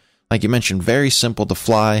 They're, like you mentioned, very simple to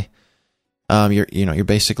fly. You're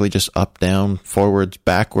basically just up, down, forwards,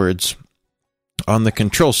 backwards on the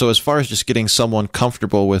control. So as far as just getting someone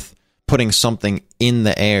comfortable with putting something in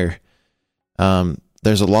the air,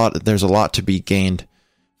 there's a lot to be gained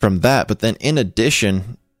from that. But then in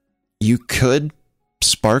addition, you could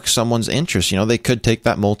spark someone's interest. They could take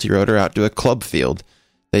that multi-rotor out to a club field.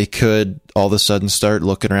 They could all of a sudden start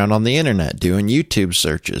looking around on the internet, doing YouTube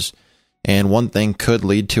searches. And one thing could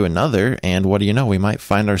lead to another, and what do you know? We might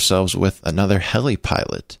find ourselves with another heli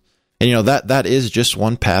pilot. And that is just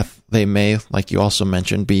one path. They may, like you also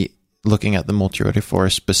mentioned, be looking at the multi-rotor for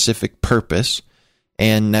a specific purpose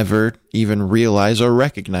and never even realize or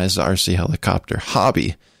recognize the RC helicopter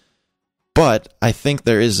hobby. But I think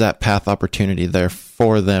there is that path opportunity there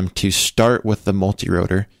for them to start with the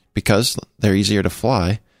multi-rotor because they're easier to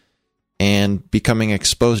fly, and becoming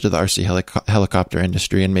exposed to the RC helicopter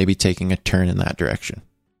industry and maybe taking a turn in that direction.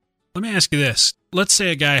 Let me ask you this. Let's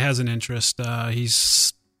say a guy has an interest.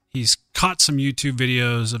 He's caught some YouTube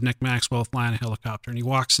videos of Nick Maxwell flying a helicopter, and he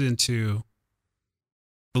walks into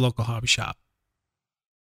the local hobby shop.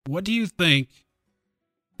 What do you think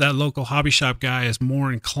that local hobby shop guy is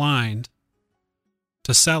more inclined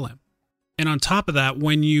to sell him? And on top of that,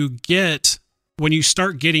 when you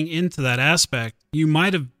start getting into that aspect, you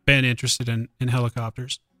might have been interested in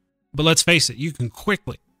helicopters. But let's face it, you can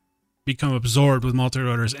quickly become absorbed with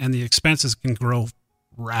multi-rotors, and the expenses can grow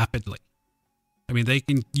rapidly. I mean,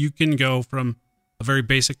 you can go from a very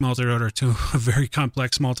basic multi-rotor to a very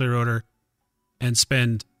complex multi-rotor and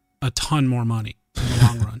spend a ton more money in the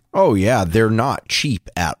long run. Oh, yeah. They're not cheap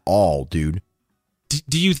at all, dude.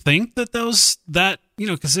 Do you think that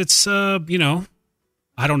because it's, I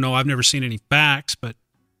don't know. I've never seen any facts,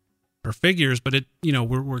 or figures, but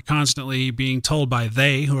we're constantly being told by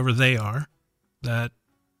whoever they are, that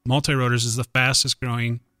multi-rotors is the fastest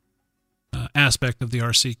growing aspect of the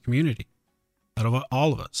RC community out of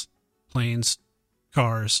all of us. Planes,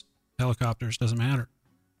 cars, helicopters, doesn't matter.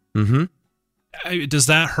 Does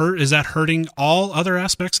that hurt? Is that hurting all other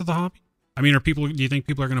aspects of the hobby? I mean, do you think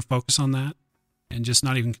people are going to focus on that and just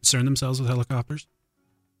not even concern themselves with helicopters?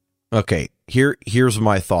 Okay, here's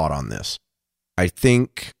my thought on this. I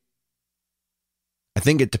think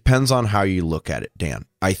it depends on how you look at it, Dan.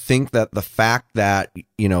 I think that the fact that,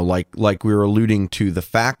 like we were alluding to, the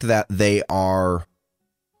fact that they are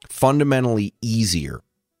fundamentally easier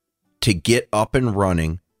to get up and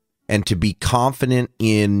running and to be confident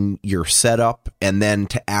in your setup and then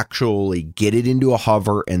to actually get it into a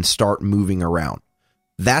hover and start moving around.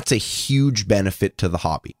 That's a huge benefit to the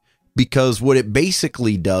hobby, because what it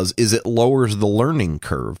basically does is it lowers the learning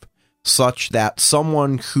curve. such that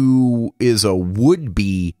someone who is a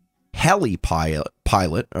would-be heli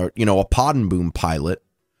pilot, or, you know, a pod and boom pilot,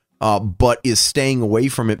 but is staying away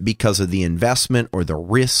from it because of the investment or the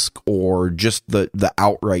risk or just the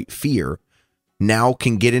outright fear, now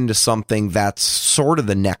can get into something that's sort of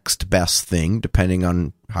the next best thing, depending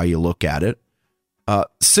on how you look at it.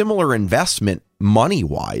 Similar investment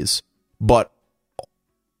money-wise, but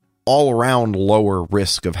all around lower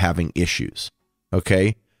risk of having issues.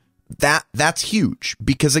 Okay? That's huge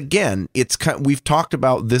because, again, we've talked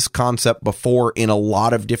about this concept before in a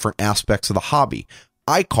lot of different aspects of the hobby.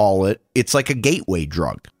 I call it's like a gateway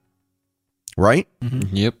drug, right?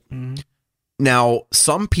 Mm-hmm. Yep. Mm-hmm. Now,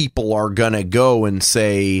 some people are going to go and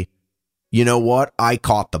say, you know what? I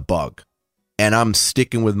caught the bug and I'm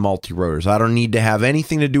sticking with multi-rotors. I don't need to have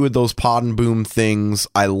anything to do with those pod and boom things.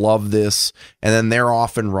 I love this. And then they're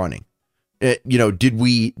off and running. You know, did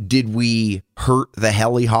we hurt the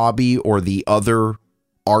heli hobby or the other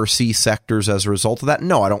RC sectors as a result of that?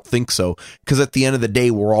 No, I don't think so. Because at the end of the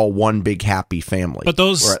day, we're all one big happy family. But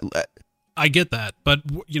I get that. But,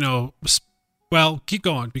 you know, well, keep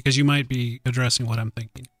going because you might be addressing what I'm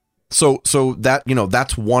thinking. So that, you know,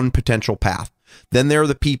 that's one potential path. Then there are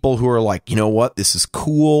the people who are like, you know what, this is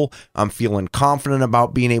cool. I'm feeling confident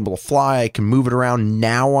about being able to fly. I can move it around.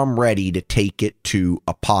 Now I'm ready to take it to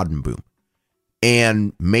a pod and boom.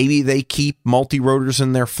 And maybe they keep multi-rotors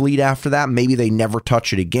in their fleet after that. Maybe they never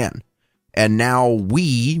touch it again. And now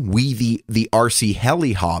we the RC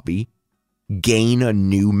heli hobby, gain a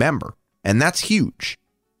new member. And that's huge.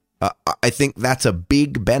 I think that's a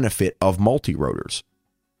big benefit of multi-rotors.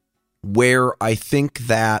 Where I think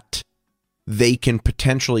that they can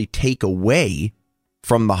potentially take away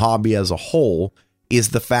from the hobby as a whole is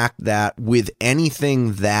the fact that with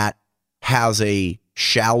anything that has a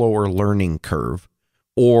shallower learning curve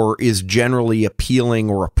or is generally appealing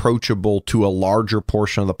or approachable to a larger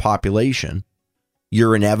portion of the population,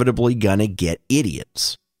 you're inevitably going to get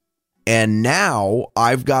idiots. And now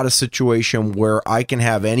I've got a situation where I can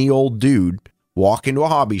have any old dude walk into a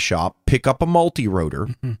hobby shop, pick up a multi-rotor,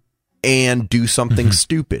 and do something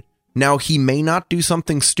stupid. Now, he may not do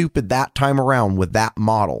something stupid that time around with that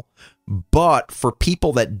model, but for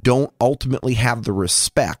people that don't ultimately have the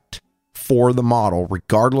respect for the model,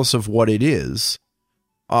 regardless of what it is,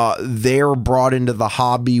 they're brought into the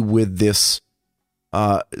hobby with this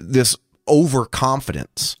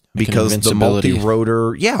overconfidence because the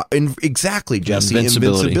multi-rotor, exactly, Jesse,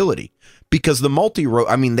 invincibility. Because the multi-rotor,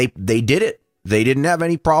 I mean, they did it. They didn't have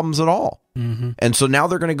any problems at all. Mm-hmm. And so now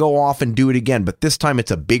they're going to go off and do it again, but this time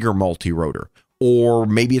it's a bigger multi-rotor. Or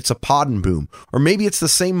maybe it's a pod and boom. Or maybe it's the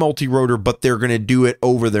same multi-rotor, but they're going to do it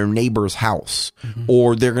over their neighbor's house. Mm-hmm.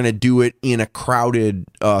 Or they're going to do it in a crowded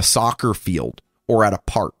soccer field or at a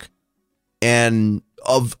park. And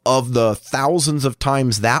of the thousands of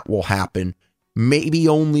times that will happen, maybe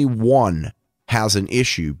only one has an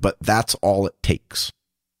issue, but that's all it takes.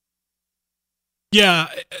 Yeah,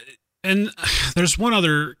 and there's one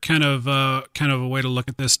other kind of a way to look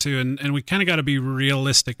at this too, and we kind of got to be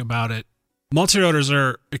realistic about it. Multi-rotors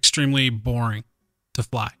are extremely boring to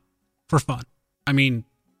fly for fun. I mean,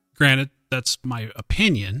 granted, that's my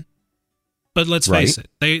opinion, but let's face it,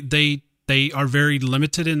 they are very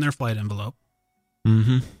limited in their flight envelope.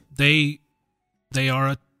 Mm-hmm. They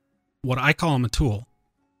are what I call them a tool.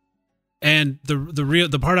 And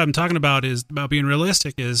the part I'm talking about is about being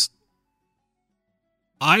realistic is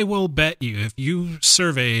I will bet you if you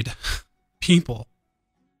surveyed people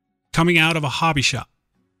coming out of a hobby shop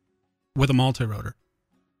with a multi-rotor,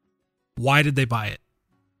 why did they buy it?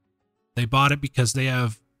 They bought it because they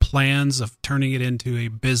have plans of turning it into a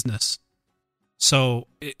business. So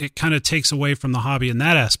it kind of takes away from the hobby in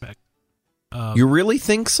that aspect. You really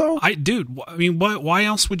think so? I mean, why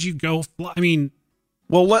else would you go fly? I mean,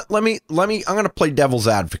 well, let me, I'm going to play devil's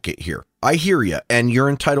advocate here. I hear you, and you're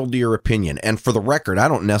entitled to your opinion. And for the record, I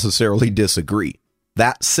don't necessarily disagree.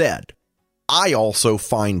 That said, I also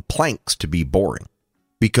find planks to be boring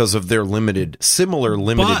because of their similar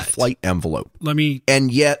limited flight envelope.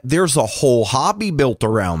 And yet there's a whole hobby built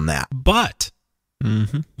around that. But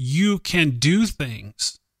you can do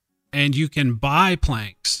things and you can buy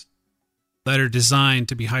planks that are designed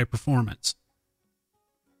to be high performance.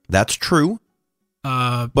 That's true.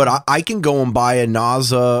 But I can go and buy a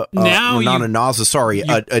NASA,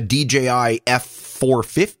 a DJI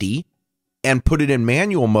F450 and put it in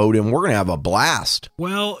manual mode, and we're going to have a blast.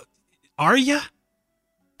 Well, are you?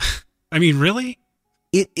 I mean, really?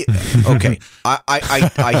 Okay.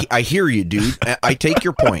 I hear you, dude. I take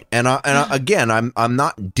your point. And again, I'm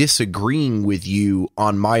not disagreeing with you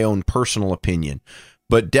on my own personal opinion,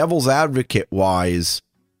 but devil's advocate wise,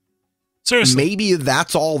 Seriously. maybe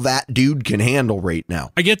that's all that dude can handle right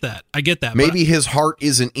now. I get that. Maybe his heart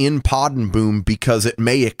isn't in Pod and Boom because it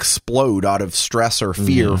may explode out of stress or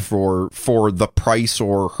fear for the price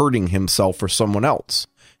or hurting himself or someone else.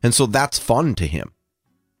 And so that's fun to him.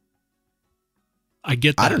 I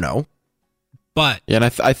get that. I don't know. But yeah, and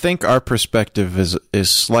I think our perspective is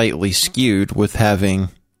slightly skewed with having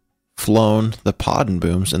flown the Pod and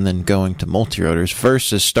Booms and then going to multi-rotors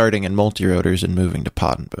versus starting in multi-rotors and moving to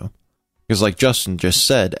Pod and Boom. Because like Justin just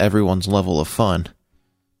said, everyone's level of fun,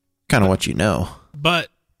 kind of what you know. But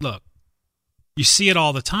look, you see it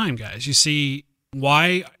all the time, guys. You see,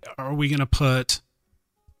 why are we going to put...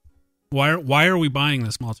 Why are we buying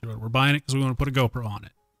this multi-rotor? We're buying it because we want to put a GoPro on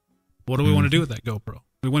it. What do we want to do with that GoPro?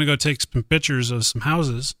 We want to go take some pictures of some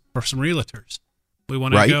houses or some realtors. We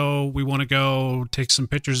want to go. We want to go take some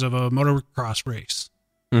pictures of a motocross race.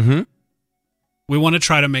 Mm-hmm. We want to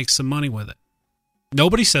try to make some money with it.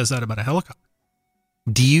 Nobody says that about a helicopter.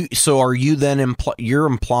 So are you then you're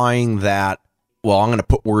implying that? Well, I'm going to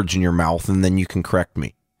put words in your mouth, and then you can correct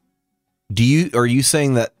me. Are you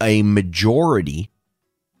saying that a majority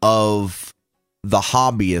of the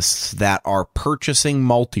hobbyists that are purchasing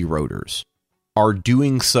multi-rotors are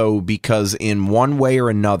doing so because in one way or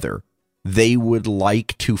another they would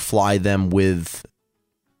like to fly them with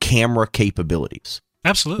camera capabilities?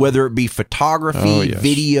 Absolutely. Whether it be photography,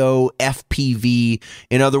 video, FPV.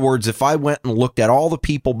 In other words, if I went and looked at all the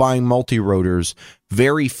people buying multi-rotors,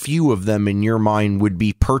 very few of them in your mind would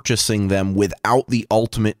be purchasing them without the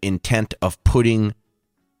ultimate intent of putting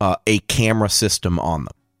a camera system on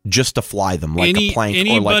them, just to fly them like a plank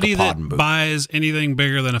or like a Pod and Boom. Anybody that buys anything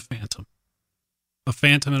bigger than a Phantom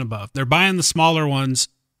and above, they're buying the smaller ones,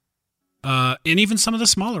 and even some of the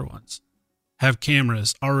smaller ones have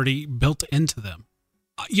cameras already built into them.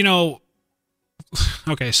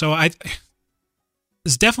 Okay, so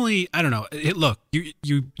it's definitely, I don't know. Look,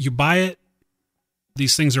 you buy it.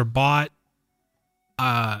 These things are bought.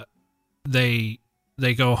 They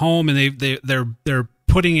go home and they're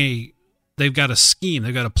putting they've got a scheme,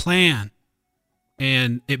 they've got a plan,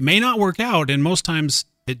 and it may not work out, and most times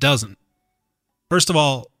it doesn't. First of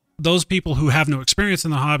all, those people who have no experience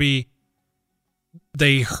in the hobby,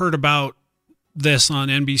 they heard about this on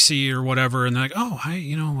NBC or whatever, and they're like, oh,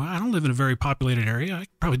 I don't live in a very populated area. I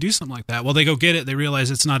could probably do something like that. Well, they go get it. They realize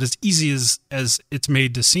it's not as easy as it's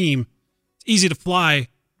made to seem. It's easy to fly.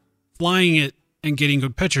 Flying it and getting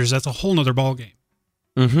good pictures, that's a whole nother ballgame.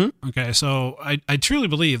 Mm-hmm. Okay, so I truly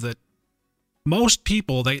believe that most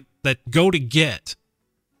people that go to get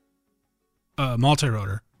a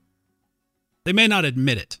multi-rotor, they may not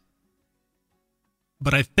admit it,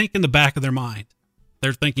 but I think in the back of their mind,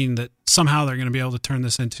 they're thinking that somehow they're going to be able to turn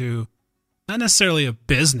this into not necessarily a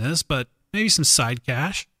business, but maybe some side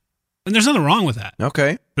cash. And there's nothing wrong with that.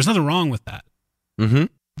 Okay. There's nothing wrong with that. Mm-hmm.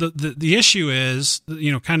 The issue is,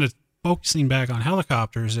 kind of focusing back on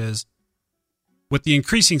helicopters, is with the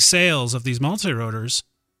increasing sales of these multi-rotors,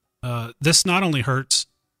 this not only hurts,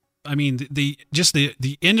 I mean, the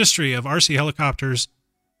industry of RC helicopters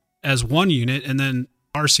as one unit, and then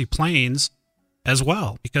RC planes as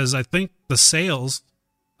well, because I think the sales,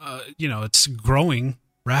 it's growing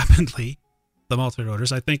rapidly, the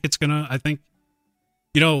multi-rotors. I think,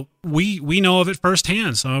 we know of it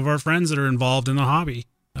firsthand. Some of our friends that are involved in the hobby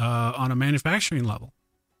on a manufacturing level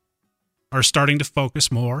are starting to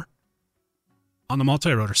focus more on the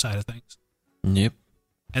multi-rotor side of things. Yep.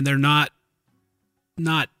 And they're not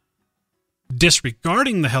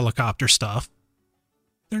disregarding the helicopter stuff.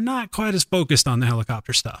 They're not quite as focused on the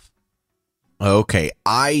helicopter stuff. Okay,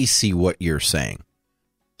 I see what you're saying.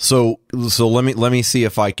 So let me see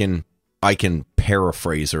if I can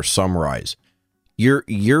paraphrase or summarize.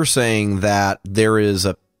 You're saying that there's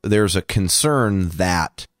a concern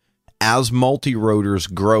that as multi-rotors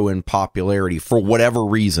grow in popularity for whatever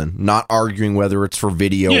reason, not arguing whether it's for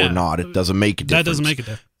video or not, it doesn't make a difference. That doesn't make a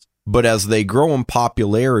difference. But as they grow in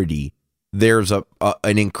popularity, there's an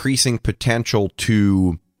increasing potential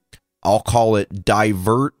to, I'll call it,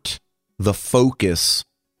 divert the focus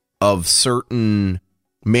of certain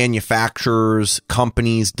manufacturers,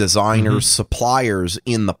 companies, designers, suppliers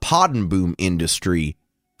in the Pod and Boom industry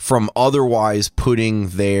from otherwise putting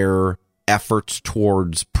their efforts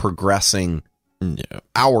towards progressing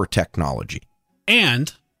our technology.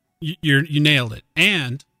 And you nailed it.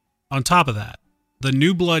 And on top of that, the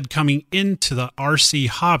new blood coming into the RC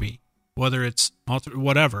hobby, whether it's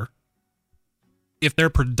whatever, if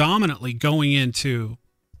they're predominantly going into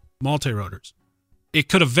multi-rotors, it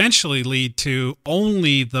could eventually lead to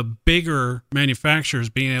only the bigger manufacturers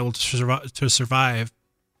being able to survive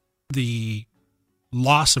the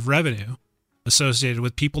loss of revenue associated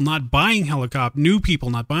with people not buying new people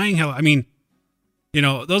not buying I mean,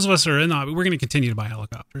 those of us who are in we're going to continue to buy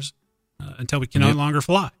helicopters until we can no longer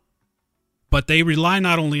fly. But they rely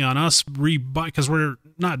not only on us because we're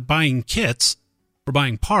not buying kits, we're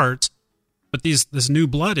buying parts, but this new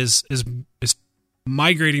blood is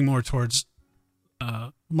migrating more towards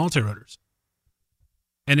multirotors.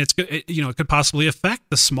 And it could possibly affect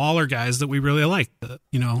the smaller guys that we really like.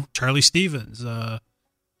 Charlie Stevens, the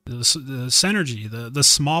Synergy, the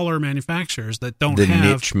smaller manufacturers that don't have the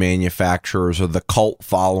niche manufacturers or the cult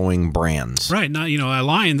following brands. Right. Now, a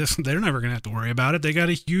Lion, they're never going to have to worry about it. They got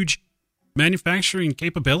a huge manufacturing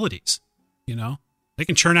capabilities. They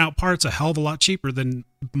can churn out parts a hell of a lot cheaper than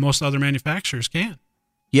most other manufacturers can.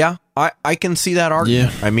 Yeah, I can see that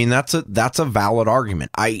argument. Yeah. I mean, that's a valid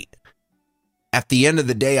argument. At the end of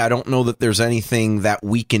the day, I don't know that there's anything that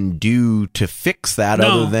we can do to fix that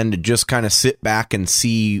other than to just kind of sit back and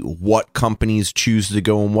see what companies choose to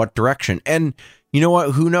go in what direction. And you know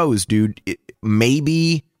what? Who knows, dude?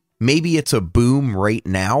 Maybe it's a boom right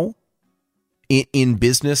now in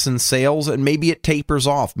business and sales, and maybe it tapers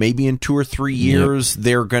off. Maybe in 2 or 3 years,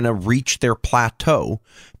 they're going to reach their plateau.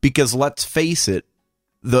 Because let's face it,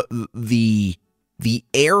 the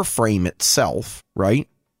airframe itself, right?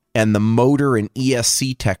 And the motor and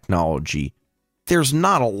ESC technology, there's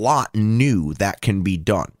not a lot new that can be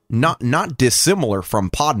done. Not dissimilar from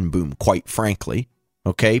Pod and Boom, quite frankly.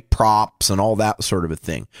 Okay, props and all that sort of a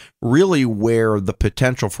thing. Really, where the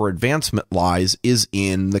potential for advancement lies is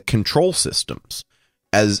in the control systems.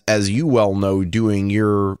 As you well know, doing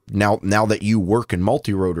your now that you work in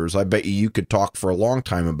multirotors, I bet you could talk for a long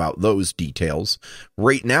time about those details.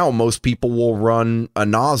 Right now, most people will run a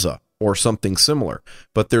NASA or something similar,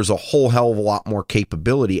 but there's a whole hell of a lot more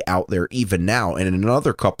capability out there even now, and in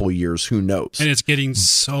another couple of years, who knows? And it's getting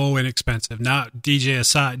so inexpensive. Not DJI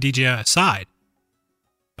aside.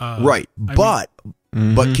 Right, but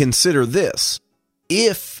consider this: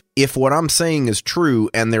 if what I'm saying is true,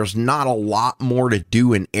 and there's not a lot more to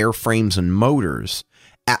do in airframes and motors,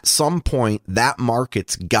 at some point that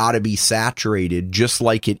market's got to be saturated, just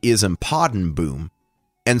like it is in Pod and Boom.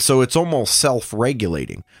 And so it's almost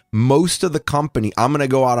self-regulating. Most of the company, I'm going to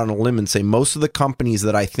go out on a limb and say most of the companies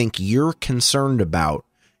that I think you're concerned about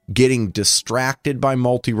getting distracted by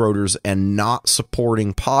multirotors and not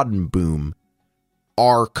supporting Pod and Boom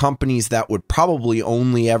are companies that would probably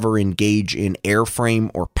only ever engage in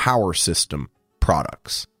airframe or power system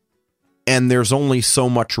products. And there's only so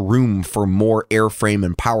much room for more airframe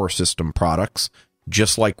and power system products,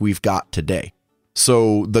 just like we've got today.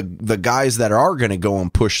 So the guys that are going to go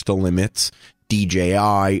and push the limits, DJI,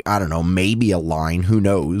 I don't know, maybe a Line, who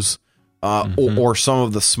knows, or some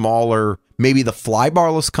of the smaller, maybe the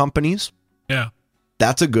flybarless companies. Yeah,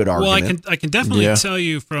 that's a good argument. Well, I can definitely tell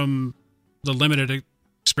you from the limited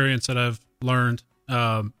experience that I've learned,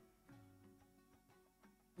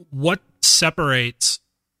 what separates.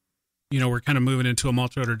 We're kind of moving into a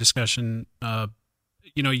multirotor discussion.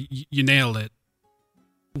 You nailed it.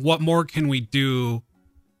 What more can we do,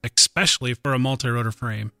 especially for a multi-rotor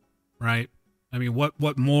frame, right? I mean,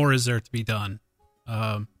 what more is there to be done?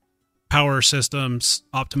 Power systems,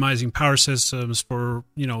 optimizing power systems for,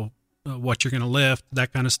 what you're going to lift,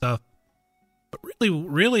 that kind of stuff. But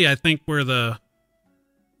really, I think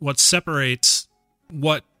what separates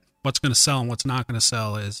what's going to sell and what's not going to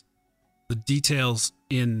sell is the details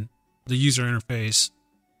in the user interface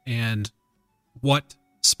and what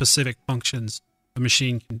specific functions a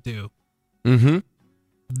machine can do. Mm-hmm.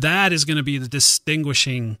 That is going to be the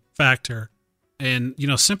distinguishing factor. And,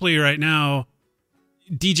 simply right now,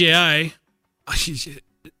 DJI,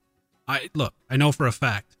 I know for a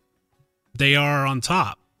fact they are on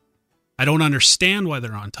top. I don't understand why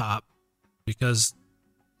they're on top because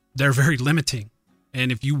they're very limiting.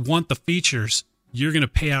 And if you want the features, you're going to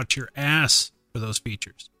pay out your ass for those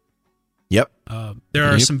features. Yep. There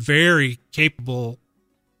are some very capable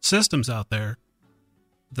systems out there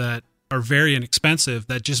that are very inexpensive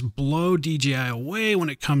that just blow DJI away when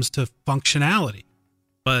it comes to functionality.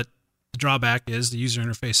 But the drawback is the user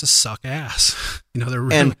interfaces suck ass. They're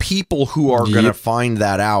really... And people who are going to find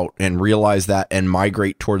that out and realize that and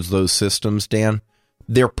migrate towards those systems, Dan,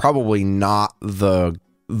 they're probably not the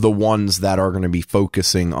ones that are going to be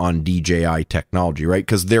focusing on DJI technology, right?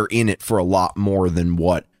 Because they're in it for a lot more than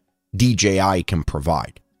what DJI can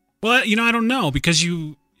provide. Well, I don't know, because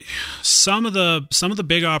some of the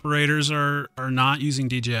big operators are not using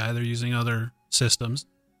DJI, they're using other systems,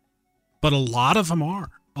 but a lot of them are.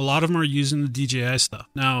 A lot of them are using the DJI stuff.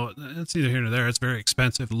 Now, it's neither here nor there. It's very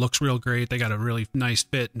expensive. It looks real great. They got a really nice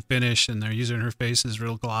fit and finish, and their user interface is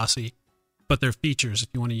real glossy. but they're features. If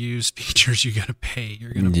you want to use features, you got to pay.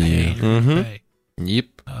 You're going to pay. You're going to pay. Yep.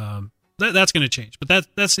 That's going to change. But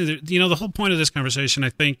that's the whole point of this conversation, I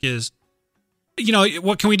think, is,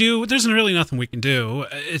 what can we do? There's really nothing we can do.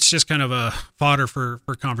 It's just kind of a fodder for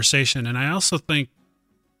conversation. And I also think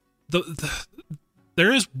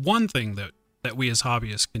there is one thing that we as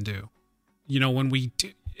hobbyists can do. When we do,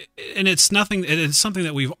 and it's something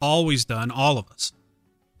that we've always done, all of us.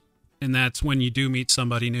 And that's when you do meet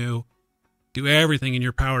somebody new, do everything in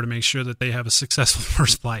your power to make sure that they have a successful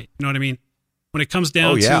first flight. You know what I mean? When it comes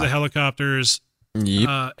down to the helicopters, and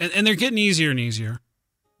they're getting easier and easier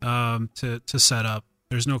to set up.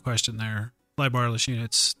 There's no question there. Fly barless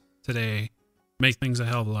units today make things a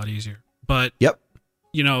hell of a lot easier. But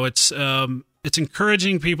it's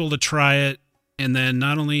encouraging people to try it, and then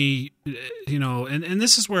not only and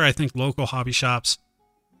this is where I think local hobby shops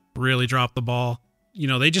really drop the ball.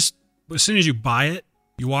 They just, as soon as you buy it,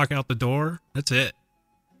 you walk out the door, that's it.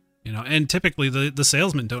 And typically the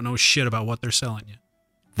salesmen don't know shit about what they're selling you.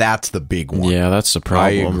 That's the big one. Yeah, that's the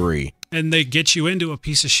problem. I agree. And they get you into a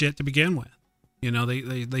piece of shit to begin with.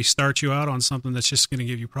 They start you out on something that's just going to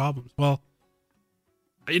give you problems. Well,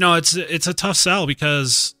 it's a tough sell,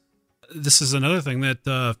 because this is another thing that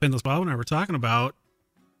Finless Bob and I were talking about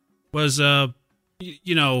was,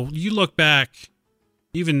 you look back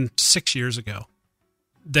even 6 years ago,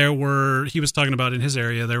 he was talking about in his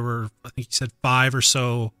area, there were, I think he said 5 or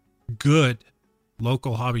so good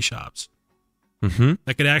local hobby shops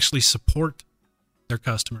that could actually support their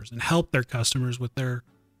customers and help their customers with their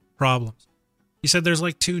problems. He said there's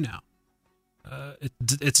like 2 now.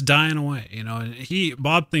 It's dying away, and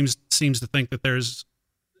Bob seems to think that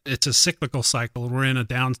it's a cyclical cycle. We're in a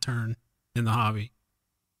downturn in the hobby.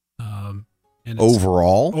 And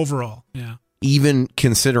overall, yeah. Even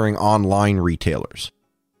considering online retailers.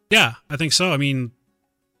 Yeah, I think so. I mean,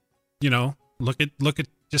 look at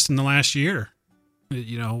just in the last year,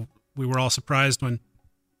 we were all surprised when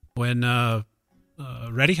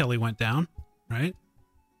Ready Heli went down, right?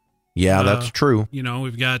 Yeah, that's true.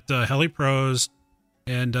 We've got Heli Pros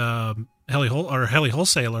and Heli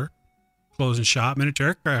Wholesaler closing shop, Miniature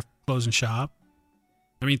Aircraft closing shop.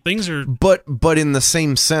 I mean, things are... But in the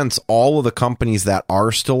same sense, all of the companies that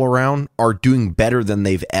are still around are doing better than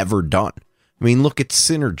they've ever done. I mean, look at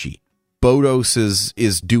Synergy. Bodos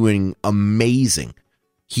is doing amazing.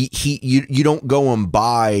 You don't go and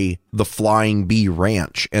buy the Flying Bee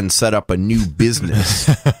Ranch and set up a new business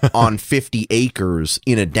on 50 acres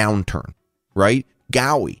in a downturn, right?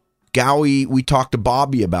 Gowie, we talked to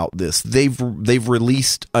Bobby about this. They've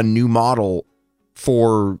released a new model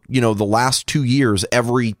for, the last 2 years.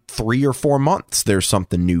 Every 3 or 4 months, there's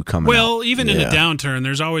something new coming out. Well, even in a downturn,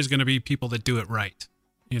 there's always going to be people that do it right.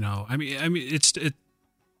 I mean,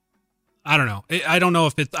 I don't know. I don't know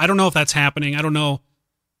if that's happening. I don't know.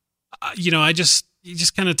 You just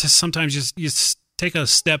kind of sometimes you take a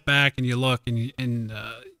step back and you look and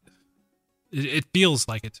it feels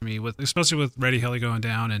like it to me, especially with Ready Heli going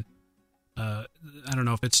down. And I don't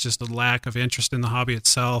know if it's just a lack of interest in the hobby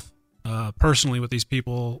itself. Personally, with these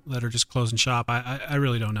people that are just closing shop, I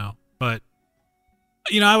really don't know. But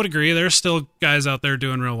I would agree. There's still guys out there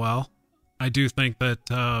doing real well. I do think that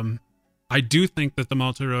the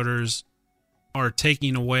multi-rotors are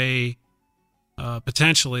taking away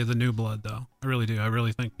potentially the new blood, though. I really do. I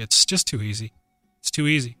really think it's just too easy. It's too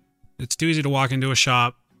easy. It's too easy to walk into a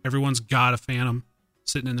shop. Everyone's got a Phantom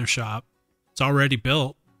sitting in their shop. It's already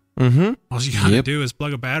built. Mm-hmm. All you got to do is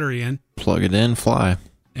plug a battery in. Plug it in, fly.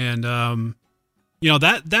 And, and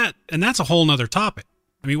that's a whole nother topic.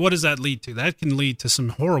 I mean, what does that lead to? That can lead to some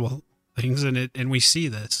horrible things, and we see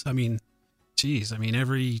this. I mean, geez,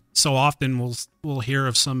 every so often we'll hear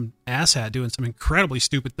of some asshat doing some incredibly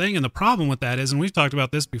stupid thing, and the problem with that is, and we've talked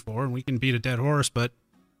about this before, and we can beat a dead horse, but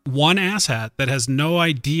one asshat that has no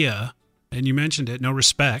idea, and you mentioned it, no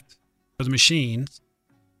respect for the machines,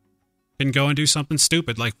 can go and do something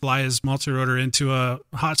stupid, like fly his multi-rotor into a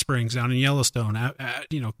hot springs down in Yellowstone,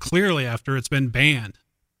 clearly after it's been banned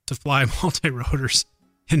to fly multi-rotors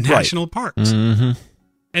in national parks. Mm-hmm.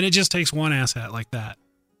 And it just takes one asshat like that.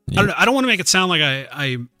 Yeah. I don't want to make it sound like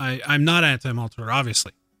I'm not anti-multi-rotor,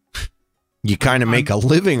 obviously. You kind of make a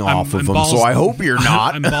living off of them, so I hope you're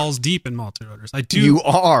not. I'm balls deep in multi-rotors. I do. You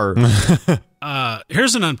are.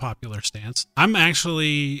 Here's an unpopular stance. I'm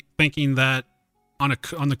actually thinking that on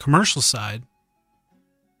the commercial side,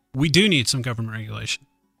 we do need some government regulation.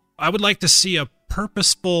 I would like to see a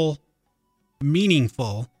purposeful,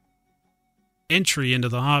 meaningful entry into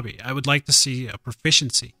the hobby. I would like to see a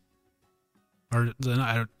proficiency. Or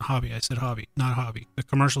hobby. I said hobby, not hobby. The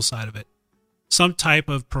commercial side of it. Some type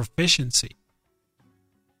of proficiency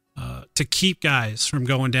to keep guys from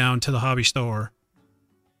going down to the hobby store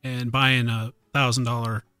and buying a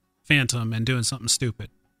 $1,000 Phantom and doing something stupid.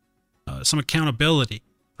 Some accountability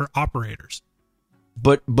for operators.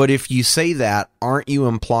 But if you say that, aren't you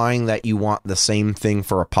implying that you want the same thing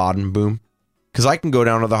for a pod and boom? Because I can go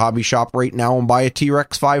down to the hobby shop right now and buy a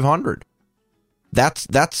T-Rex 500. That's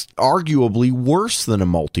arguably worse than a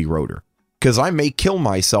multi-rotor, because I may kill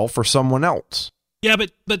myself or someone else. Yeah,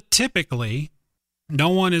 but typically, no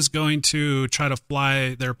one is going to try to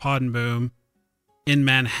fly their pod and boom in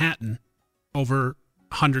Manhattan over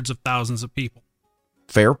hundreds of thousands of people.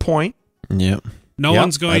 Fair point. Yep. No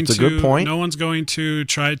one's going that's to. a good point. No one's going to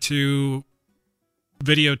try to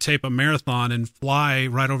videotape a marathon and fly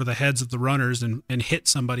right over the heads of the runners and hit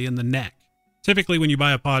somebody in the neck. Typically, when you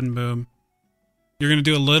buy a pod and boom, you're going to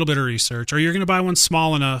do a little bit of research, or you're going to buy one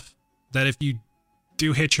small enough that if you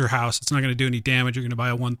do hit your house, it's not going to do any damage. You're going to buy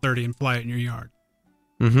a 130 and fly it in your yard.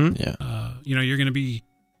 Mm-hmm. Yeah. You're going to be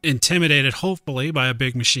intimidated, hopefully, by a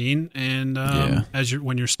big machine, and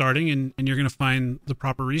when you're starting, and you're going to find the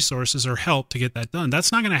proper resources or help to get that done.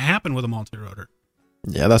 That's not going to happen with a multi-rotor.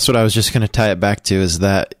 Yeah, that's what I was just going to tie it back to, is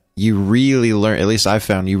that you really learn, at least I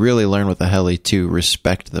found, you really learn with a heli to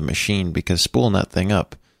respect the machine, because spooling that thing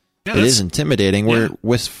up, it is intimidating. Where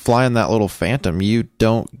with flying that little Phantom, you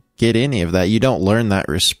don't get any of that. You don't learn that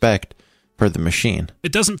respect for the machine.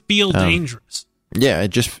 It doesn't feel dangerous. Yeah, it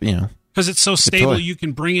just, because it's so stable, you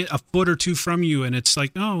can bring it a foot or two from you, and it's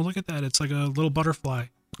like, oh, look at that. It's like a little butterfly.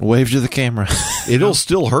 Wave to the camera. It'll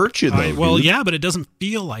still hurt you, though. Well, dude. yeah, but it doesn't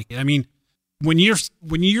feel like it. I mean, when you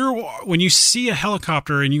see a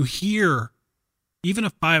helicopter and you hear even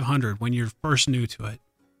a 500 when you're first new to it,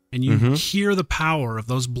 and you hear the power of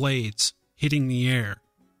those blades hitting the air,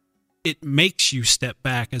 it makes you step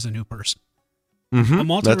back as a new person. A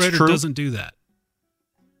multi-rotor doesn't do that.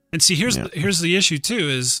 And see, here's the issue too.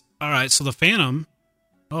 Is all right. So the Phantom,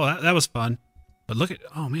 that was fun, but look at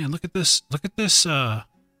this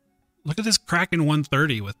Kraken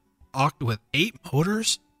 130 with 8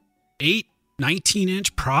 motors, 8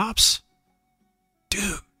 19-inch props.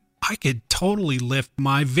 Dude, I could totally lift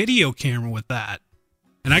my video camera with that.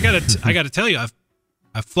 And I gotta tell you,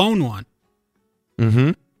 I've flown one.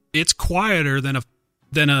 Mm-hmm. It's quieter than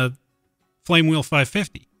a Flame Wheel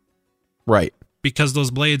 550. Right. Because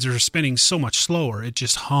those blades are spinning so much slower, it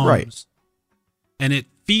just hums. Right. And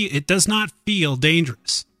it does not feel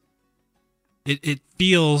dangerous. It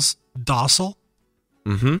feels docile.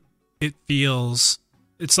 Mm-hmm.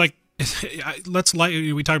 It's like,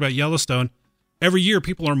 we talk about Yellowstone. Every year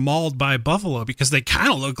people are mauled by buffalo because they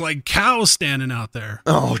kind of look like cows standing out there.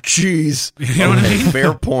 Oh, jeez. You know what I mean?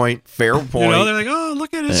 Fair point. Fair point. They're like, oh,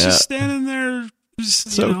 look at it. It's just standing there.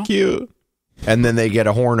 So cute. And then they get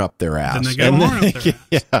a horn up their ass.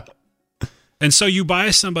 Yeah. And so you buy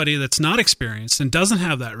somebody that's not experienced and doesn't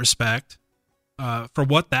have that respect for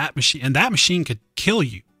what that machine, and that machine could kill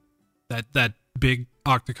you, that big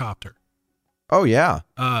octocopter. Oh, yeah.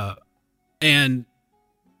 And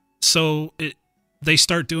so they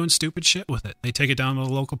start doing stupid shit with it. They take it down to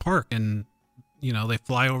the local park and, they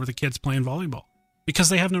fly over the kids playing volleyball because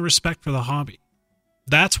they have no respect for the hobby.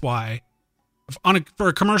 That's why for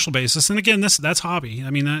a commercial basis. And again, that's hobby. I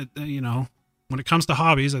mean, when it comes to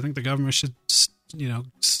hobbies, I think the government should,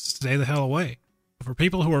 stay the hell away. For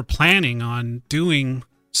people who are planning on doing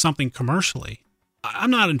something commercially,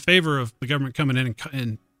 I'm not in favor of the government coming in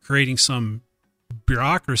and creating some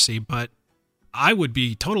bureaucracy, but I would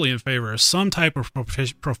be totally in favor of some type of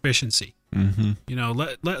proficiency. Mm-hmm.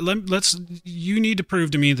 You need to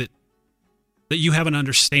prove to me that you have an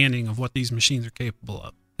understanding of what these machines are capable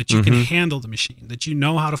of, that you can handle the machine, that you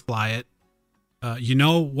know how to fly it, you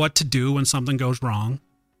know what to do when something goes wrong,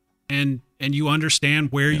 and you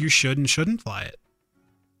understand where you should and shouldn't fly it.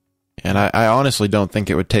 And I honestly don't think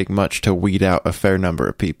it would take much to weed out a fair number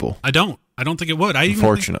of people. I don't think it would.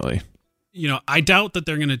 Unfortunately. I doubt that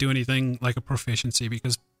they're going to do anything like a proficiency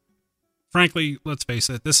because, frankly, let's face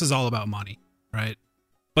it, this is all about money, right?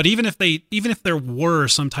 But even if there were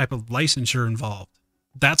some type of licensure involved,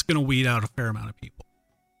 that's going to weed out a fair amount of people.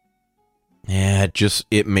 Yeah,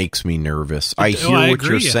 it makes me nervous. I hear what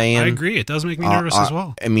you're saying. I agree. It does make me nervous as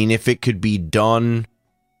well. I mean, if it could be done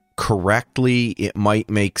correctly, it might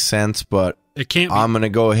make sense, but it can't. I'm going to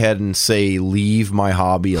go ahead and say leave my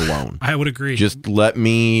hobby alone. I would agree. Just let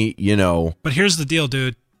me, But here's the deal,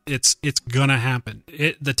 dude. It's going to happen.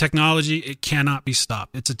 The technology, it cannot be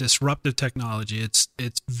stopped. It's a disruptive technology. It's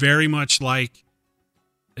very much like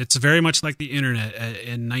the internet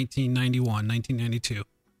in 1991, 1992.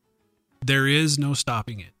 There is no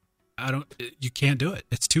stopping it. You can't do it.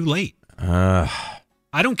 It's too late. I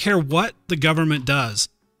don't care what the government does.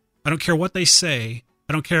 I don't care what they say.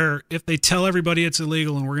 I don't care if they tell everybody it's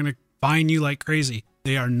illegal and we're going to fine you like crazy.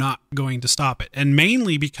 They are not going to stop it. And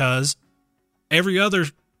mainly because every other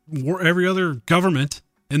government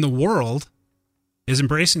in the world is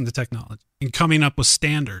embracing the technology and coming up with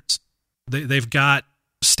standards. They've got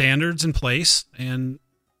standards in place, and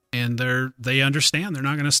they understand they're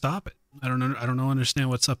not going to stop it. I don't understand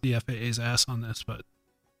what's up the FAA's ass on this, but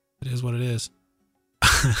it is what it is.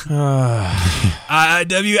 IWI,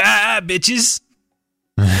 bitches.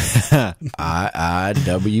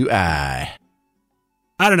 IWI.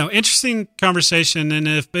 I don't know. Interesting conversation. And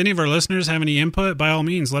if any of our listeners have any input, by all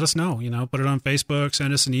means, let us know. Put it on Facebook,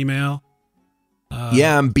 send us an email.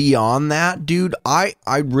 Yeah, and beyond that, dude, I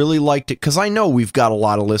really liked it because I know we've got a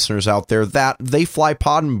lot of listeners out there that they fly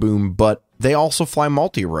Pod and Boom, but they also fly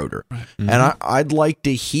multi-rotor. Right. Mm-hmm. And I'd like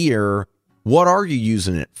to hear, what are you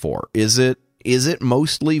using it for? Is it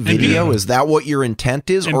mostly video? Is that what your intent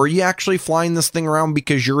is? Or are you actually flying this thing around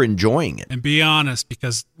because you're enjoying it? And be honest,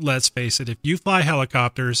 because let's face it, if you fly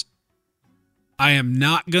helicopters, I am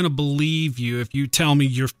not going to believe you if you tell me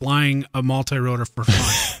you're flying a multi-rotor for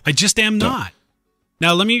fun. I just am not.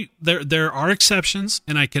 Now, there are exceptions,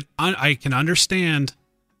 and I can understand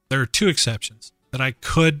there are two exceptions that I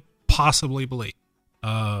could possibly believe.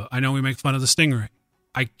 I know we make fun of the Stingray.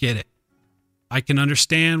 I get it. I can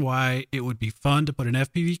understand why it would be fun to put an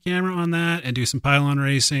FPV camera on that and do some pylon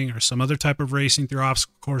racing or some other type of racing through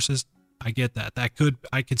obstacle courses. I get that. I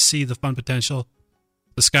could see the fun potential.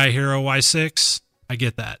 The Sky Hero Y6, I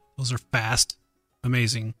get that. Those are fast,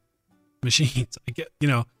 amazing machines. I get,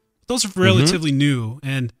 those are relatively new,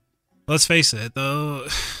 and let's face it, though,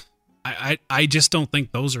 I just don't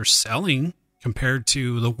think those are selling compared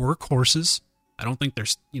to the workhorses. I don't think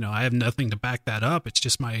there's, I have nothing to back that up. It's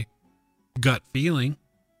just my gut feeling.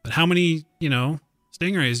 But how many,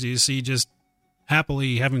 Stingrays do you see just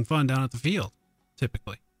happily having fun down at the field,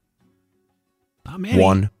 typically? Not many.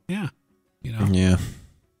 One. Yeah. Yeah.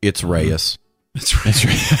 It's Reyes. It's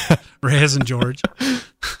Reyes. Reyes and George.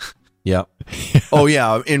 Yep. Oh,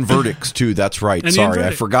 yeah. Invertix, too. That's right. And sorry.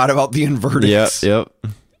 I forgot about the Invertix.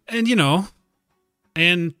 Yep. And,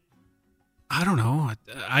 and I don't know.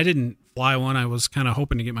 I didn't fly one. I was kind of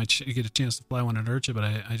hoping to get a chance to fly one at IRCHA, but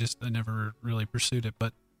I never really pursued it.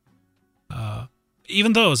 But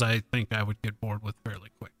even those, I think I would get bored with fairly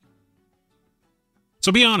quick.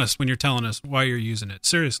 So be honest when you're telling us why you're using it.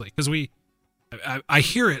 Seriously, because I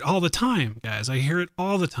hear it all the time, guys. I hear it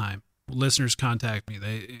all the time. Listeners contact me.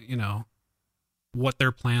 They, what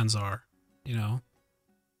their plans are.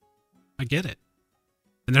 I get it.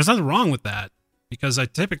 And there's nothing wrong with that, because I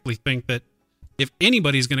typically think that if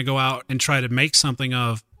anybody's going to go out and try to make something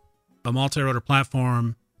of a multi-rotor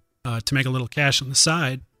platform to make a little cash on the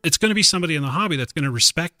side, it's going to be somebody in the hobby that's going to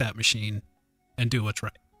respect that machine and do what's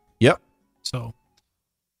right. Yep. So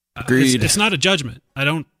agreed. It's not a judgment. I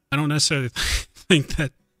don't necessarily think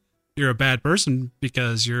that you're a bad person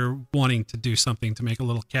because you're wanting to do something to make a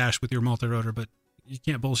little cash with your multi-rotor, but you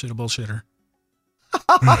can't bullshit a bullshitter. You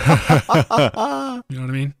know what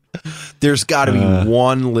I mean? There's got to be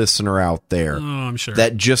one listener out there I'm sure,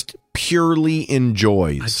 that just purely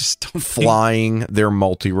enjoys flying their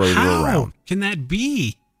multi-rotor around. How can that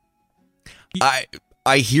be?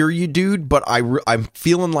 I hear you, dude, but I'm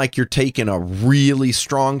feeling like you're taking a really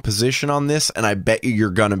strong position on this, and I bet you're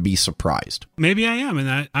going to be surprised. Maybe I am,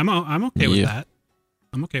 and I'm okay with that.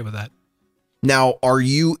 I'm okay with that. Now, are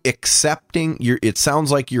you accepting? It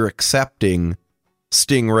sounds like you're accepting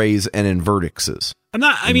Stingrays and Invertixes. I'm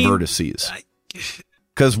not. Invertices.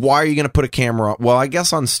 Because why are you going to put a camera? Well, I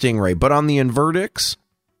guess on Stingray, but on the Invertix,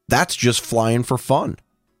 that's just flying for fun.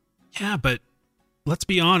 Yeah, but let's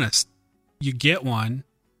be honest. You get one,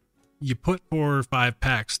 you put 4 or 5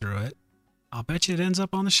 packs through it. I'll bet you it ends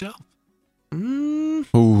up on the shelf.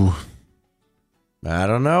 Ooh. I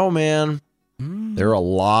don't know, man. There are a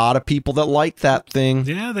lot of people that like that thing.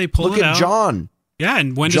 Yeah, they pull it out. Look at John. Yeah,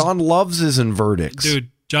 and when John loves his Invertix. Dude,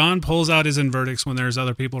 John pulls out his Invertix when there's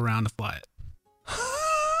other people around to fly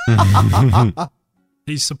it.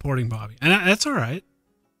 He's supporting Bobby. And that's all right.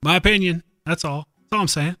 My opinion. That's all. That's all I'm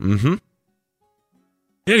saying. Mm-hmm.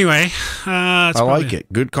 Anyway, I like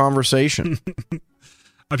it. Good conversation.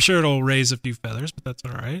 I'm sure it'll raise a few feathers, but that's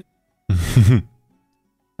all right.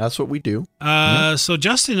 That's what we do. So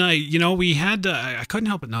Justin and I, we had, I couldn't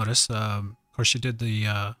help but notice, of course, you did the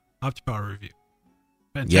OptiPower review.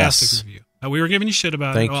 Fantastic review. We were giving you shit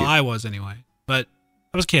about it. Well, I was anyway, but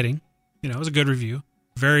I was kidding. It was a good review.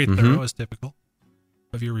 Very thorough, as typical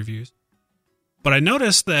of your reviews. But I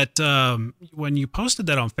noticed that when you posted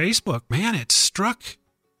that on Facebook, man, it struck.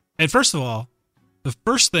 And first of all, the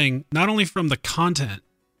first thing, not only from the content,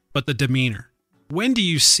 but the demeanor. When do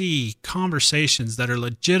you see conversations that are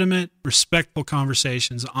legitimate, respectful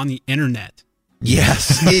conversations on the internet?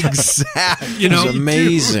 Yes, exactly. You know, It was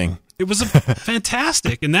amazing. It was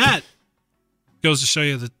fantastic, and that goes to show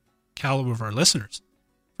you the caliber of our listeners.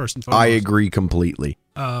 First and foremost, I agree completely.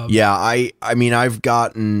 I mean, I've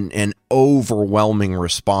gotten an overwhelming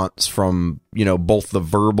response from, you know, both the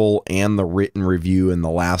verbal and the written review in the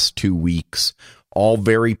last 2 weeks. All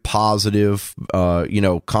very positive, you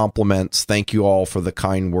know, compliments. Thank you all for the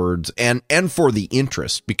kind words and for the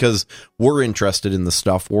interest, because we're interested in the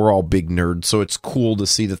stuff. We're all big nerds, so it's cool to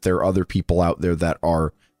see that there are other people out there that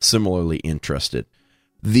are similarly interested.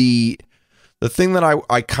 The thing that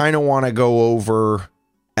I kind of want to go over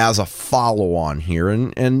as a follow-on here,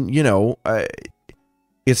 and you know,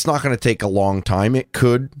 it's not going to take a long time. It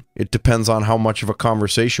could. It depends on how much of a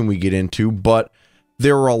conversation we get into, but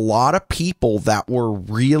there are a lot of people that were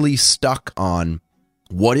really stuck on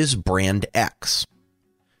what is brand X.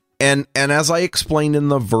 And as I explained in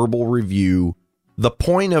the verbal review, the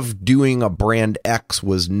point of doing a brand X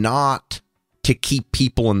was not to keep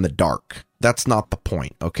people in the dark. That's not the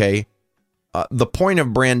point, okay? The point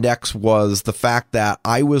of brand X was the fact that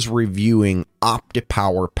I was reviewing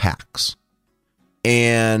OptiPower packs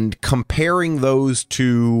and comparing those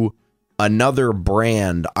to another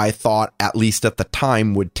brand. I thought, at least at the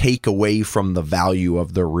time, would take away from the value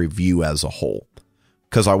of the review as a whole,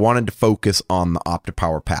 because I wanted to focus on the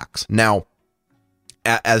OptiPower packs. Now,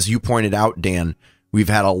 as you pointed out, Dan, we've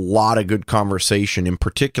had a lot of good conversation, in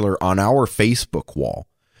particular on our Facebook wall,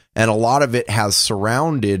 and a lot of it has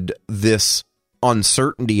surrounded this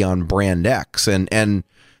uncertainty on brand X, and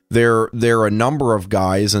there are a number of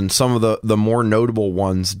guys, and some of the more notable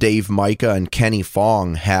ones, Dave Micah and Kenny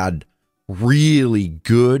Fong, had really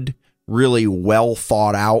good, really well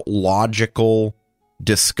thought out, logical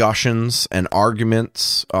discussions and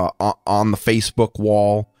arguments on the Facebook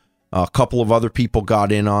wall. A couple of other people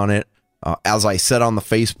got in on it. As I said on the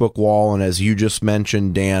Facebook wall, and as you just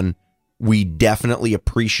mentioned, Dan, we definitely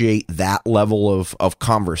appreciate that level of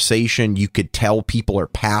conversation. You could tell people are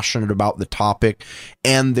passionate about the topic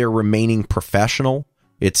and they're remaining professional.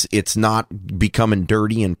 It's not becoming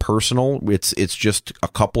dirty and personal. It's just a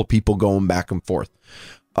couple of people going back and forth.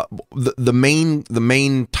 The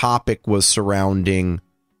main topic was surrounding,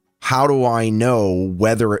 how do I know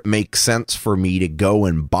whether it makes sense for me to go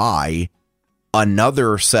and buy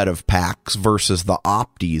another set of packs versus the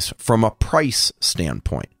Optis from a price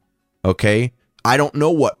standpoint? Okay, I don't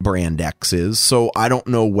know what brand X is, so I don't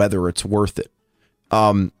know whether it's worth it.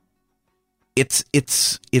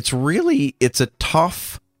 It's really a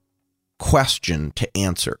tough question to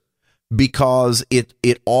answer, because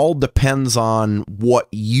it all depends on what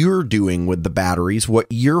you're doing with the batteries, what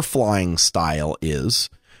your flying style is,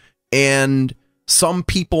 and some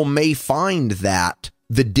people may find that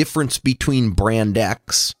the difference between brand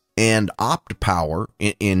X and OptiPower,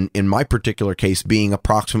 in my particular case, being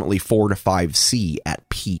approximately 4 to 5 C at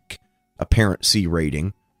peak apparent C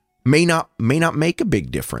rating, may not make a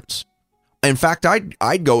big difference. In fact,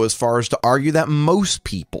 I'd go as far as to argue that most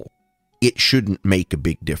people, it shouldn't make a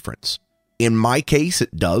big difference. In my case,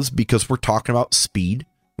 it does, because we're talking about speed.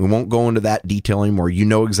 We won't go into that detail anymore. You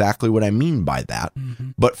know exactly what I mean by that.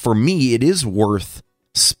 Mm-hmm. But for me, it is worth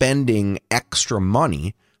spending extra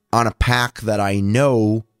money on a pack that I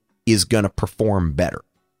know is going to perform better.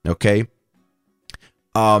 Okay.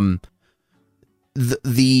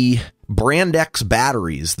 The brand X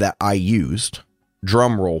batteries that I used,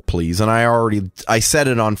 drum roll please, and I said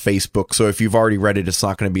it on Facebook, so if you've already read it, it's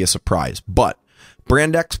not going to be a surprise, but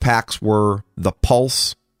brand X packs were the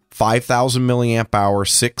Pulse 5000 milliamp hour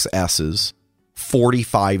 6S's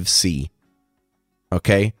 45C.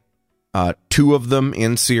 Okay. 2 of them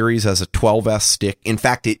in series as a 12S stick. In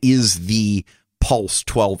fact, it is the Pulse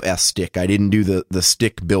 12S stick. I didn't do the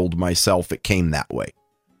stick build myself. It came that way.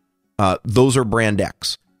 Those are brand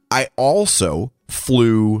X. I also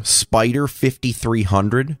flew Spider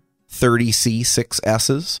 5300 30C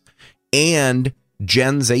 6S's and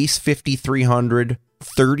Gens Ace 5300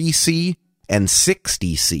 30C and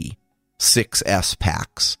 60C 6S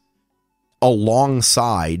packs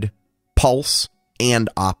alongside Pulse and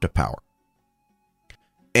OptiPower.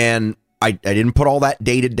 And I didn't put all that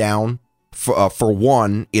data down. For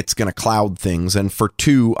one, it's going to cloud things. And for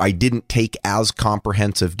two, I didn't take as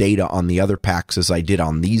comprehensive data on the other packs as I did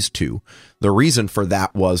on these two. The reason for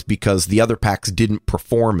that was because the other packs didn't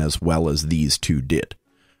perform as well as these two did.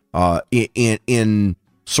 In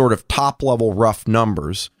sort of top level rough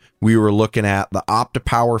numbers, we were looking at the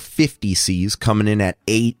OptiPower 50Cs coming in at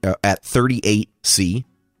 38C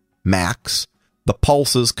max. The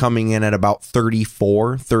pulses coming in at about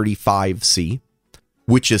 34, 35C,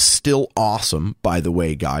 which is still awesome, by the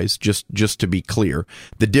way, guys, just to be clear.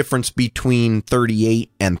 The difference between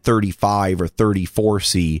 38 and 35 or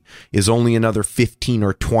 34C is only another 15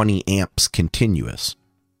 or 20 amps continuous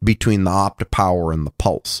between the OptiPower and the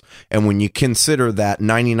Pulse. And when you consider that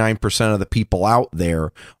 99% of the people out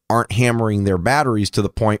there aren't hammering their batteries to the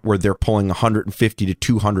point where they're pulling 150 to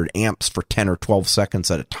 200 amps for 10 or 12 seconds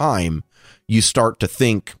at a time, you start to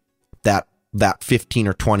think that 15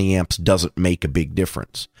 or 20 amps doesn't make a big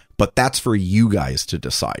difference. But that's for you guys to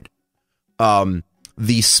decide.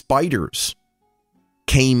 The Spiders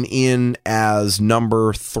came in as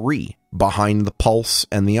number 3 behind the Pulse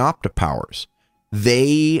and the OptiPowers.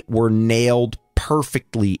 They were nailed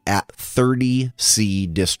perfectly at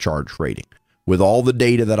 30C discharge rating with all the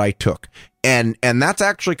data that I took. And that's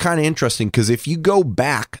actually kind of interesting, because if you go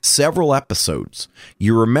back several episodes,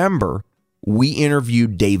 you remember we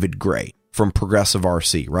interviewed David Gray from Progressive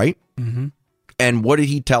RC, right? Mm-hmm. And what did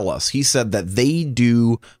he tell us? He said that they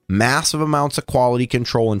do massive amounts of quality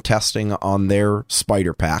control and testing on their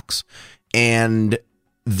Spider packs, and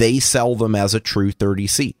they sell them as a true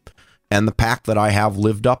 30C. And the pack that I have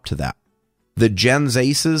lived up to that. The Gens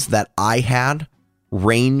Aces that I had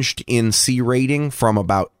ranged in C rating from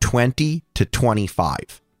about 20 to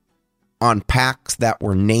 25 on packs that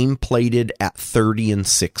were nameplated at 30 and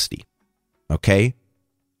 60. Okay?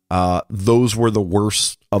 Those were the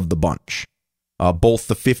worst of the bunch. Both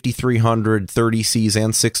the 5300, 30Cs,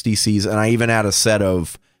 and 60Cs, and I even had a set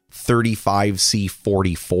of 35C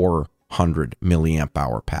 4400 milliamp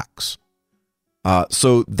hour packs.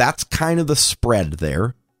 So that's kind of the spread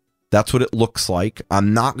there. That's what it looks like.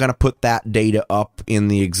 I'm not going to put that data up in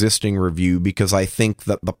the existing review because I think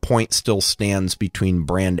that the point still stands between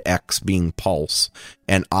brand X being Pulse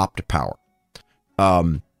and OptiPower.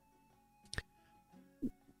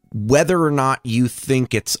 Whether or not you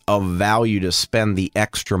think it's of value to spend the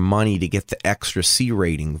extra money to get the extra C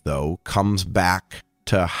rating, though, comes back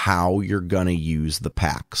to how you're going to use the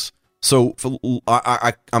packs. So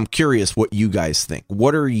I'm curious what you guys think.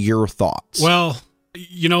 What are your thoughts? Well,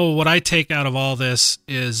 you know, what I take out of all this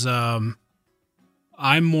is I'm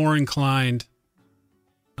more inclined,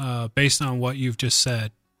 based on what you've just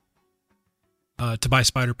said, to buy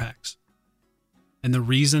Spider packs. And the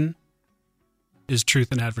reason is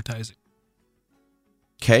truth in advertising.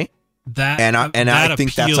 Okay. I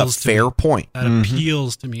think that's a fair point. That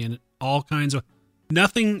appeals to me in all kinds of...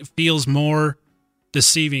 Nothing feels more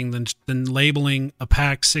deceiving than labeling a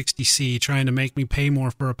pack 60C, trying to make me pay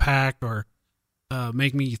more for a pack, or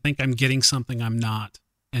make me think I'm getting something I'm not,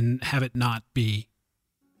 and have it not be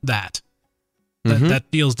that. That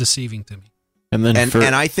feels deceiving to me.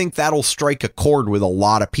 And I think that'll strike a chord with a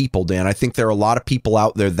lot of people, Dan. I think there are a lot of people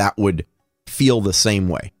out there that would feel the same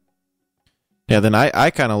way. Yeah, then I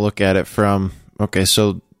kind of look at it from, okay,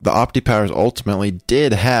 so the OptiPowers ultimately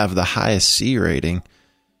did have the highest C rating.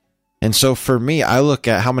 And so for me, I look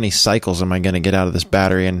at how many cycles am I going to get out of this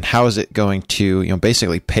battery, and how is it going to,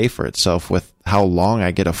 basically pay for itself with how long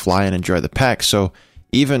I get to fly and enjoy the pack. So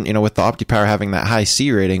even, with the OptiPower having that high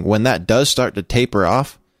C rating, when that does start to taper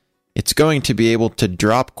off, it's going to be able to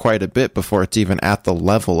drop quite a bit before it's even at the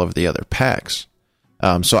level of the other packs.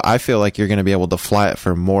 So I feel like you're going to be able to fly it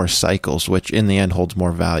for more cycles, which in the end holds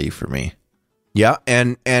more value for me. Yeah,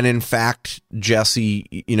 and in fact,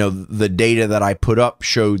 Jesse, the data that I put up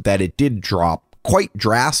showed that it did drop quite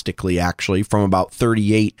drastically, actually, from about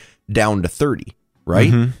 38 down to 30, right?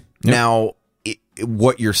 Mm-hmm. Yep. Now,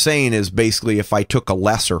 what you're saying is basically if I took a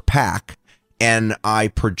lesser pack and I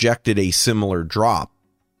projected a similar drop,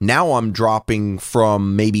 now I'm dropping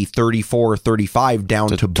from maybe 34 or 35 down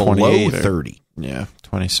to below 30. Yeah,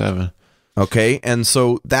 27. Okay, and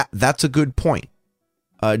so that's a good point.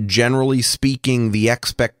 Generally speaking, the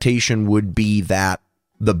expectation would be that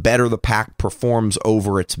the better the pack performs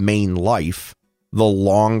over its main life, the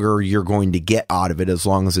longer you're going to get out of it, as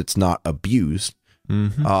long as it's not abused.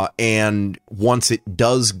 Mm-hmm. And once it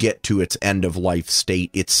does get to its end of life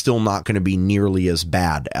state, it's still not going to be nearly as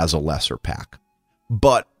bad as a lesser pack.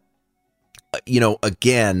 But,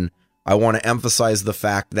 again, I want to emphasize the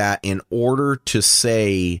fact that in order to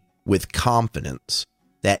say with confidence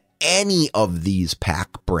that any of these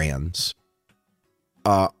pack brands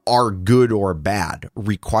are good or bad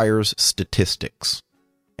requires statistics,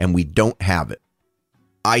 and we don't have it.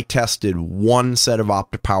 I tested one set of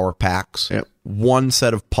OptiPower packs, one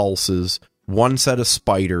set of Pulses, one set of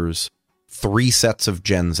Spiders, 3 sets of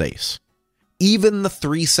Gens Ace. Even the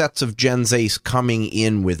 3 sets of Gens Ace coming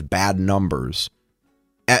in with bad numbers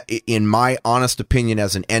in my honest opinion,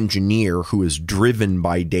 as an engineer who is driven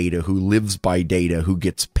by data, who lives by data, who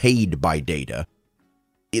gets paid by data,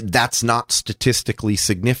 that's not statistically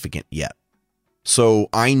significant yet. So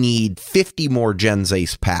I need 50 more Gens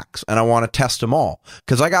Ace packs, and I want to test them all.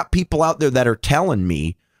 Because I got people out there that are telling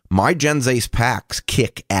me my Gens Ace packs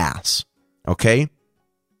kick ass. Okay?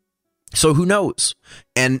 So who knows?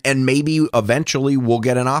 And maybe eventually we'll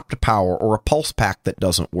get an OptiPower or a Pulse pack that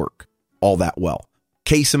doesn't work all that well.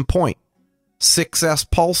 Case in point, 6S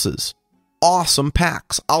Pulses. Awesome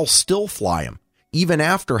packs. I'll still fly them, even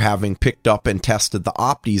after having picked up and tested the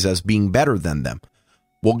Optis as being better than them.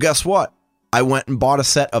 Well, guess what? I went and bought a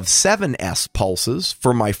set of 7S Pulses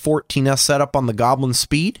for my 14S setup on the Goblin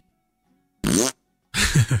Speed.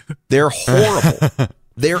 They're horrible.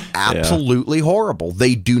 They're absolutely horrible.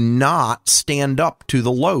 They do not stand up to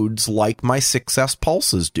the loads like my 6S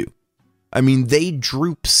Pulses do. I mean, they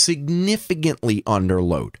droop significantly under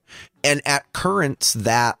load. And at currents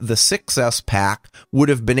that the 6S pack would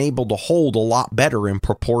have been able to hold a lot better in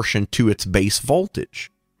proportion to its base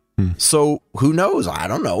voltage. So who knows? I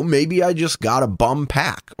don't know. Maybe I just got a bum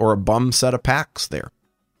pack or a bum set of packs there.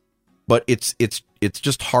 But it's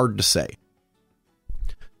just hard to say.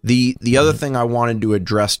 The other thing I wanted to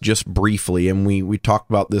address just briefly, and we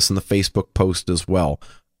talked about this in the Facebook post as well.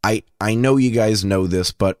 I know you guys know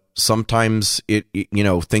this, but sometimes it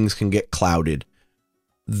things can get clouded.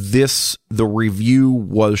 The review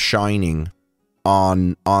was shining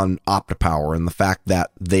on OptiPower and the fact that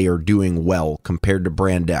they are doing well compared to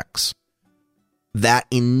Brand X. That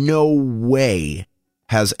in no way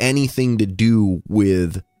has anything to do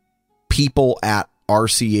with people at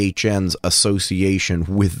RCHN's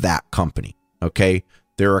association with that company. Okay?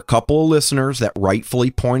 There are a couple of listeners that rightfully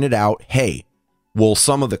pointed out, hey, well,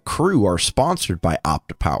 some of the crew are sponsored by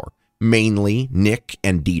OptiPower, mainly Nick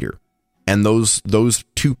and Dieter. And those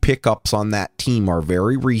two pickups on that team are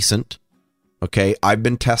very recent. Okay, I've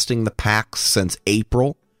been testing the packs since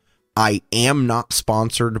April. I am not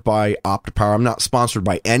sponsored by OptiPower. I'm not sponsored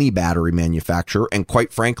by any battery manufacturer. And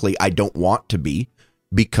quite frankly, I don't want to be,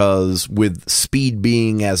 because with speed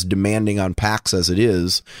being as demanding on packs as it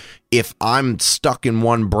is, if I'm stuck in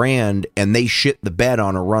one brand and they shit the bed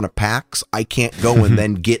on a run of packs, I can't go and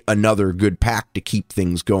then get another good pack to keep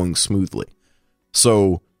things going smoothly.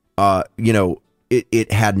 So,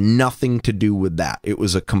 it had nothing to do with that. It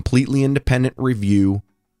was a completely independent review.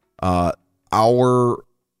 The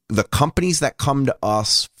companies that come to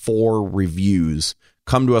us for reviews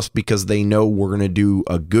come to us because they know we're going to do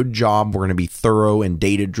a good job. We're going to be thorough and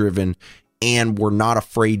data driven, and we're not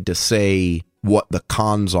afraid to say what the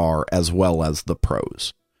cons are as well as the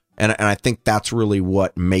pros. And I think that's really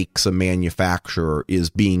what makes a manufacturer, is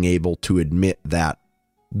being able to admit that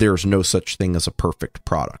there's no such thing as a perfect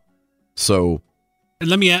product. So, and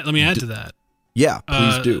let me add to that. Yeah,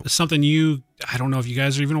 please do. Something I don't know if you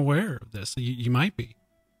guys are even aware of this. You might be.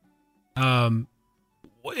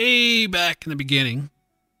 Way back in the beginning,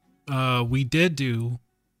 we did do,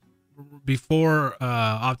 before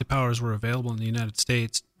OptiPowers were available in the United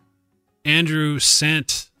States, Andrew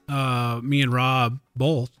sent me and Rob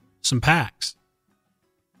both some packs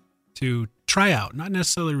to try out, not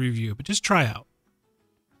necessarily review, but just try out.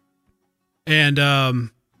 And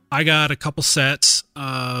I got a couple sets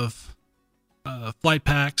of flight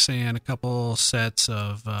packs and a couple sets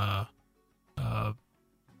of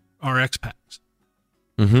RX packs.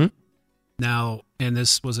 Mm-hmm. Now, and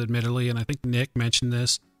this was admittedly, and I think Nick mentioned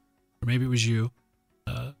this, or maybe it was you,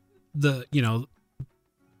 I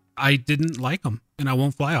didn't like them, and I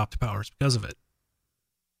won't fly OptiPowers because of it.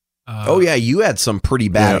 You had some pretty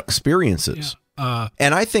bad experiences. Yeah.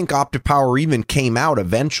 And I think OptiPower even came out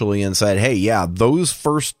eventually and said, hey, yeah, those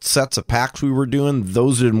first sets of packs we were doing,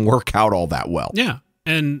 those didn't work out all that well. Yeah.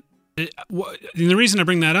 And the reason I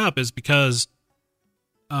bring that up is because,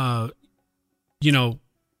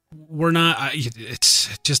 we're not,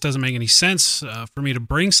 it just doesn't make any sense for me to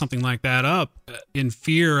bring something like that up in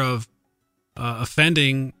fear of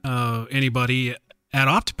offending anybody at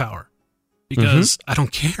OptiPower, because I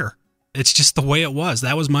don't care. It's just the way it was.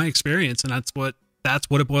 That was my experience, and that's what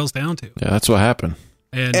it boils down to. Yeah, that's what happened.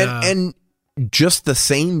 And just the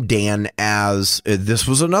same, Dan, as this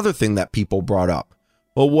was another thing that people brought up.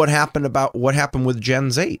 Well, what happened with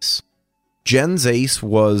Gens Ace? Gens Ace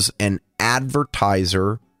was an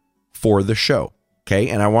advertiser for the show. Okay,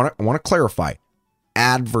 and I want to clarify.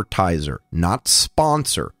 Advertiser, not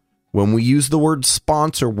sponsor. When we use the word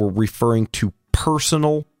sponsor, we're referring to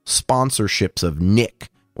personal sponsorships of Nick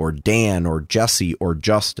or Dan or Jesse or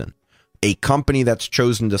Justin. A company that's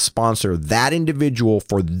chosen to sponsor that individual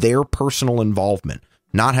for their personal involvement.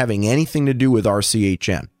 not having anything to do with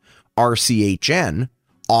RCHN. RCHN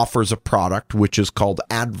offers a product which is called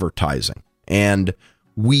advertising, and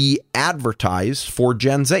we advertise for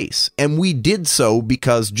Gens Ace, and we did so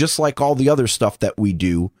because just like all the other stuff that we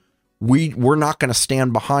do, we're not going to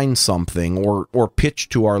stand behind something or pitch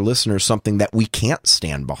to our listeners something that we can't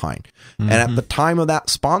stand behind. And at the time of that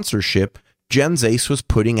sponsorship, Gens Ace was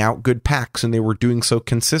putting out good packs, and they were doing so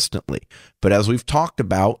consistently. But as we've talked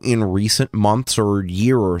about in recent months or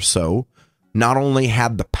year or so, not only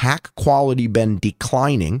had the pack quality been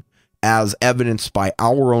declining, as evidenced by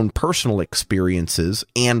our own personal experiences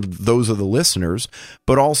and those of the listeners,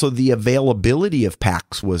 but also the availability of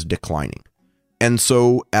packs was declining. And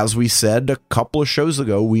so, as we said a couple of shows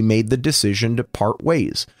ago, we made the decision to part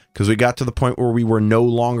ways because we got to the point where we were no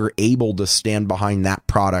longer able to stand behind that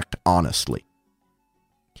product honestly.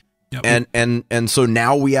 Yep. And so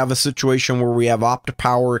now we have a situation where we have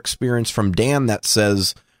OptiPower experience from Dan that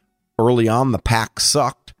says early on the pack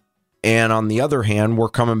sucked. And on the other hand, we're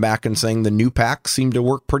coming back and saying the new packs seem to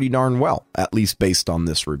work pretty darn well, at least based on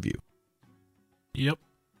this review. Yep.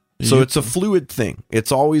 So it's a fluid thing.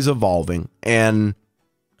 It's always evolving. And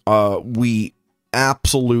we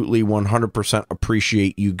absolutely 100%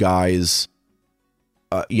 appreciate you guys,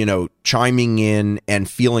 chiming in and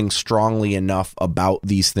feeling strongly enough about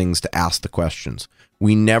these things to ask the questions.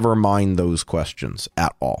 We never mind those questions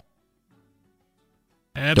at all.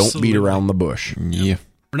 Absolutely. Don't beat around the bush. Yeah.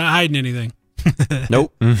 We're not hiding anything.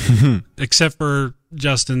 Nope. Except for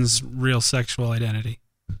Justin's real sexual identity.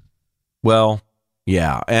 Well,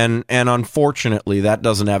 yeah. And unfortunately, that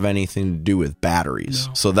doesn't have anything to do with batteries.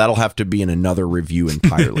 No. So that'll have to be in another review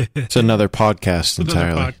entirely. It's another podcast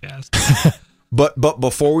entirely. Another podcast. But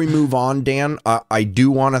before we move on, Dan, I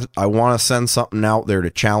want to send something out there to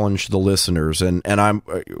challenge the listeners, and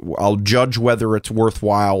I'll judge whether it's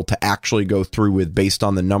worthwhile to actually go through with based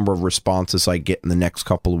on the number of responses I get in the next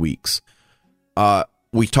couple of weeks.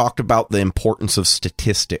 We talked about the importance of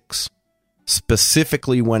statistics,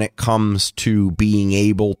 specifically when it comes to being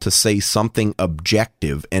able to say something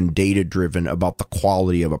objective and data driven about the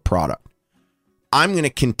quality of a product. I'm going to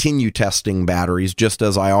continue testing batteries just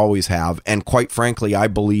as I always have. And quite frankly, I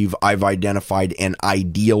believe I've identified an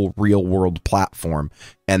ideal real world platform,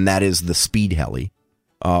 and that is the Speed Heli.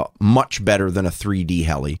 Much better than a 3D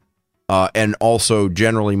Heli. And also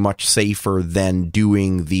generally much safer than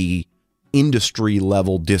doing the industry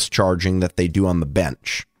level discharging that they do on the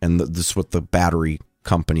bench. And this is what the battery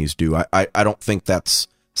companies do. I don't think that's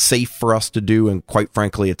safe for us to do. And quite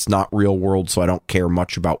frankly, it's not real world, so I don't care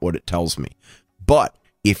much about what it tells me. But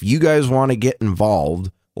if you guys want to get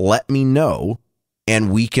involved, let me know,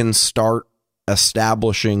 and we can start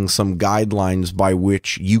establishing some guidelines by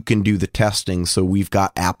which you can do the testing. So we've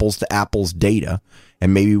got apples to apples data,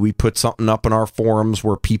 and maybe we put something up in our forums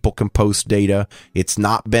where people can post data. This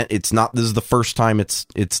is the first time.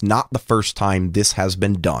 It's not the first time this has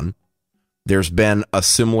been done. There's been a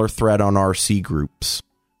similar thread on RC groups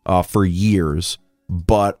for years,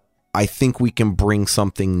 but I think we can bring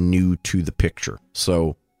something new to the picture.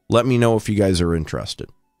 So let me know if you guys are interested.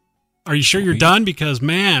 Are you sure you're done? Because,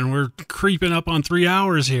 man, we're creeping up on 3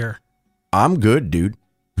 hours here. I'm good, dude.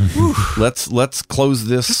 Let's close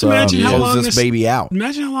this baby out.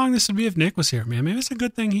 Imagine how long this would be if Nick was here, man. Maybe it's a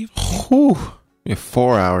good thing he... A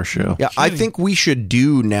 4-hour show. Yeah, I think we should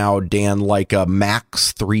do now, Dan, like a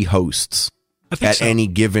max 3 hosts at any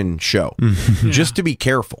given show. Just to be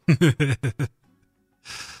careful.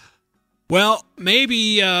 Well,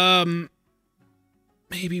 maybe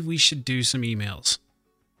we should do some emails.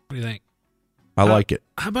 What do you think? I like it.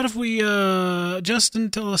 How about if we, Justin,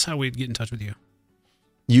 tell us how we'd get in touch with you.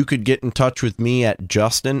 You could get in touch with me at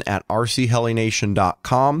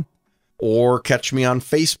justin@rchelination.com or catch me on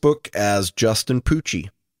Facebook as Justin Pucci.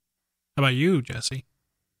 How about you, Jesse?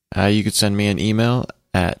 You could send me an email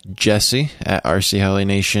at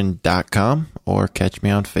jesse@rchelination.com or catch me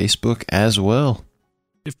on Facebook as well.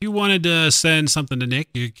 If you wanted to send something to Nick,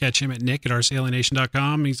 you could catch him at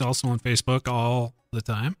nick@rchelination.com. He's also on Facebook all the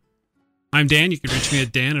time. I'm Dan. You can reach me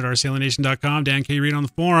at dan@rchelination.com. Dan K. Reed on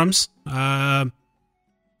the forums.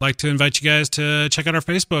 Like to invite you guys to check out our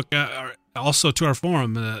Facebook, also to our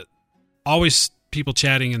forum. Always people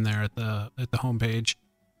chatting in there at the homepage.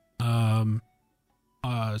 So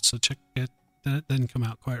check it. That didn't come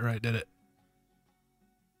out quite right, did it?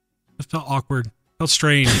 It felt awkward. It felt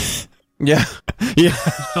strange. Yeah. It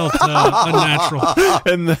felt unnatural.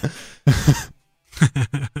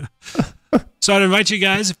 So I'd invite you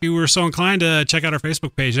guys, if you were so inclined, to check out our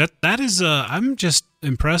Facebook page. That is, I'm just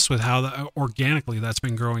impressed with how organically that's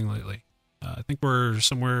been growing lately. I think we're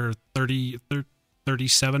somewhere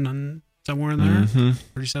 3,700 somewhere in there.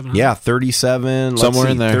 3,700. Yeah, 37. Somewhere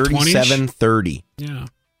in there. 3730. Yeah.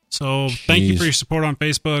 So thank you for your support on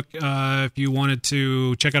Facebook. If you wanted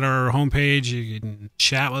to check out our homepage, you can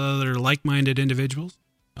chat with other like-minded individuals.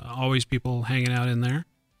 Always people hanging out in there.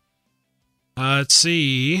 Let's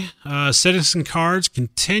see. Citizen cards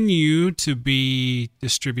continue to be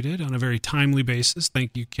distributed on a very timely basis.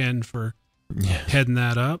 Thank you, Ken, for heading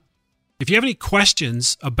that up. If you have any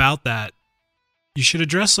questions about that, you should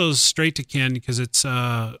address those straight to Ken, because it's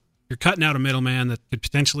you're cutting out a middleman that could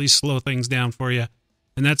potentially slow things down for you.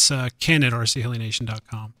 And that's Ken at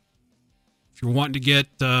rchellynation.com. If you're wanting to get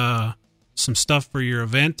some stuff for your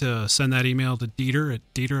event, send that email to Dieter at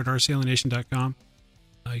rchellynation.com.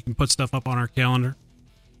 You can put stuff up on our calendar.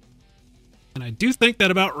 And I do think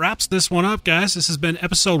that about wraps this one up, guys. This has been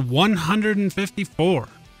episode 154.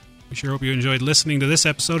 We sure hope you enjoyed listening to this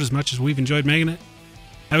episode as much as we've enjoyed making it.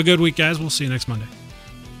 Have a good week, guys. We'll see you next Monday.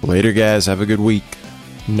 Later, guys. Have a good week.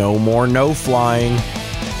 No more no flying.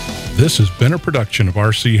 This has been a production of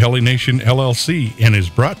RC Heli Nation LLC and is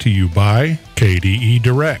brought to you by KDE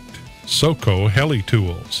Direct, SoCo Heli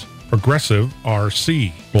Tools, Progressive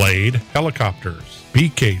RC, Blade Helicopters,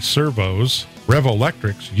 BK Servos, Rev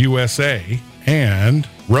Electrics USA, and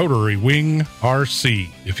Rotary Wing RC.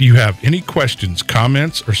 If you have any questions,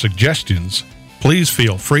 comments, or suggestions, please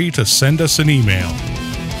feel free to send us an email.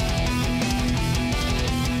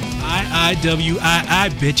 IIWII,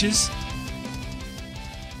 bitches.